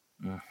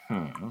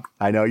 Mm-hmm.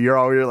 I know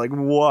you're like,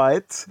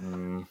 what?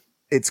 Mm.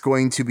 It's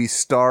going to be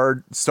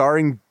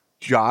starring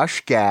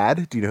Josh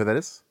Gad. Do you know who that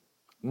is?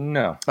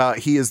 No.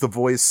 He is the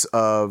voice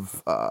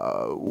of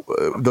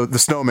the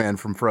snowman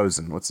from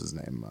Frozen. What's his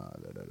name?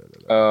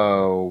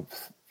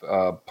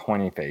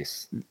 Pointy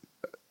face.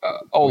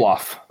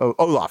 Olaf. Oh,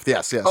 Olaf.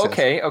 Yes.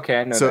 Okay.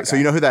 I know. So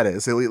you know who that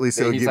is? At least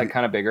he's like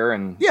kind of bigger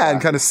and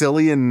and kind of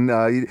silly and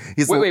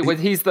he's. Was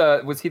he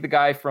the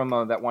guy from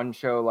that one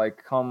show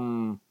like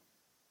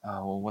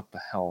what the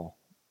hell?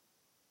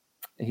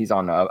 He's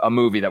on a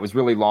movie that was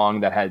really long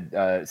that had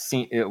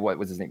what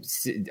was his name?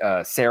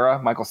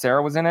 Michael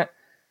Cera was in it.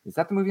 Is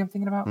that the movie I'm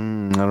thinking about?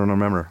 I don't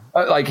remember.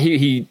 Like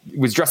he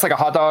was dressed like a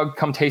hot dog.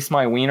 Come taste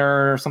my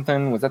wiener or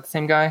something. Was that the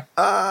same guy?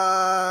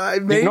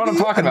 Maybe. You know what I'm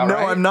talking about,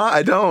 right? No, I'm not.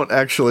 I don't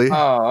actually.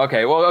 Oh,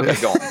 okay. Well,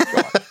 okay, go on.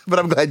 But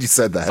I'm glad you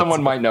said that.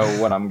 Someone might know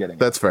what I'm getting.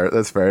 That's fair.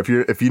 If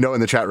you know in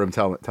the chat room,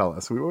 tell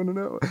us. We want to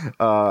know.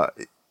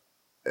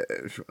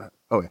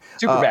 Okay.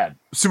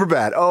 Super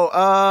bad.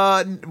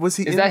 Oh, was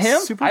he? Is that him?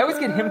 Superbad? I always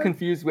get him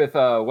confused with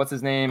what's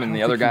his name and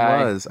the other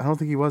guy. I don't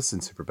think he was in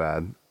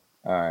Superbad.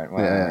 All right.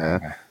 Well,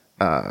 yeah.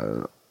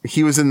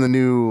 He was in the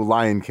new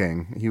Lion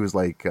King. He was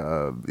like,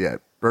 or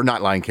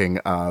not Lion King,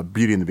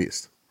 Beauty and the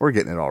Beast. We're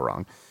getting it all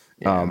wrong.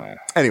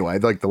 Anyway,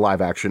 like the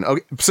live action.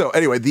 Okay, so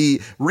anyway, the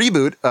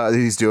reboot that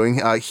he's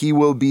doing, he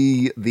will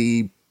be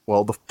the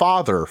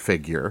father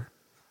figure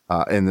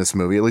in this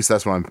movie. At least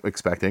that's what I'm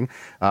expecting.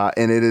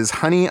 And it is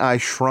Honey, I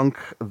Shrunk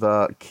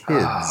the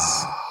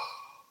Kids.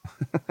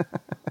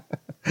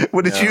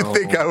 What did you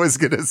think I was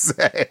going to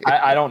say?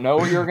 I don't know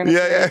what you're going to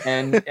say. Yeah.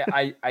 And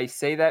I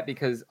say that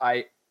because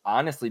I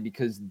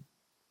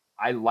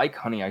like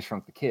Honey, I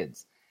Shrunk the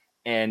Kids.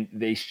 And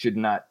they should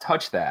not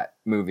touch that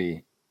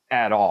movie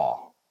at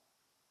all.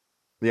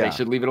 Yeah. They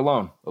should leave it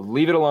alone.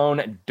 Leave it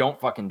alone. Don't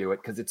fucking do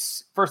it.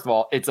 Because first of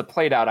all, it's a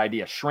played out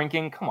idea.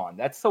 Shrinking, come on.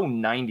 That's so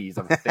 90s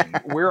of a thing.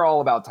 We're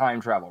all about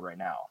time travel right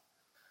now.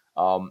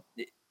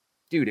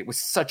 Dude, it was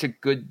such a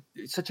good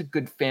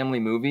family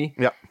movie.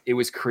 Yeah. It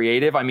was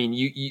creative. I mean,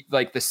 you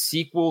like the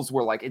sequels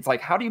were like, it's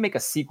like, how do you make a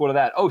sequel to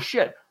that? Oh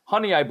shit,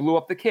 Honey, I blew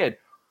up the kid.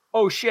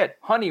 Oh shit,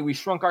 Honey, we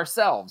shrunk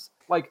ourselves.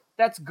 Like,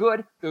 that's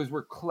good. Those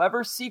were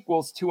clever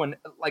sequels to an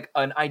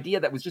idea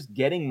that was just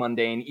getting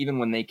mundane even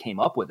when they came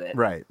up with it.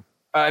 Right.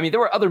 I mean, there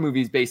were other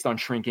movies based on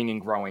shrinking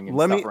and growing and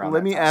stuff around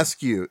Let me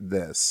ask you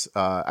this.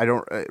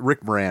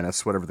 Rick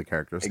Moranis, whatever the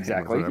character's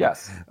exactly, name is.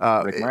 Yes.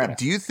 Rick Moranis.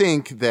 Do you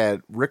think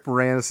that Rick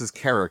Moranis'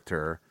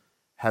 character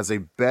has a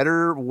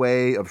better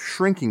way of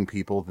shrinking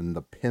people than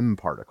the Pym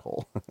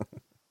particle?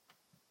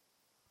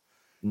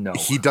 No.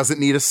 He doesn't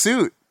need a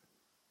suit.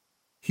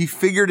 He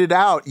figured it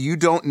out. You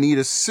don't need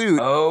a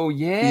suit. Oh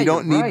yeah, you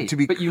don't need to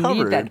be but you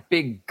covered. need that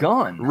big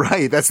gun.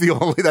 Right. That's the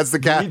catalyst.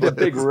 You need the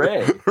big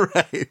ray.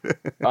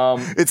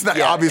 Right. It's not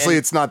obviously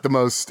it's not the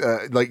most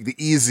like the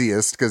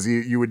easiest because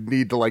you would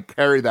need to like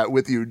carry that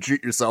with you and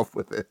shoot yourself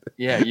with it.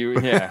 Yeah.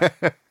 You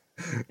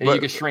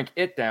can shrink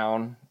it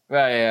down.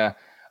 Yeah.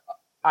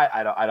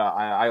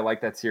 I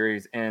like that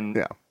series,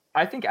 and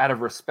I think out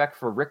of respect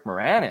for Rick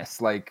Moranis,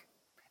 like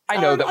I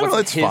know that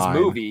wasn't his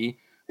movie.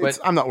 But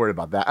I'm not worried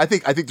about that. I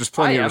think there's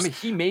plenty.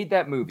 He made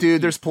that movie,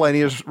 dude. There's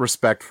plenty of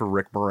respect for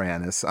Rick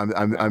Moranis.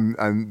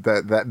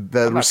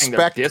 The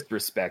respect,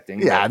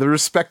 disrespecting. Yeah, the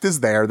respect is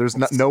there. There's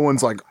no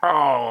one's like,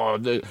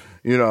 Rick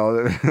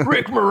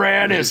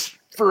Moranis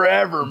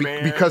forever,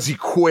 man. Because he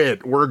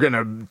quit, we're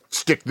gonna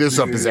stick this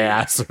up his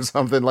ass or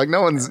something. Like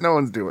no one's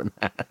doing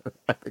that.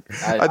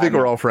 I think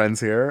we're all friends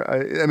here.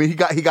 I mean, he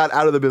got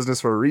out of the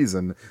business for a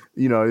reason.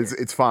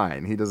 It's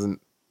fine. He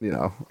doesn't. I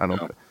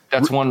don't. No,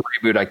 that's one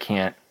reboot I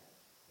can't.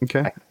 Okay.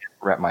 I can't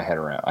wrap my head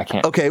around. I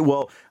can't. Okay,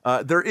 well,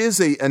 there is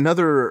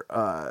another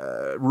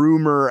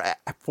rumor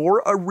for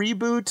a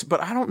reboot,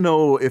 but I don't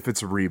know if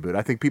it's a reboot.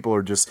 I think people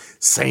are just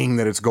saying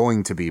that it's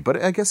going to be,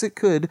 but I guess it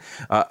could.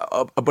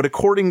 But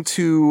according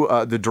to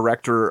the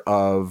director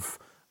of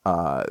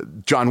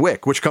John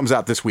Wick, which comes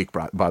out this week,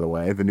 by the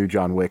way, the new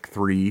John Wick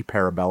 3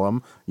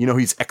 Parabellum.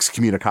 He's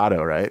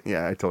excommunicado, right?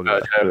 Yeah, I told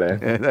you. Totally.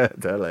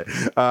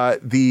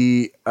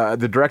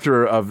 The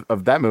director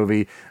of that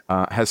movie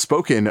has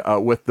spoken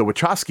with the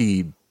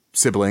Wachowski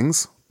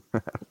siblings.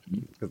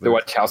 The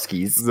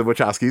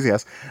Wachowskis,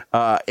 yes.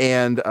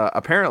 And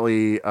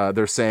apparently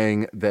they're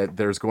saying that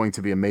there's going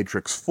to be a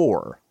Matrix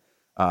 4.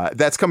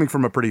 That's coming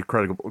from a pretty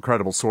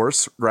credible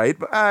source, right?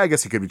 But I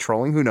guess he could be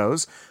trolling. Who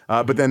knows?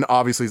 But then,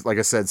 obviously, like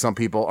I said, some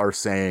people are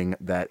saying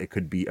that it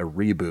could be a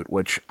reboot,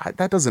 which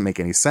that doesn't make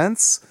any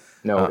sense.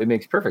 No, it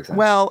makes perfect sense.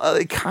 Well,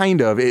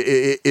 kind of.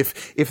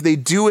 If they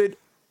do it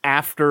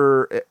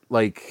after,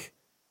 like,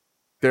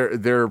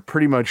 they're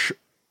pretty much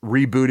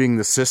rebooting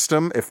the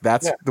system. If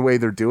that's the way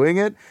they're doing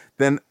it,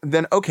 then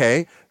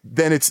okay.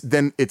 Then it's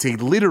a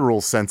literal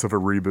sense of a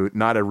reboot,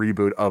 not a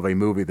reboot of a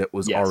movie that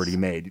was already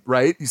made,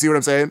 right? You see what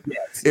I'm saying?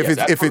 Yes.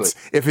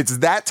 If it's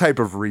that type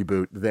of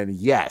reboot, then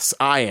yes,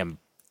 I am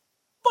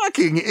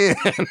fucking in.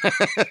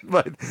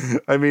 But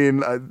I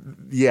mean,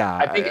 yeah.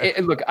 I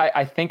think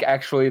I think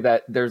actually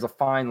that there's a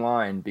fine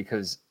line,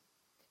 because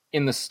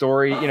in the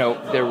story,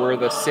 there were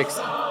the six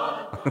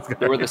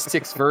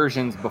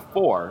versions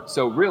before.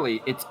 So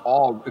really, it's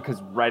all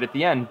because right at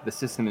the end, the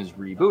system is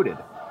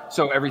rebooted.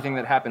 So everything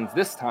that happens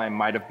this time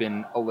might have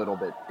been a little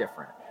bit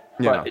different,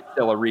 but it's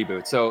still a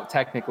reboot. So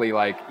technically,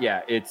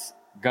 it's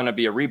going to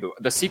be a reboot.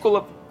 The sequel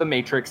of The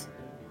Matrix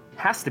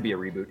has to be a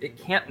reboot. It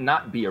can't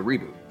not be a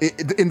reboot.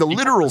 In the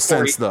literal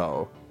sense,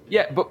 though.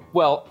 Yeah,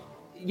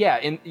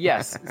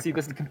 yes. See,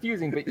 this is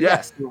confusing, but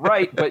yes, you're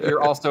right. But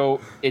you're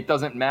also, it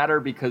doesn't matter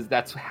because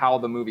that's how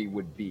the movie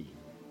would be.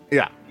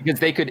 Yeah, because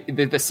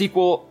the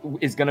sequel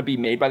is going to be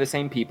made by the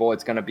same people.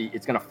 It's going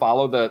to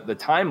follow the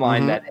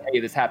timeline that, hey,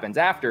 this happens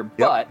after,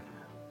 but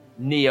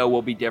Neo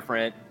will be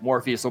different.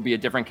 Morpheus will be a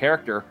different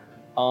character.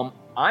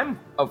 I'm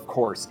of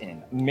course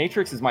in.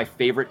 Matrix is my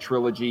favorite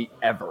trilogy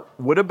ever.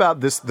 What about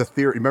the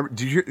theory?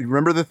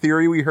 Remember the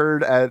theory we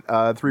heard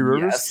at Three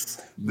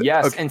Rivers?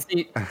 Yes. Okay. And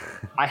see,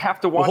 I have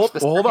to watch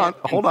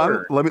hold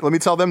on. Let me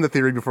tell them the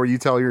theory before you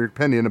tell your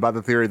opinion about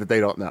the theory that they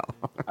don't know.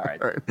 All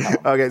right.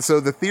 Okay, so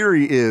the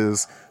theory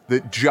is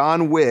that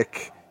John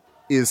Wick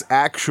is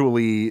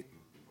actually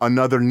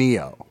another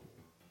Neo,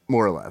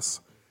 more or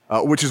less,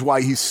 which is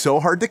why he's so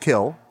hard to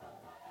kill.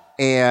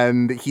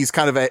 And he's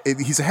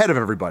he's ahead of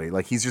everybody.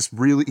 Like he's a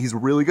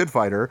really good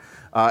fighter.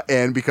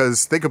 And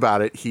because think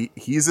about it,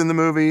 he's in the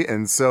movie,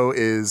 and so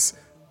is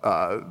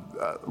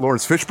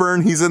Lawrence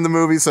Fishburne. He's in the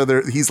movie, so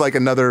he's like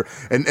another.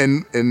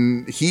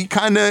 And he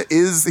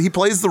he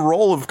plays the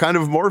role of kind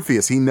of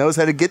Morpheus. He knows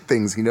how to get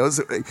things. He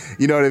knows,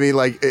 you know what I mean?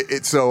 Like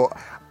so,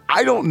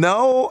 I don't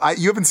know.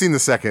 You haven't seen the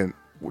second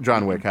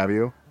John Wick, have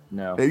you?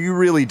 No. You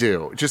really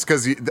do, just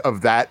because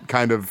of that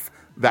kind of.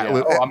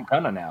 I'm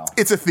gonna now.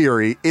 It's a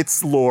theory.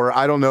 It's lore.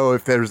 I don't know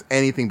if there's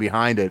anything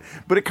behind it,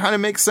 but it kind of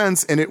makes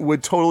sense, and it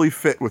would totally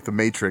fit with the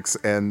Matrix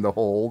and the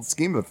whole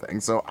scheme of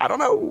things. So I don't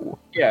know.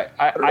 Yeah,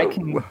 I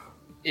can.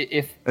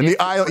 The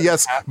island,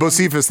 yes,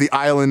 Bocephus, the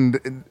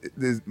island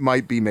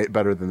might be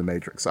better than the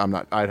Matrix. I'm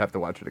not. I'd have to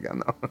watch it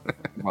again though.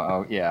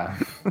 Well, yeah,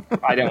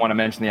 I didn't want to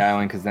mention the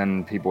island because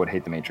then people would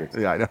hate the Matrix.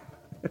 Yeah, I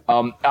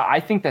know.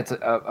 I think that's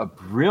a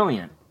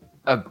brilliant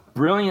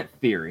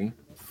theory.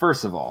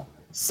 First of all.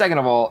 Second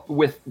of all,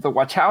 with the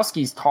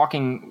Wachowskis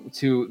talking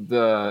to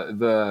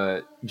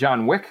the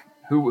John Wick,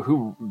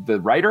 who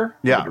the writer,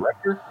 the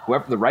director,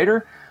 whoever the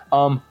writer,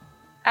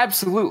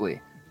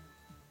 absolutely,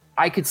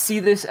 I could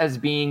see this as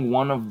being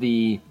one of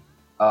the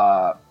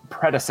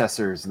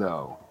predecessors,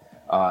 though,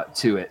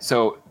 to it.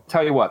 So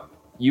tell you what,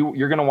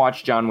 you're gonna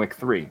watch John Wick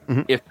 3.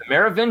 Mm-hmm. If the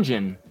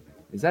Merovingian,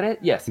 is that it?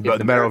 Yes,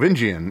 the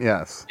Merovingian,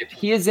 yes. If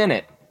he is in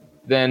it,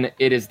 then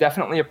it is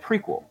definitely a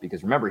prequel,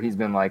 because remember, he's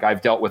been like,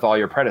 I've dealt with all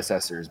your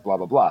predecessors, blah,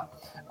 blah, blah.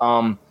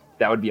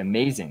 That would be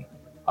amazing.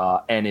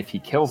 And if he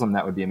kills him,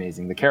 that would be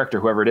amazing. The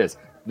character, whoever it is,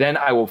 then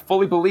I will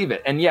fully believe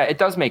it. And yeah, it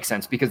does make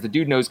sense because the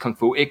dude knows Kung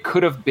Fu. It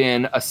could have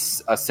been a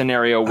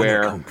scenario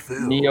where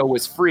Neo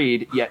was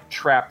freed, yet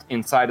trapped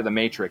inside of the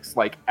Matrix.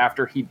 Like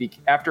after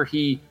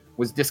he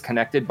was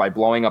disconnected by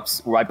blowing up,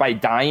 by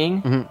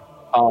dying, mm-hmm.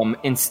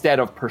 Instead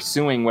of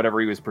pursuing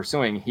whatever he was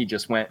pursuing, he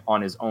just went on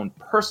his own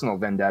personal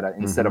vendetta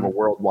instead mm-hmm. of a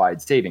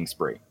worldwide saving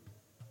spree.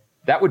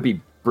 That would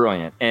be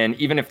brilliant. And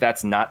even if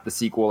that's not the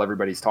sequel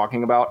everybody's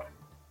talking about,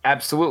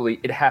 absolutely,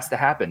 it has to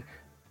happen.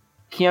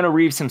 Keanu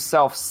Reeves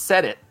himself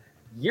said it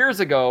years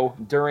ago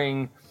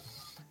during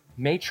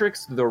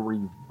Matrix the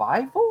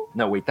Revival?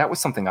 No, wait, that was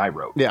something I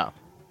wrote. Yeah.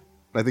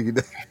 I think you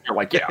did. You're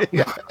like, yeah. I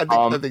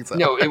think so.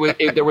 No,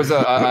 there was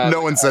a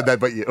no one said that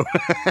but you.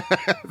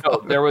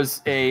 No, there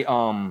was a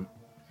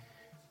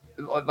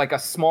like a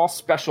small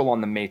special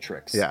on the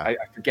Matrix. Yeah. I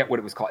forget what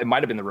it was called. It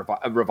might have been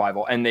the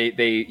Revival. And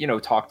they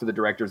talked to the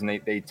directors and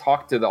they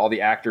talked to all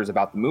the actors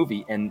about the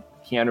movie. And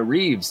Keanu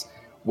Reeves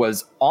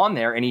was on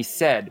there and he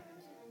said,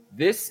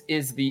 this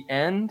is the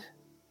end.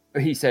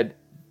 He said,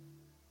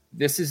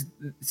 this is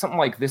something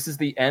like, this is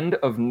the end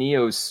of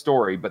Neo's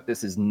story, but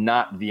this is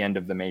not the end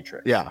of the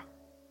Matrix. Yeah.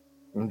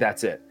 And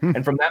that's it.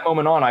 And from that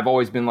moment on, I've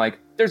always been like,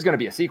 there's going to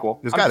be a sequel.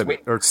 There's got to be,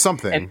 or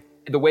something. And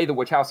the way the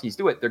Wachowskis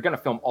do it, they're going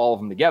to film all of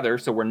them together,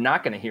 so we're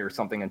not going to hear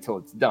something until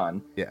it's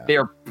done. Yeah. They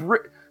are,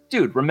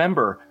 dude.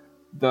 Remember,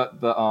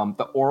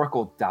 the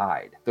Oracle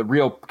died. The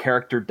real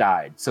character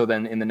died. So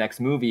then in the next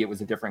movie, it was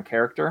a different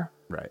character.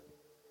 Right.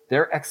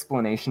 Their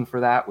explanation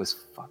for that was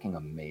fucking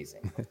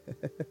amazing.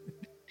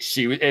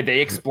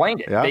 They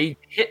explained it. Yeah.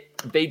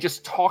 They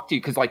just talk to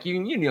you because, like,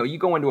 you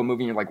go into a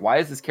movie and you're like, why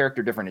is this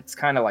character different? It's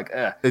kind of like,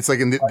 it's like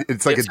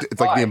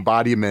the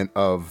embodiment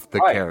of the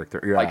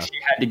character. Yeah. Like, she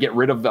had to get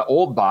rid of the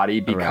old body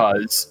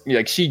because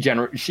like she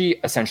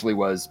essentially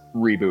was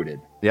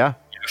rebooted. Yeah.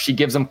 She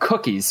gives him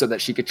cookies so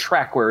that she could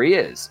track where he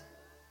is.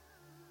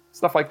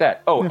 Stuff like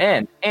that. Oh,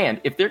 and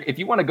if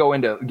you want to go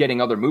into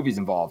getting other movies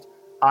involved,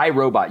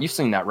 iRobot. You've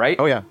seen that, right?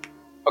 Oh yeah.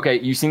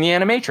 Okay, you've seen the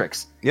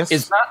Animatrix. Yes.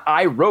 Is not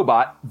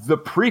iRobot the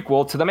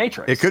prequel to the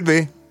Matrix? It could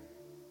be.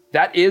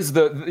 That is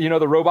the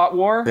robot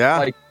war. Yeah.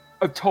 Like,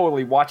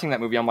 totally watching that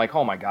movie, I'm like,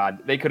 oh my god,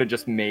 they could have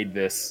just made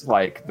this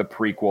like the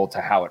prequel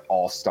to how it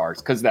all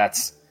starts, because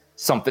that's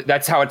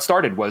how it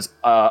started, was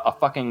a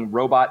fucking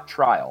robot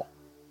trial.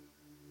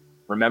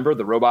 Remember,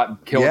 the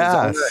robot killed his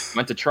owner,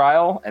 went to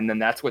trial, and then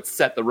that's what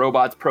set the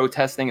robots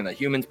protesting and the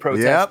humans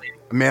protesting.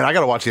 Yep. Man, I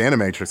gotta watch the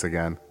Animatrix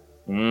again.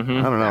 Mm-hmm.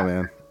 I don't know,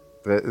 man.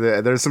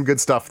 There's some good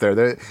stuff there.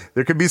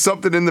 There could be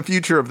something in the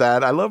future of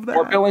that. I love that.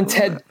 Or Bill and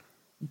Ted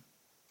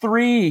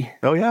 3.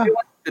 Oh yeah,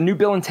 the new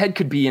Bill and Ted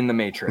could be in the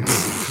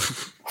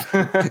Matrix.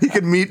 He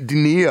could meet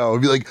Neo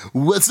and be like,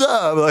 "What's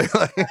up?" Like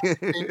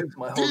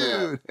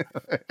dude,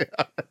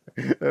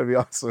 that'd be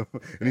awesome.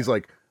 And he's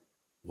like,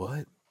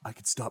 "What? I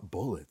could stop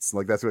bullets."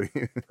 Like that's what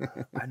he.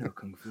 I know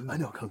kung fu.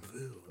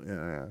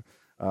 Yeah.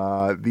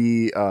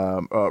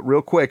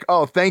 Real quick.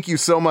 Oh, thank you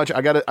so much.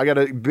 I got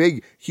a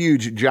big,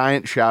 huge,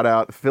 giant shout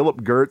out.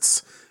 Philip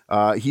Gertz.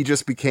 He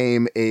just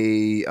became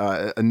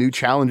a new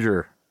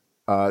challenger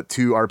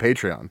to our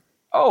Patreon.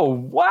 Oh,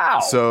 wow.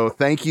 So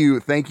thank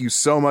you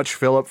so much,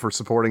 Philip, for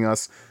supporting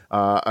us.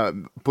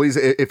 Please,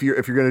 if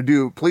you're going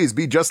to please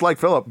be just like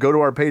Philip. Go to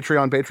our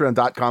Patreon,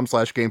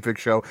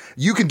 patreon.com/GameFixShow.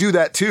 You can do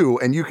that too,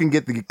 and you can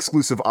get the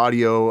exclusive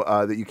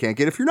audio that you can't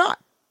get if you're not.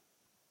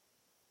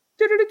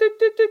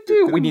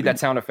 We need that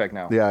sound effect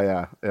now.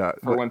 Yeah.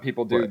 For when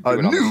people do a it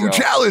on new the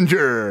show.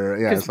 challenger.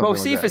 Yeah, because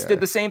Bocephus did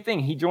the same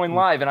thing. He joined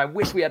live, and I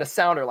wish we had a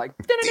sounder like.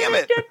 Damn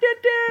it!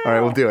 All right,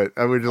 we'll do it.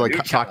 We're just like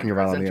talking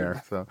about it on the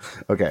air. So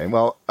okay,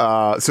 well,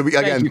 so we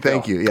again,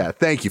 thank you. Yeah,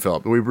 thank you,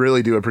 Philip. We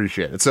really do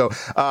appreciate it. So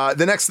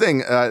the next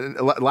thing,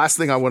 last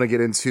thing I want to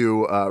get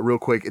into real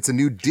quick. It's a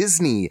new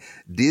Disney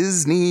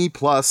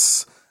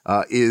Plus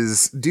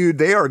dude.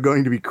 They are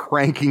going to be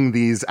cranking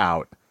these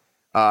out.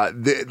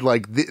 Obviously,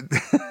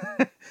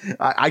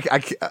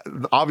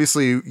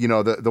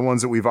 the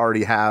ones that we've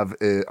already have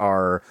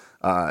are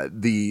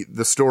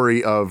the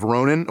story of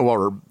Ronan,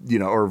 or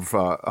of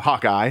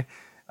Hawkeye,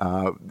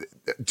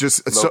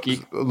 just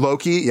Loki.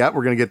 Loki. Yeah,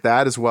 we're gonna get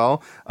that as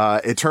well.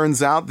 It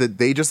turns out that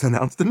they just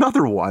announced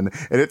another one,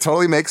 and it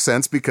totally makes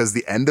sense because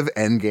the end of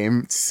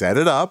Endgame set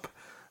it up,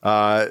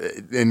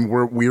 and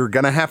we're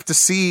gonna have to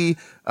see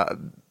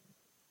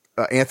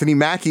Anthony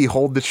Mackie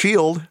hold the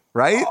shield.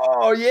 Right?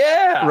 Oh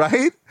yeah.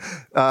 Right?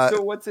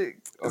 So what's it?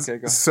 Okay,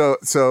 go. So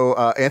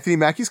Anthony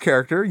Mackie's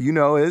character,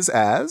 is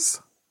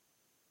as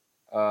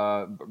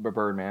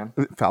Birdman.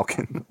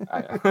 Falcon.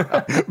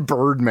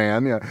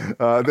 Birdman, yeah.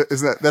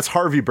 That's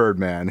Harvey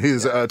Birdman.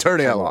 He's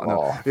attorney at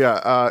law.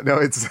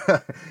 No,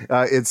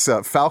 it's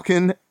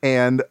Falcon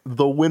and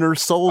the Winter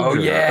Soldier. Oh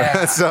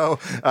yeah. So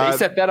they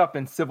set that up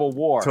in Civil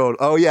War.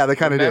 Oh yeah, they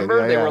kind of did.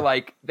 Remember, they were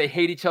like, they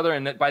hate each other,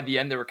 and by the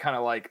end they were kind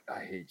of like,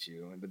 I hate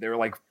you, but they were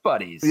like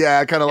buddies.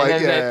 Yeah, kind of like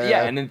and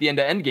then at the end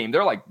of Endgame,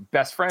 they're like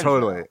best friends.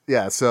 Totally.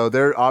 Yeah. So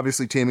they're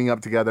obviously teaming up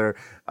together,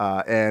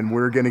 and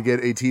we're gonna get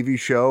a TV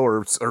show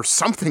or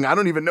something. I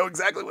don't even know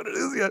exactly what it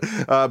is yet,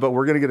 but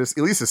we're gonna get at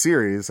least a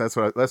series. That's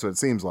what it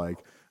seems like,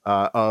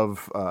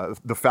 of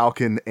the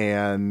Falcon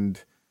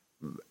and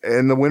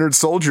the Winter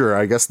Soldier.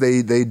 I guess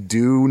they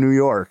do New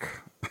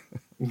York.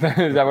 Is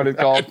that what it's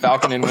called?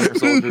 Falcon and Winter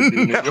Soldier do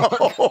New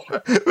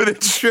York. But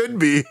it should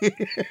be.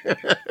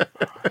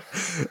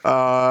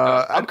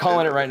 I'm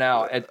calling it right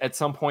now. At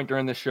some point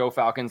during the show,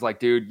 Falcon's like,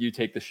 dude, you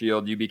take the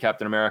shield, you be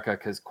Captain America,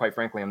 because quite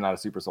frankly, I'm not a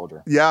super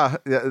soldier. Yeah,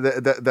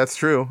 that's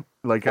true.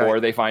 Like, or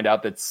they find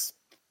out that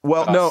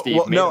Well,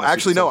 no.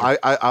 Actually, no.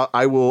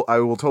 I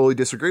will totally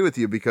disagree with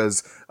you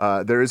because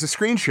there is a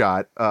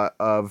screenshot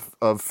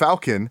of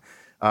Falcon,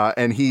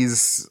 and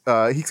he's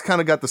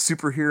kind of got the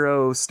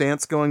superhero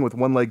stance going with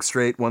one leg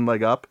straight, one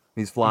leg up.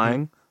 He's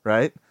flying,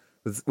 right,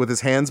 with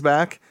his hands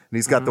back, and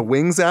he's got the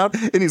wings out,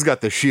 and he's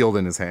got the shield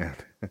in his hand.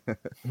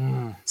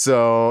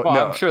 So, well,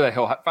 no. I'm sure that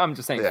he'll. I'm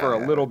just saying, for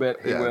a little bit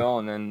he will,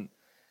 and then.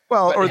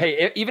 Well, but,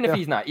 hey, even if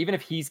he's not, even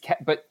if he's,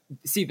 but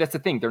see, that's the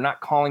thing. They're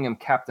not calling him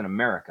Captain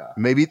America.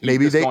 Maybe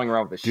they going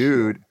around with a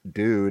shield.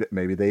 Dude.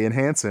 Maybe they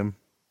enhance him.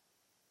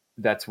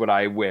 That's what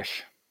I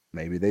wish.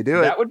 Maybe they do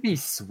it. That would be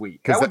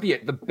sweet. That would be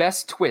the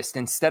best twist.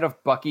 Instead of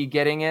Bucky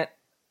getting it,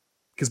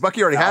 because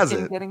Bucky already has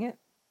it. Getting it.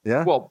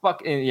 Yeah. Well,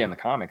 in the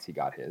comics, he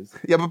got his.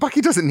 Yeah, but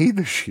Bucky doesn't need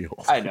the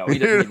shield. I know he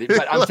doesn't need it,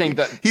 but I'm saying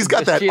that he's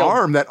got that shield,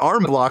 arm. That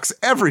arm blocks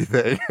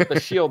everything. The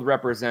shield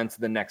represents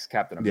the next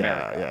Captain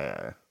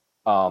America.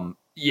 Yeah.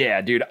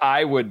 Yeah, dude,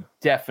 I would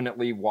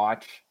definitely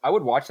watch. I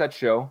would watch that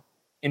show.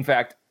 In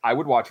fact, I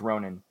would watch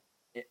Ronin.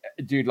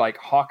 Dude, like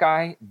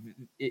Hawkeye.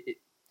 If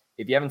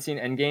you haven't seen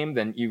Endgame,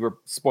 then you were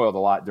spoiled a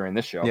lot during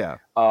this show. Yeah.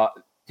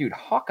 Dude,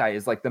 Hawkeye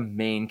is like the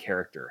main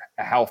character.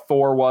 How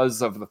Thor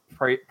was of the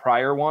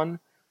prior one.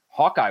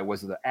 Hawkeye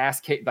was the ass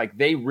kick. Like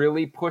they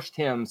really pushed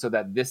him so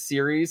that this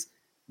series,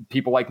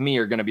 people like me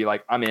are going to be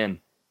like, I'm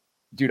in.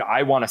 Dude,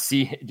 I want to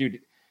see.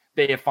 Dude.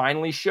 They have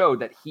finally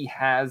showed that he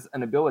has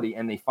an ability,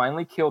 and they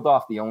finally killed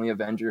off the only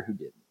Avenger who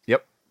didn't.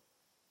 Yep.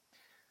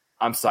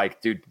 I'm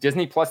psyched, dude.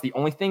 Disney Plus, the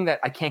only thing that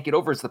I can't get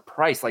over is the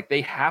price. Like, they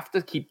have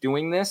to keep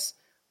doing this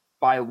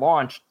by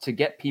launch to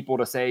get people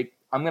to say,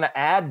 I'm going to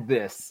add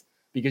this,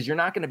 because you're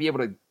not going to be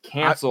able to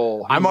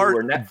cancel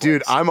Netflix.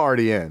 Dude, I'm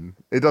already in.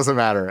 It doesn't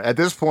matter. At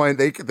this point,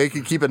 they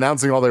can keep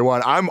announcing all they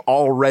want. I'm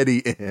already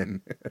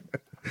in.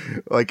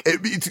 Like,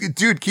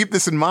 dude, keep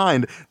this in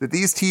mind that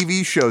these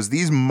TV shows,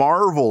 these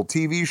Marvel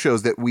TV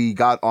shows that we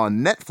got on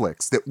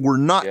Netflix that were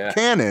not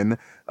canon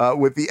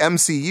with the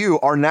MCU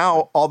are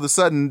now all of a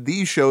sudden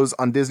these shows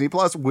on Disney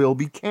Plus will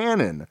be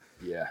canon.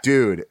 Yeah,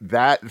 dude,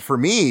 that for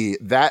me,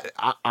 that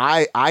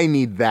I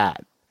need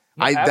that.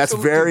 No, that's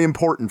very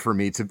important for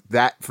me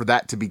for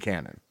that to be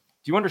canon.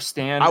 Do you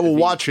understand? I will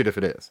watch it if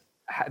it is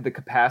the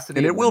capacity,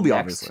 and it will be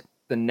obviously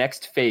the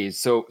next phase.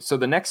 So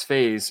the next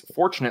phase,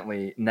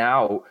 fortunately,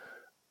 now.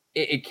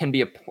 It can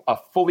be a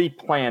fully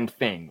planned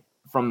thing.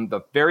 From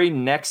the very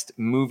next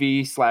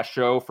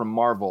movie/show from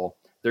Marvel,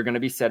 they're going to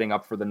be setting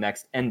up for the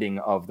next ending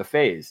of the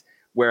phase.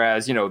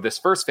 Whereas, this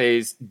first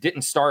phase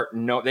didn't start.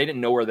 They didn't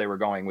know where they were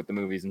going with the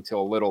movies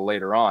until a little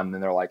later on.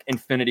 And they're like,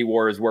 Infinity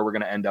War is where we're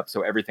going to end up.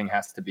 So everything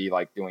has to be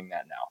like doing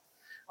that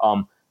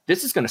now.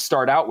 This is going to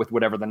start out with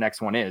whatever the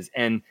next one is.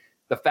 And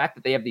the fact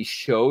that they have these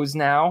shows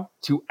now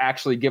to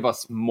actually give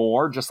us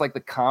more, just like the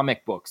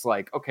comic books,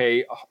 like,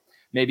 okay,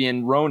 maybe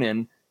in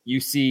Ronin, you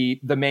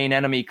see the main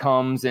enemy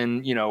comes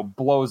and,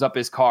 blows up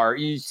his car.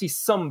 You see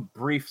some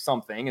brief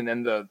something, and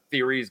then the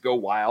theories go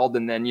wild.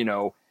 And then,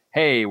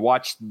 hey,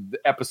 watch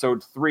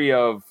episode 3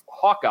 of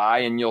Hawkeye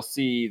and you'll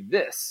see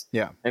this.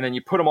 Yeah. And then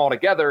you put them all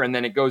together, and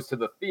then it goes to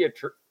the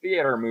theater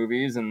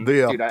movies. And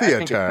I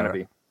think it's going to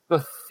be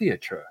the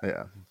theater.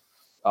 Yeah.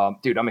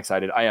 Dude, I'm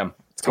excited. I am.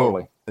 It's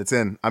totally. Cool. It's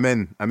in. I'm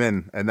in.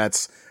 And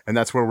that's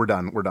where we're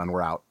done. We're done.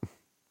 We're out.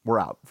 We're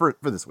out for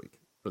this week.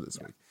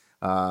 Week.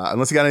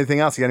 Unless you got anything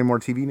else, you got any more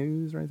TV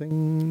news or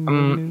anything?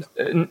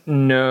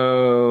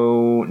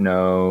 No.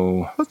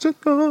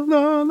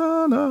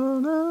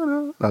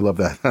 I love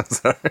that.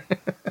 Sorry.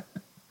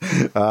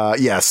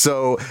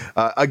 So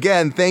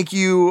again, thank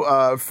you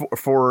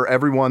for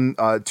everyone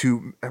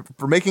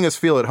for making us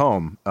feel at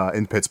home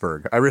in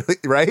Pittsburgh. I really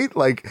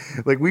like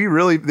we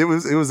really it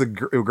was a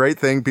great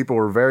thing. People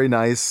were very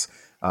nice.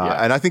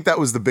 And I think that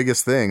was the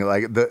biggest thing.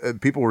 Like the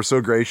people were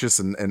so gracious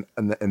and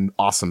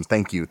awesome.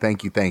 Thank you.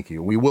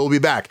 We will be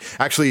back.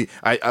 Actually,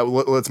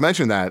 let's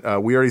mention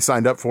that we already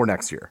signed up for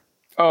next year.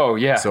 Oh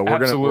yeah, so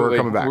we're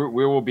coming back.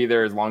 We will be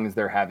there as long as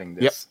they're having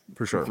this. Yep,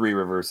 for sure. Three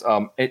Rivers.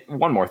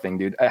 One more thing,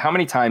 dude. How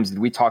many times did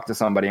we talk to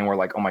somebody and we're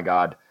like, oh my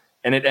god,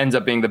 and it ends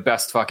up being the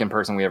best fucking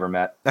person we ever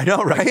met? I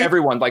know, right? Like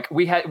everyone, like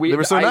they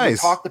were so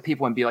nice. Would talk to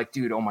people and be like,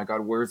 dude, oh my god,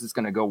 where is this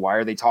going to go? Why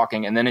are they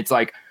talking? And then it's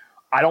like,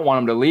 I don't want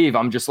them to leave.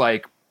 I'm just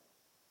like.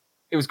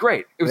 It was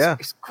great.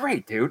 It's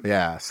great, dude.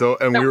 Yeah. So,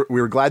 and we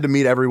were glad to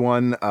meet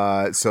everyone.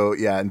 So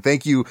yeah, and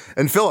thank you,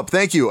 and Philip,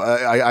 thank you.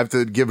 I have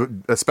to give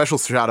a special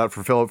shout out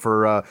for Philip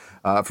for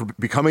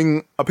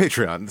becoming a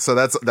Patreon. So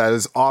that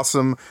is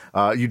awesome.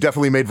 You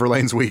definitely made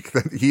Verlaine's week.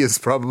 He is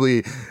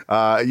probably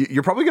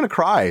you're probably going to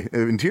cry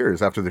in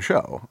tears after the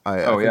show.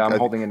 I'm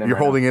holding it in. You're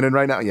holding it in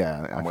right now.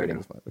 Yeah, I'm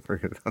waiting.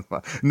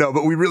 No,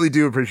 but we really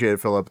do appreciate it,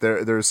 Philip.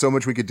 There's so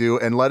much we could do,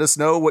 and let us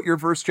know what your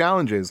first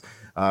challenge is.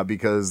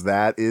 Because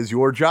that is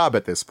your job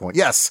at this point.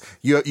 Yes,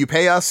 you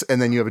pay us,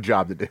 and then you have a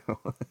job to do.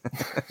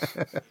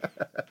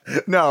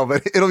 No,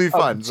 but it'll be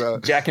fun. So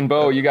Jack and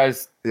Bo, you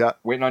guys,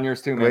 waiting on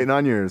yours too, man. Waiting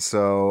on yours.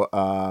 So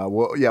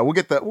we'll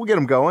get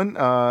them going.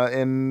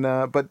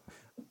 But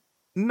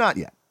not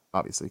yet.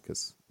 obviously,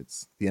 because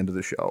it's the end of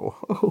the show.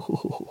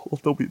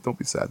 Don't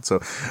be sad. So,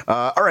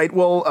 all right.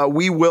 Well,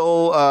 we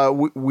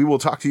will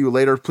talk to you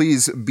later.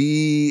 Please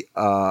be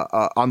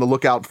on the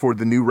lookout for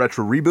the new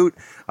Retro Reboot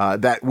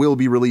that will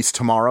be released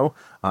tomorrow.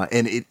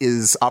 And it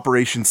is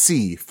Operation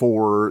C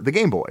for the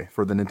Game Boy,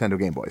 for the Nintendo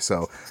Game Boy.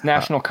 So it's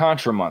National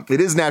Contra Month. It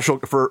is national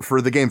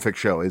for the Game Fix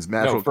Show. Is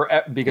national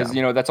because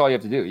that's all you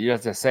have to do. You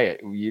have to say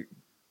it.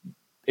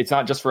 It's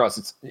not just for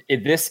us.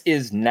 This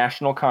is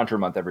National Contra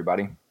Month,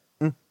 everybody.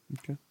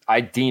 Okay.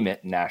 I deem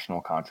it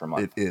National Contra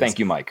Month. It is. Thank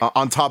you, Mike.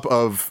 On top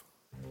of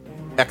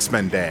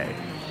X-Men Day.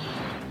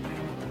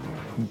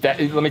 Let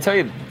me tell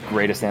you, the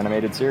greatest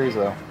animated series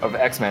though of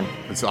X-Men.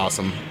 It's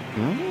awesome.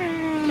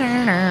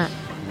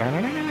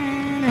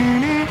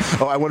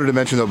 Oh, I wanted to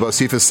mention though,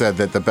 Bocephus said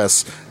that the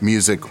best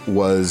music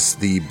was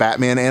the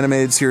Batman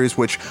animated series,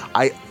 which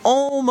I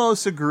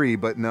almost agree,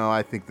 but no,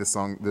 I think this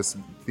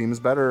theme is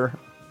better.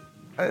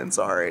 I'm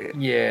sorry.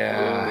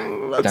 Yeah.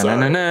 Yeah,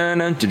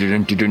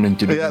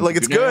 like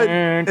it's good.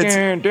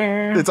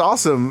 It's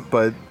awesome,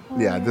 but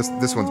yeah,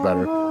 this one's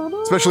better.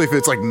 Especially if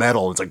it's like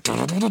metal. It's like I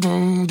don't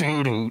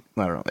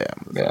know.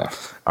 Yeah.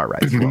 All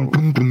right.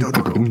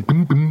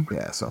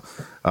 Yeah. So,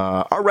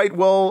 all right.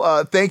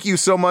 Well, thank you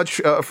so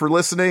much for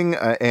listening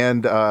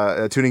and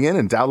tuning in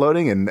and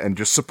downloading and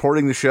just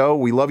supporting the show.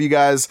 We love you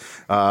guys.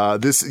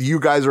 You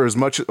guys are as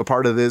much a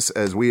part of this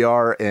as we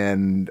are,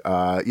 and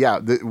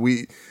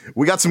we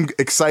got some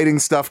exciting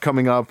stuff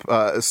coming up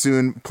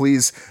soon.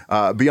 Please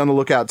be on the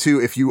lookout too.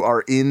 If you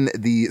are in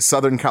the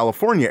Southern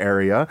California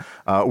area,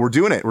 we're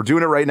doing it. We're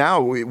doing it right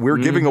now. We're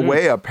giving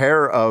away a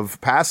pair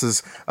of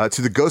passes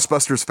to the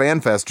Ghostbusters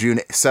Fan Fest June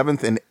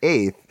 7th and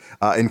 8th.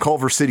 In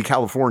Culver City,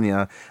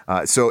 California.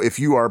 So if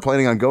you are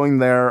planning on going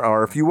there,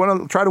 or if you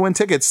want to try to win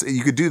tickets,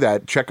 you could do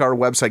that. Check our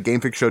website,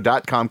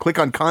 gamefixshow.com, click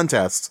on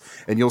contests,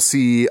 and you'll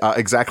see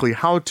exactly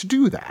how to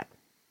do that.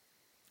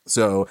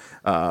 So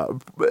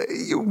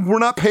we're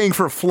not paying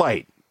for a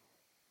flight.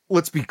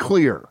 Let's be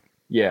clear.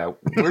 Yeah,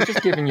 we're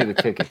just giving you the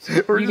tickets.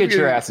 You get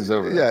your asses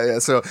over there. Yeah.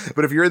 So,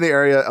 but if you're in the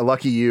area,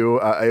 lucky you.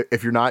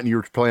 If you're not and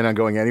you're planning on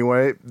going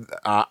anyway,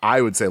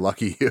 I would say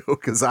lucky you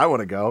because I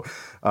want to go.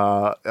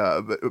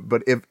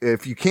 But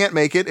if you can't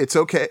make it, it's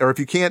okay. Or if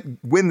you can't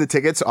win the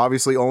tickets,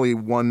 obviously only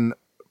one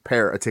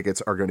pair of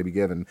tickets are going to be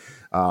given.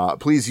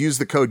 Please use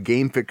the code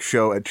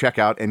GameFixShow at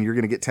checkout, and you're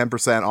going to get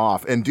 10%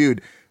 off. And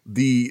dude,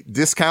 the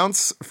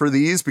discounts for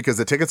these, because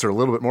the tickets are a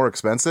little bit more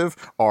expensive,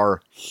 are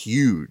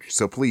huge.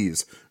 So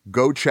please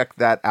go check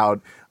that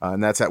out.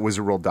 And that's at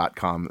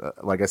wizardworld.com.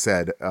 Like I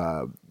said,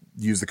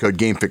 use the code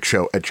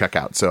GameFixShow at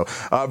checkout. So,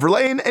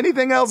 Verlaine,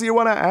 anything else you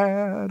want to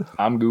add?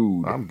 I'm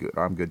good.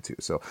 I'm good too.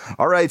 So,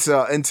 all right.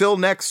 Until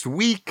next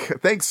week,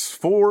 thanks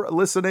for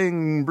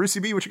listening. Brucey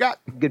B, what you got?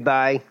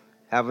 Goodbye.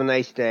 Have a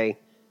nice day.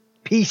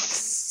 Peace.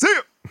 See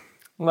ya.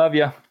 Love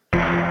ya.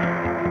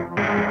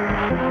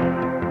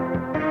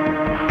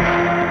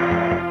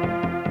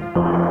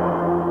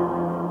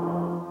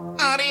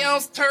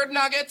 Adios, turd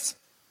nuggets.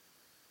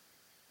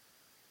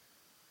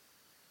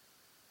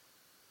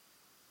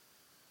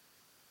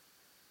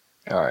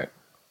 All right.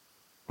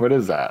 What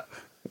is that?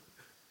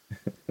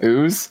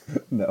 Ooze?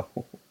 No.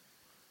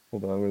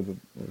 Hold on. Where's it?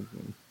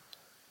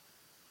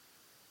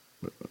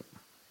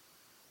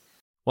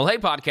 Well, hey,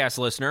 podcast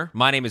listener.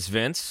 My name is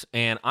Vince,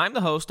 and I'm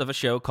the host of a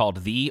show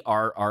called The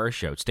RR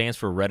Show. It stands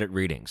for Reddit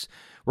Readings.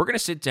 We're going to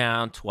sit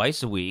down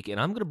twice a week, and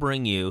I'm going to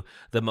bring you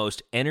the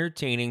most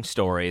entertaining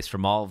stories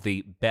from all of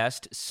the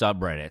best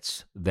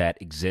subreddits that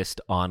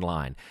exist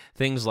online.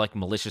 Things like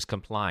malicious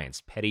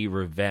compliance, petty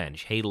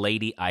revenge, hey,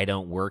 lady, I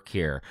don't work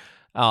here.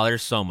 Oh,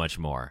 there's so much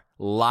more.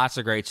 Lots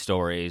of great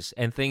stories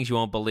and things you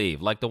won't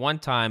believe. Like the one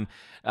time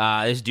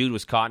this dude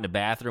was caught in a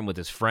bathroom with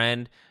his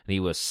friend, and he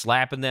was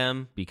slapping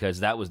them because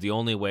that was the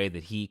only way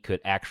that he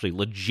could actually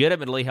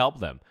legitimately help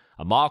them.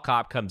 A mall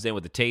cop comes in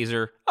with a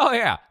taser. Oh,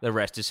 yeah, the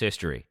rest is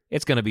history.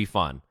 It's going to be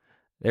fun.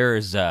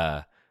 There's,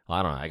 I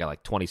don't know, I got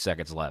like 20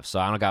 seconds left, so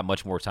I don't got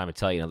much more time to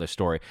tell you another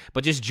story.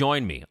 But just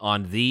join me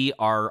on The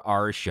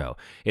RR Show.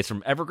 It's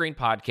from Evergreen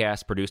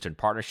Podcast, produced in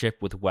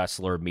partnership with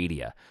Wessler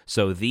Media.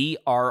 So The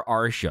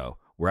RR Show,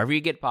 wherever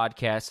you get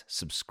podcasts,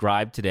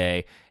 subscribe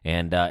today.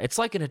 And it's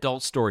like an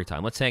adult story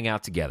time. Let's hang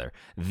out together.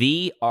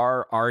 The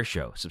RR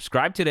Show.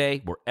 Subscribe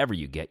today wherever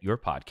you get your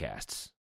podcasts.